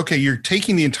idea is like, okay, you're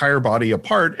taking the entire body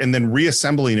apart and then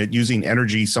reassembling it using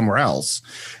energy somewhere else.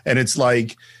 And it's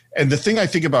like, and the thing I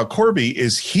think about Corby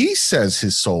is he says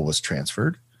his soul was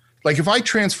transferred. Like if I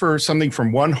transfer something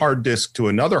from one hard disk to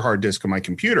another hard disk on my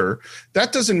computer,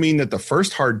 that doesn't mean that the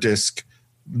first hard disk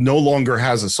no longer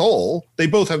has a soul. They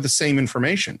both have the same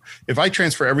information. If I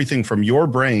transfer everything from your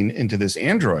brain into this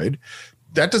android,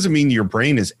 that doesn't mean your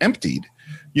brain is emptied,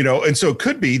 you know? And so it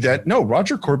could be that, no,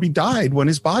 Roger Corby died when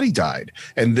his body died.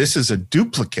 And this is a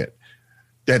duplicate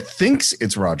that thinks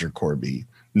it's Roger Corby,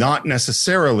 not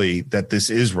necessarily that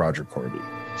this is Roger Corby.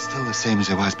 Still the same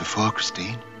as I was before,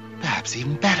 Christine. Perhaps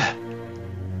even better.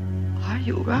 Are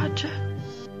you Roger?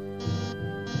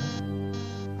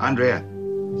 Andrea,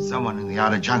 someone in the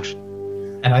outer junction.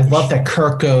 And I love that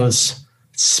Kirk goes,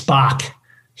 Spock,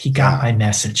 he got my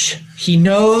message. He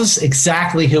knows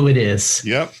exactly who it is.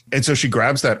 Yep. And so she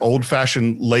grabs that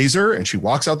old-fashioned laser and she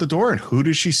walks out the door. And who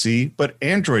does she see but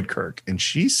Android Kirk? And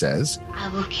she says, I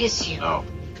will kiss you. No.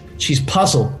 She's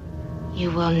puzzled.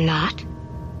 You will not?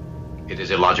 It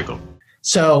is illogical.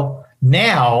 So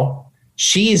now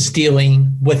she's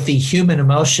dealing with the human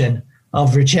emotion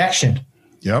of rejection.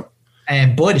 Yep.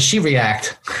 And boy, does she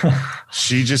react.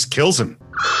 She just kills him.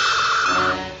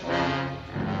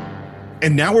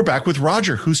 And now we're back with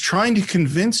Roger, who's trying to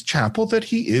convince Chapel that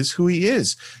he is who he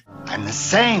is. I'm the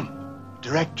same.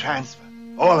 Direct transfer.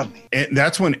 All of me. And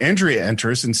that's when Andrea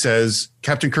enters and says,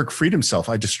 Captain Kirk freed himself.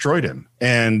 I destroyed him.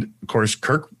 And of course,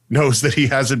 Kirk knows that he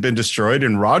hasn't been destroyed.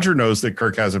 And Roger knows that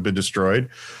Kirk hasn't been destroyed.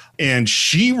 And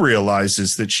she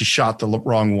realizes that she shot the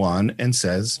wrong one and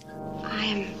says, I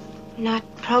am not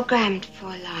programmed for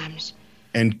alarms.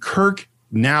 And Kirk,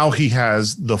 now he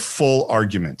has the full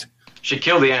argument. She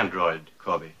killed the android,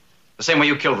 Corby. The same way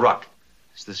you killed Ruck.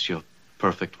 Is this your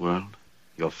perfect world?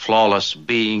 Your flawless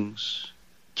beings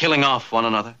killing off one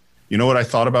another? You know what I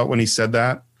thought about when he said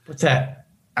that? What's that?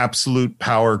 Absolute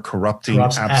power corrupting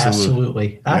absolute.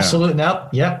 Absolutely. Absolute. No,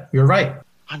 yep, you're right.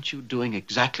 Aren't you doing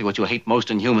exactly what you hate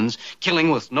most in humans? Killing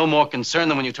with no more concern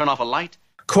than when you turn off a light?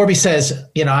 Corby says,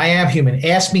 you know, I am human.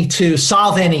 Ask me to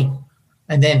solve any.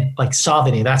 And then, like, solve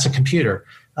any. That's a computer.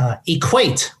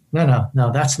 Equate. No,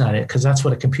 that's not it, because that's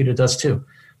what a computer does too.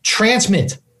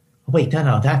 Transmit. Wait,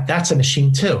 no, that's a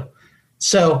machine too.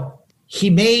 So he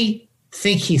may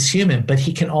think he's human, but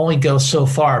he can only go so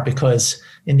far because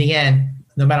in the end,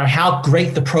 no matter how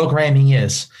great the programming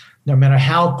is, no matter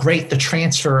how great the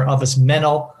transfer of his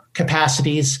mental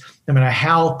capacities, no matter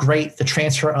how great the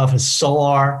transfer of his soul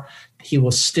are, he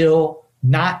will still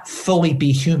not fully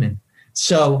be human.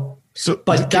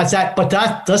 But does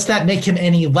that make him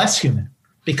any less human?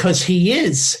 Because he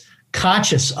is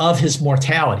conscious of his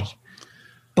mortality,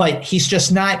 but he's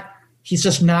just not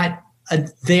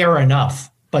there enough.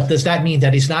 But does that mean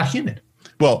that he's not human?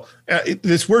 Well,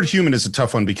 this word human is a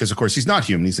tough one because, of course, he's not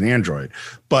human. He's an android.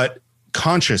 But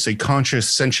a conscious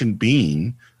sentient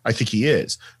being, I think he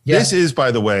is. Yeah. This is,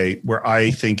 by the way, where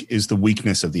I think is the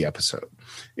weakness of the episode,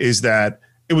 is that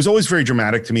it was always very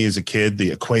dramatic to me as a kid,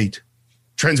 the equate,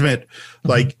 transmit,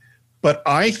 but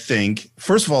I think,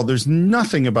 first of all, there's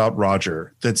nothing about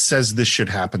Roger that says this should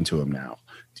happen to him now.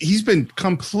 He's been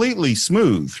completely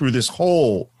smooth through this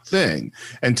whole thing.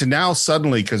 And to now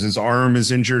suddenly, because his arm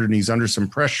is injured and he's under some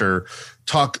pressure,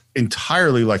 talk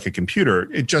entirely like a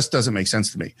computer, it just doesn't make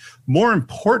sense to me. More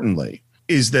importantly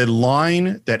is the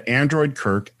line that Android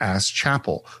Kirk asked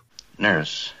Chapel.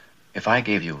 Nurse, if I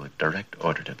gave you a direct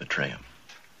order to betray him.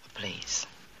 Please,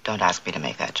 don't ask me to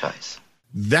make that choice.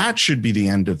 That should be the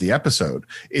end of the episode.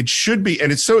 It should be.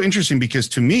 And it's so interesting because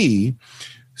to me,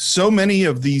 so many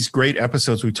of these great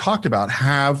episodes we talked about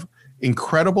have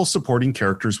incredible supporting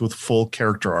characters with full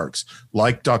character arcs,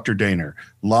 like Dr. Daner,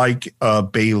 like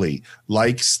Bailey,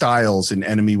 like Styles in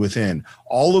Enemy Within.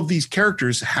 All of these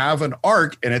characters have an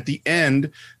arc, and at the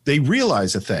end, they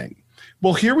realize a thing.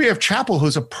 Well, here we have Chapel,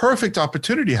 who's a perfect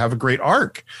opportunity to have a great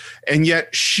arc. And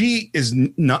yet she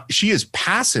is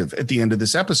passive at the end of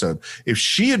this episode. If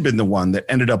she had been the one that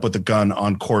ended up with the gun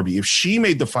on Corby, if she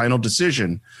made the final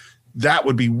decision, that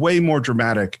would be way more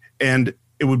dramatic. And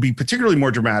it would be particularly more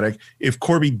dramatic if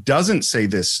Corby doesn't say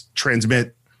this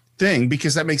transmit thing,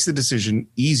 because that makes the decision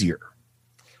easier.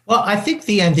 Well, I think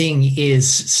the ending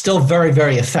is still very,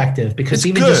 very effective because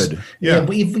even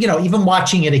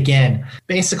watching it again,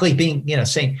 basically being,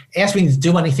 saying, ask me to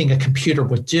do anything a computer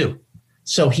would do.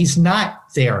 So he's not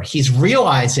there. He's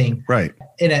realizing, right,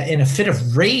 in a fit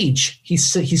of rage, he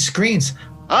screams,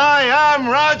 "I am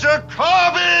Roger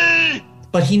Corby!"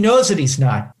 But he knows that he's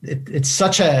not. It's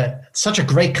such a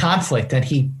great conflict that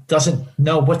he doesn't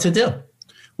know what to do.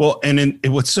 Well, and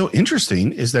what's so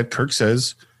interesting is that Kirk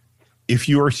says, "If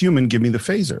you are human, give me the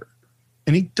phaser,"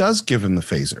 and he does give him the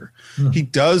phaser. He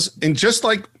does, and just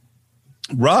like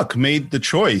Ruck made the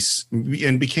choice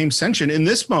and became sentient in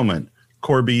this moment,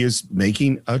 Corby is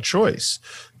making a choice,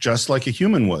 just like a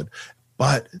human would.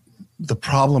 But the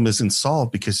problem isn't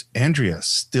solved because Andrea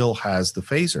still has the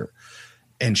phaser.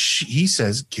 And he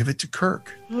says, give it to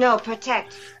Kirk. No,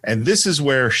 protect. And this is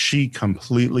where she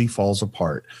completely falls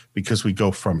apart because we go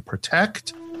from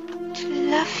protect to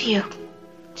love you,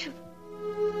 to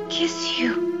kiss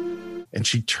you. And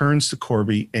she turns to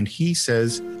Corby and he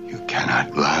says, you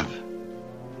cannot love.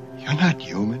 You're not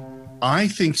human. I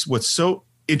think what's so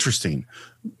interesting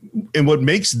and what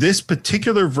makes this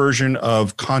particular version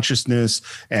of consciousness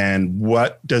and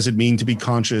what does it mean to be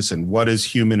conscious and what is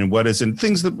human and what isn't,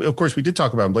 things that, of course, we did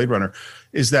talk about in Blade Runner,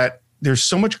 is that there's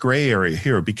so much gray area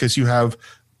here because you have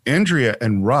Andrea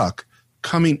and Ruck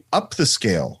coming up the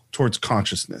scale towards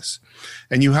consciousness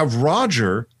and you have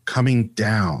Roger coming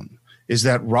down. Is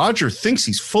that Roger thinks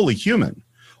he's fully human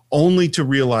only to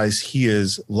realize he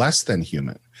is less than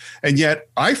human. And yet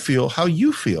I feel how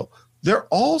you feel. They're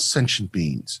all sentient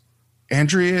beings.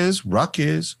 Andrea is, Ruck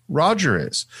is, Roger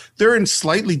is. They're in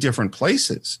slightly different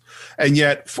places. And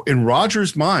yet in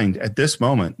Roger's mind at this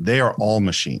moment, they are all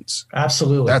machines.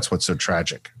 Absolutely. That's what's so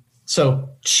tragic. So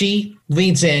she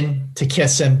leans in to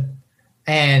kiss him,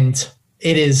 and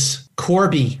it is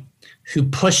Corby who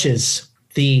pushes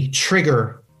the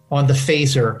trigger on the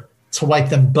phaser to wipe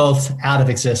them both out of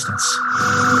existence.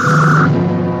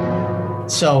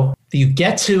 So you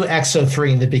get to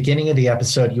XO3 in the beginning of the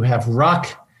episode. You have Ruck,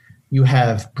 you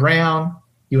have Brown,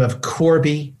 you have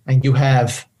Corby, and you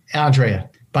have Andrea.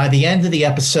 By the end of the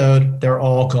episode, they're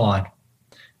all gone.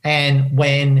 And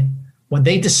when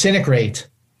they disintegrate,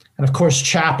 and of course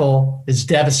Chapel is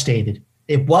devastated,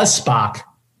 it was Spock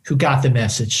who got the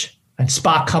message. And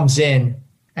Spock comes in,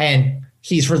 and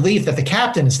he's relieved that the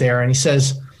captain is there, and he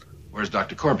says, "Where's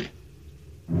Dr. Corby?"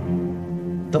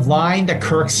 The line that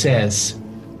Kirk says,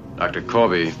 "Dr.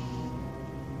 Corby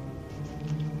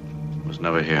was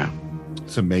never here."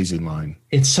 It's an amazing line.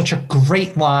 It's such a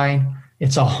great line.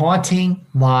 It's a haunting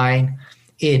line.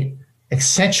 It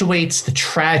accentuates the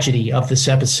tragedy of this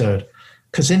episode.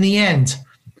 Because in the end,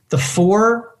 the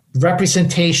four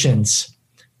representations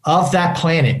of that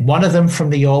planet, one of them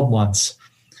from the old ones,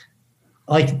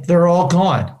 like they're all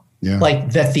gone. Yeah.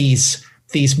 Like that these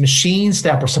machines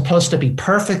that were supposed to be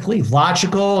perfectly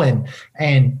logical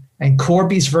and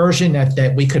Corby's version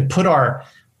that we could put our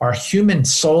human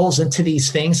souls into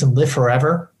these things and live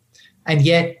forever. And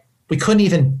yet we couldn't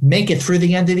even make it through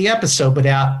the end of the episode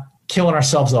without killing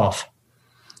ourselves off.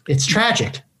 It's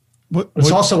tragic.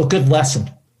 It's also a good lesson.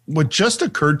 What just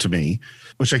occurred to me,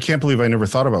 which I can't believe I never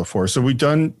thought about before. So we've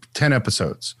done 10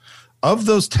 episodes. Of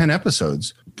those 10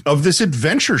 episodes of this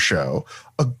adventure show,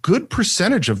 a good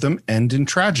percentage of them end in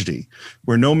tragedy.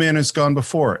 Where No Man Has Gone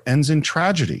Before ends in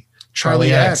tragedy.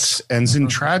 Charlie X ends in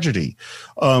tragedy.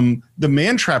 The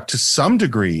Man Trap to some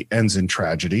degree ends in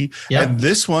tragedy. Yep. And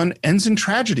this one ends in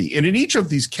tragedy. And in each of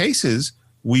these cases,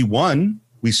 we won,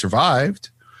 we survived,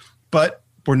 but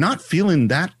we're not feeling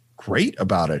that great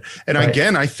about it. And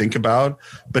again, I think about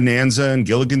Bonanza and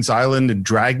Gilligan's Island and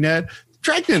Dragnet.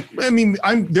 I mean,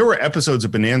 there were episodes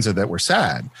of Bonanza that were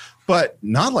sad, but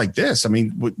not like this. I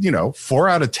mean, 4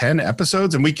 out of 10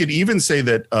 episodes. And we could even say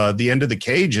that The End of the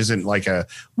Cage isn't like a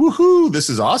woohoo, this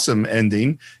is awesome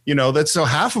ending. That's so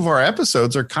half of our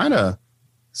episodes are kind of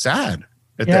sad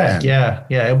at the end. Yeah.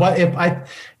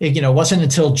 It wasn't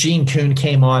until Gene Kuhn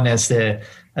came on as the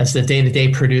day-to-day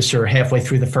producer halfway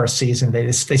through the first season.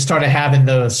 They started having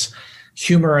those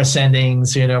humorous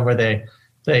endings, where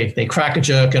they crack a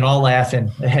joke and all laugh and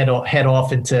head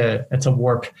off into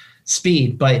warp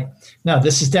speed. But no,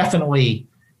 this is definitely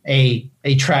a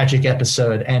tragic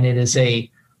episode, and it is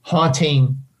a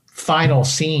haunting final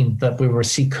scene that we will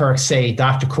see Kirk say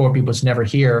Dr. Corby was never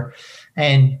here.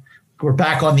 And we're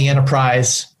back on the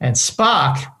Enterprise, and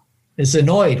Spock is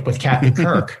annoyed with Captain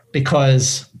Kirk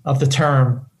because of the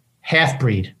term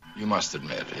half-breed. You must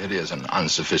admit, it is an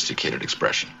unsophisticated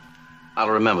expression. I'll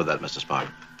remember that, Mr. Spock,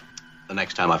 the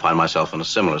next time I find myself in a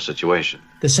similar situation.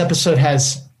 This episode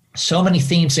has so many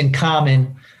themes in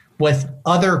common with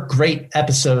other great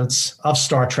episodes of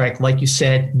Star Trek. Like you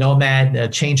said,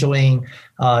 Nomad, Changeling,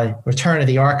 Return of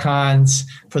the Archons,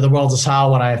 For the World Is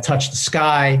Hollow, When I Have Touched the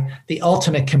Sky, The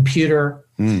Ultimate Computer.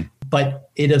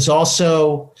 but it is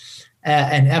also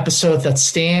an episode that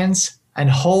stands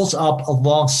and holds up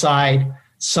alongside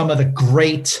some of the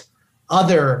great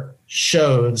other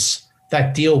shows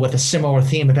that deal with a similar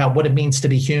theme about what it means to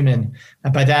be human.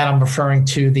 And by that, I'm referring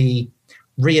to the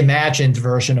reimagined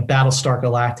version of Battlestar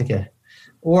Galactica,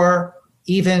 or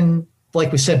even,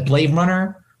 like we said, Blade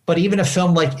Runner, but even a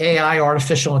film like AI,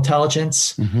 Artificial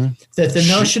Intelligence, that the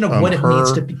notion of what it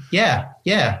means to be,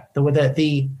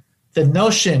 the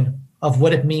notion of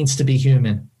what it means to be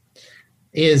human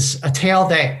is a tale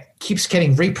that keeps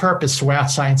getting repurposed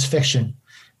throughout science fiction,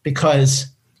 because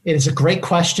it is a great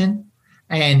question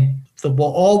and that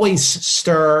will always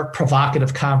stir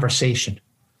provocative conversation,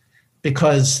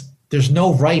 because there's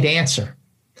no right answer.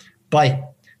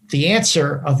 But the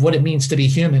answer of what it means to be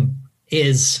human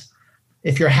is,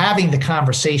 if you're having the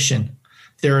conversation,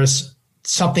 there is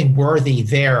something worthy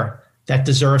there that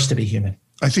deserves to be human.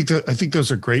 I think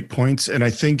those are great points. And I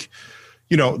think,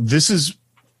 this is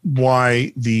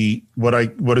why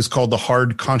what is called the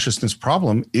hard consciousness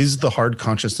problem is the hard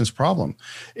consciousness problem,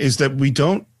 is that we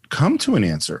don't come to an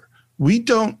answer. We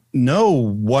don't know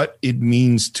what it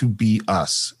means to be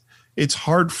us. It's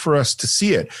hard for us to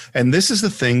see it. And this is the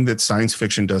thing that science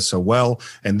fiction does so well.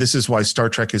 And this is why Star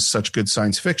Trek is such good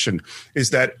science fiction, is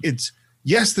that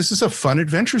yes, this is a fun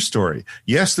adventure story.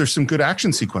 Yes, there's some good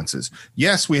action sequences.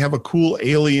 Yes, we have a cool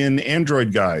alien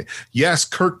android guy. Yes,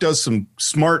 Kirk does some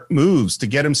smart moves to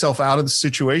get himself out of the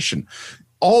situation.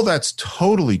 All that's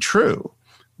totally true.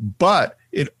 But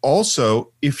it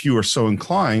also, if you are so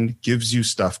inclined, gives you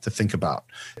stuff to think about.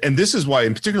 And this is why,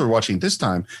 in particular, watching this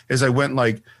time, as I went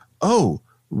like, oh,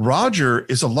 Roger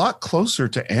is a lot closer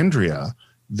to Andrea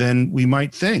than we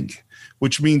might think,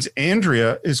 which means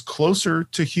Andrea is closer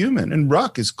to human and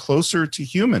Ruck is closer to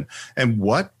human. And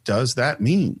what does that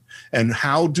mean? And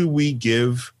how do we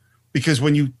give, because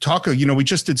when you talk, we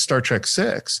just did Star Trek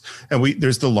 6, and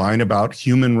there's the line about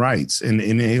human rights and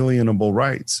inalienable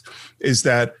rights, is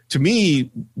that, to me,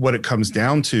 what it comes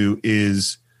down to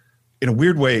is, in a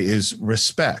weird way, is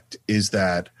respect, is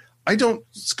that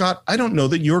Scott, I don't know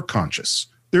that you're conscious.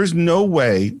 There's no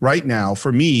way right now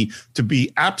for me to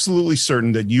be absolutely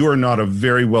certain that you are not a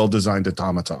very well-designed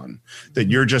automaton, that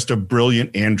you're just a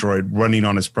brilliant android running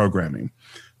on his programming.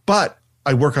 But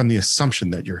I work on the assumption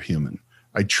that you're human.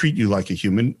 I treat you like a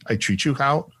human. I treat you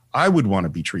how I would want to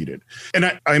be treated.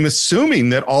 And I'm assuming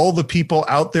that all the people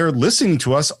out there listening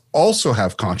to us also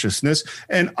have consciousness.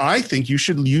 And I think you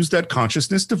should use that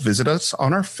consciousness to visit us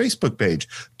on our Facebook page.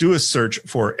 Do a search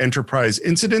for Enterprise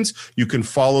Incidents. You can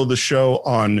follow the show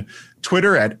on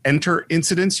Twitter at Enter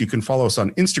Incidents. You can follow us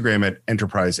on Instagram at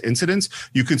Enterprise Incidents.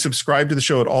 You can subscribe to the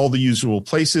show at all the usual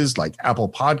places like Apple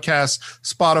Podcasts,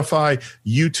 Spotify,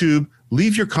 YouTube.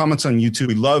 Leave your comments on YouTube.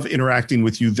 We love interacting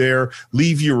with you there.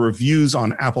 Leave your reviews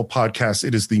on Apple Podcasts.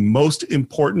 It is the most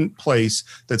important place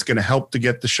that's going to help to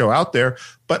get the show out there.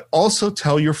 But also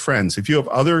tell your friends. If you have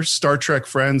other Star Trek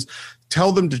friends,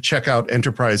 tell them to check out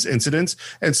Enterprise Incidents.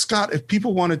 And Scott, if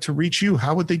people wanted to reach you,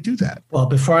 how would they do that? Well,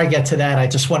 before I get to that, I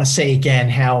just want to say again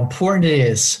how important it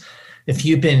is, if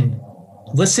you've been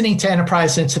listening to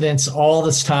Enterprise Incidents all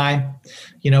this time,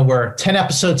 we're 10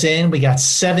 episodes in, we got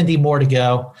 70 more to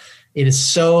go. It is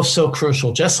so, so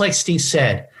crucial, just like Steve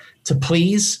said, to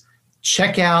please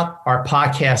check out our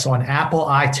podcast on Apple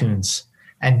iTunes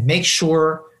and make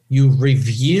sure you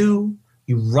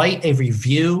write a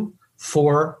review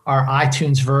for our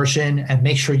iTunes version, and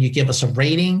make sure you give us a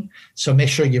rating. So make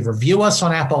sure you review us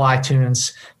on Apple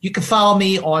iTunes. You can follow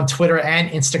me on Twitter and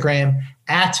Instagram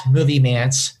at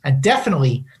MovieMance, and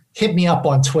definitely hit me up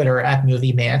on Twitter at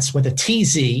MovieMance with a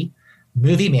TZ,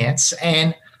 MovieMance,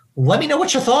 and let me know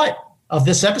what you thought of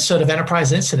this episode of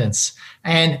Enterprise Incidents.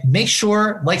 And make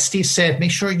sure, like Steve said,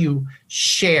 make sure you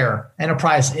share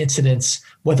Enterprise Incidents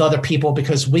with other people,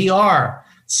 because we are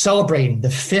celebrating the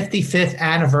 55th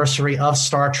anniversary of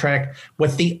Star Trek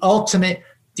with the ultimate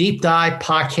deep dive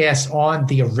podcast on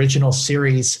the original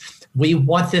series. We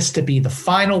want this to be the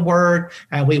final word,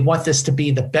 and we want this to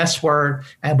be the best word,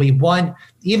 and we want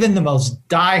even the most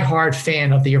diehard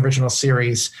fan of the original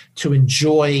series to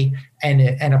enjoy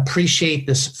and appreciate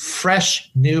this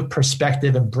fresh new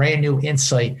perspective and brand new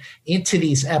insight into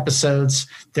these episodes.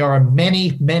 There are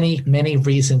many, many, many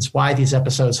reasons why these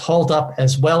episodes hold up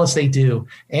as well as they do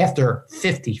after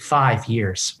 55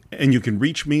 years. And you can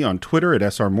reach me on Twitter at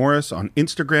SRMorris, on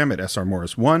Instagram at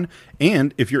SRMorris1.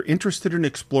 And if you're interested in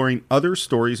exploring other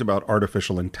stories about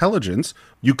artificial intelligence,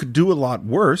 you could do a lot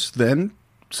worse than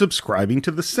subscribing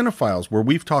to the Cinephiles, where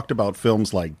we've talked about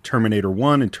films like Terminator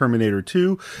 1 and Terminator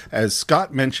 2. As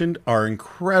Scott mentioned, our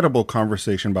incredible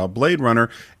conversation about Blade Runner,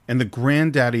 and the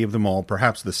granddaddy of them all,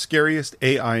 perhaps the scariest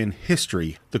AI in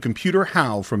history, the computer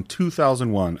HAL from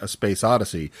 2001, A Space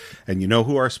Odyssey. And you know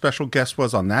who our special guest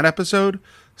was on that episode?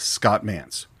 Scott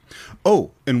Mantz.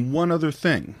 Oh, and one other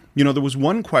thing. You know, there was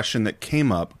one question that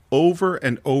came up over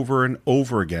and over and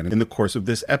over again in the course of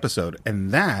this episode,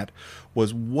 and that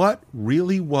was what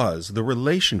really was the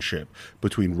relationship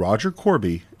between Roger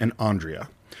Corby and Andrea.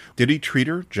 Did he treat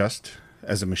her just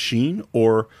as a machine,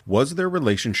 or was their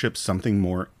relationship something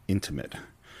more intimate?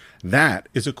 That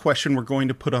is a question we're going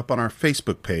to put up on our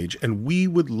Facebook page, and we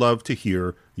would love to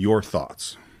hear your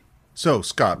thoughts. So,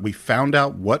 Scott, we found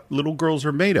out what little girls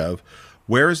are made of.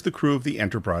 Where is the crew of the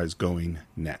Enterprise going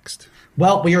next?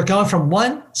 Well, we are going from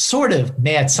one sort of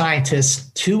mad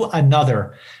scientist to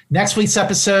another. Next week's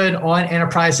episode on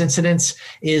Enterprise Incidents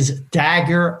is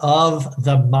Dagger of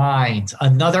the Mind,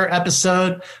 another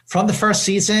episode from the first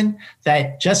season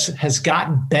that just has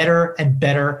gotten better and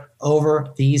better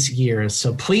over these years.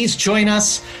 So please join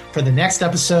us for the next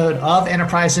episode of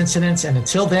Enterprise Incidents. And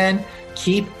until then,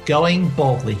 keep going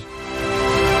boldly.